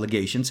his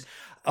obligations,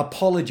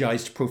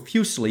 apologized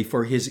profusely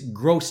for his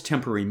gross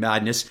temporary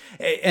madness,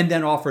 and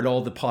then offered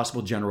all the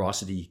possible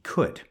generosity he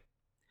could.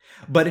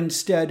 But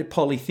instead,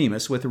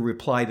 Polyphemus, with a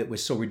reply that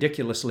was so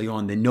ridiculously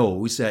on the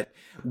nose that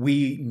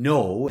we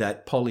know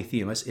that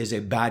Polyphemus is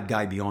a bad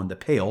guy beyond the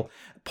pale,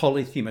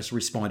 Polyphemus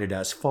responded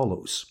as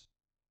follows.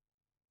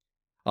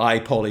 I,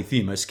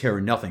 Polyphemus,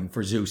 care nothing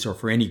for Zeus or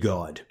for any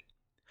god.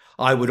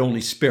 I would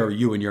only spare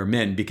you and your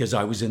men because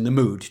I was in the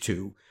mood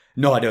to,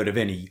 not out of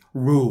any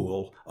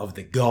rule of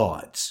the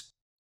gods.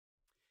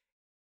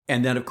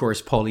 And then, of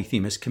course,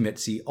 Polyphemus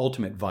commits the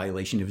ultimate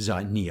violation of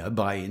Xenia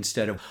by,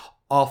 instead of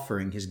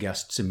offering his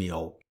guests a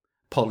meal,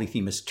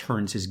 Polyphemus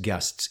turns his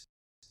guests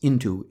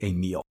into a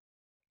meal.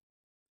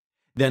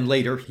 Then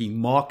later, he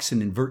mocks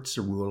and inverts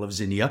the rule of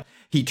Xenia.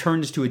 He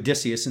turns to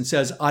Odysseus and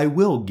says, I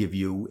will give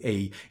you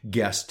a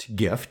guest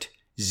gift,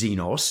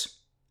 Xenos.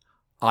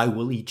 I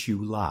will eat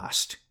you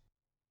last.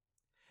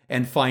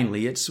 And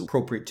finally, it's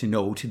appropriate to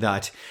note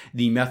that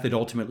the method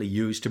ultimately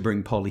used to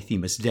bring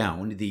Polyphemus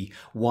down, the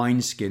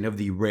wineskin of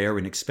the rare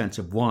and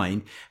expensive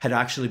wine, had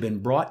actually been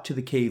brought to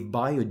the cave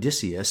by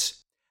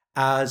Odysseus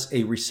as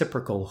a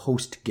reciprocal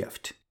host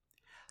gift.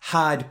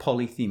 Had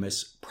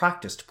Polyphemus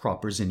practiced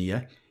proper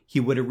Xenia, he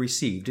would have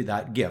received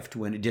that gift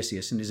when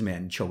Odysseus and his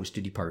men chose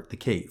to depart the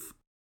cave.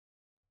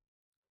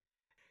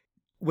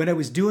 When I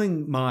was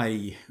doing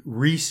my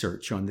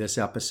research on this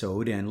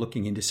episode and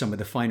looking into some of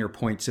the finer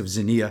points of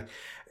Xenia,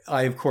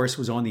 I, of course,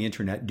 was on the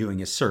internet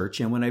doing a search,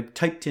 and when I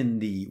typed in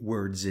the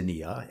word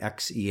Xenia,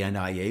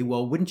 Xenia,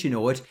 well, wouldn't you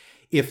know it,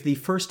 if the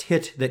first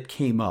hit that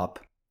came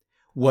up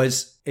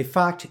was a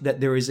fact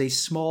that there is a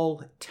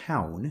small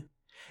town,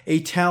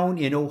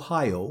 in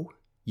Ohio,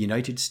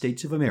 United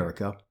States of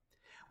America,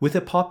 with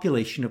a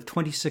population of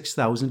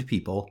 26,000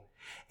 people,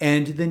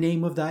 and the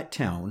name of that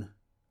town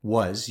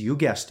was, you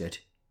guessed it,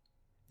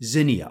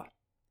 Xenia,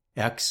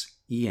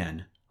 Xenia.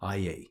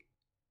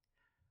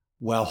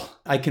 Well,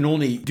 I can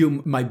only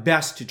do my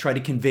best to try to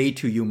convey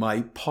to you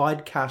my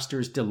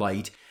podcaster's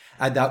delight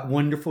at that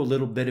wonderful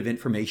little bit of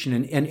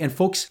information. And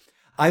folks,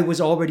 I was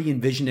already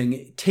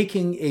envisioning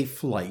taking a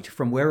flight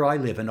from where I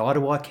live in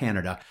Ottawa,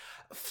 Canada,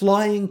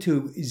 flying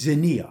to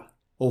Xenia,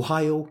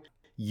 Ohio,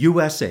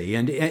 USA.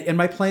 And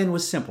my plan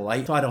was simple.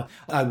 I thought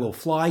I will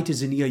fly to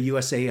Xenia,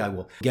 USA. I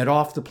will get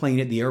off the plane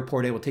at the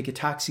airport. I will take a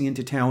taxi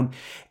into town.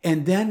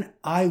 And then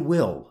I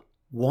will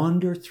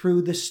wander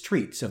through the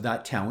streets of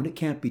that town. It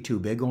can't be too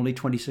big, only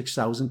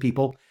 26,000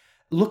 people,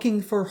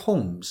 looking for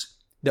homes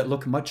that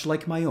look much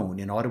like my own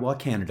in Ottawa,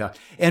 Canada.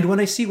 And when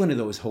I see one of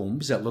those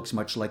homes that looks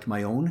much like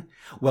my own,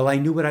 well, I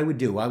knew what I would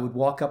do. I would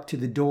walk up to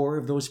the door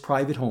of those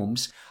private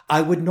homes.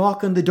 I would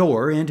knock on the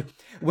door, and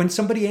when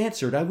somebody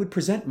answered, I would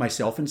present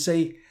myself and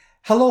say,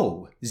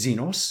 Hello,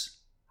 Xenos.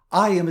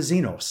 I am a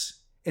Xenos,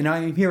 and I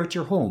am here at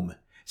your home,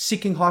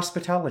 seeking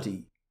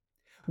hospitality.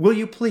 Will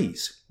you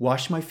please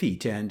wash my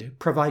feet and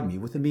provide me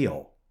with a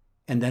meal,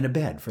 and then a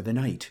bed for the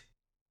night?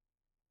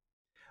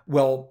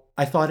 Well,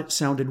 I thought it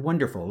sounded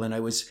wonderful, and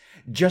I was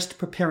just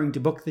preparing to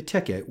book the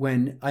ticket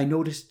when I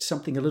noticed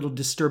something a little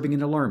disturbing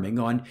and alarming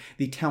on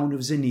the town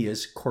of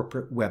Xenia's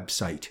corporate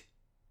website.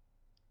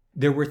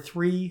 There were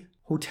 3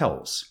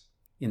 hotels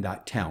in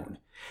that town,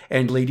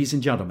 and ladies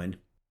and gentlemen,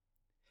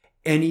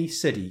 any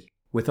city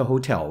with a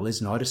hotel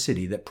is not a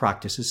city that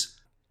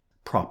practices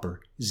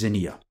proper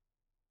Xenia.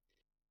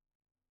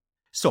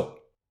 So,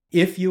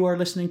 If you are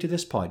listening to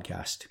this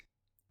podcast,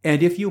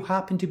 and if you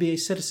happen to be a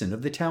citizen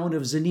of the town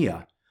of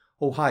Xenia,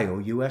 Ohio,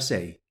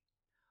 USA,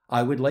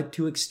 I would like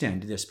to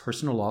extend this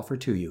personal offer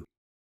to you.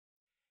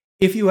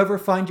 If you ever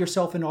find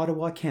yourself in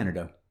Ottawa,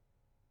 Canada,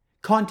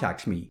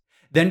 contact me,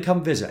 then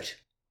come visit.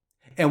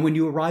 And when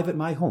you arrive at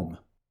my home,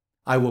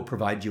 I will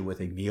provide you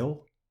with a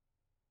meal,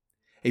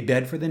 a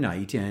bed for the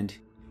night, and,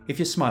 if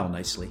you smile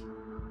nicely,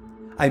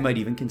 I might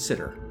even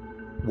consider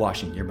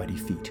washing your muddy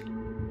feet.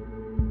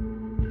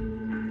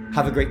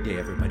 Have a great day,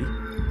 everybody.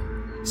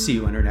 See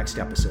you in our next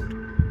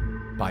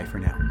episode. Bye for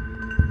now.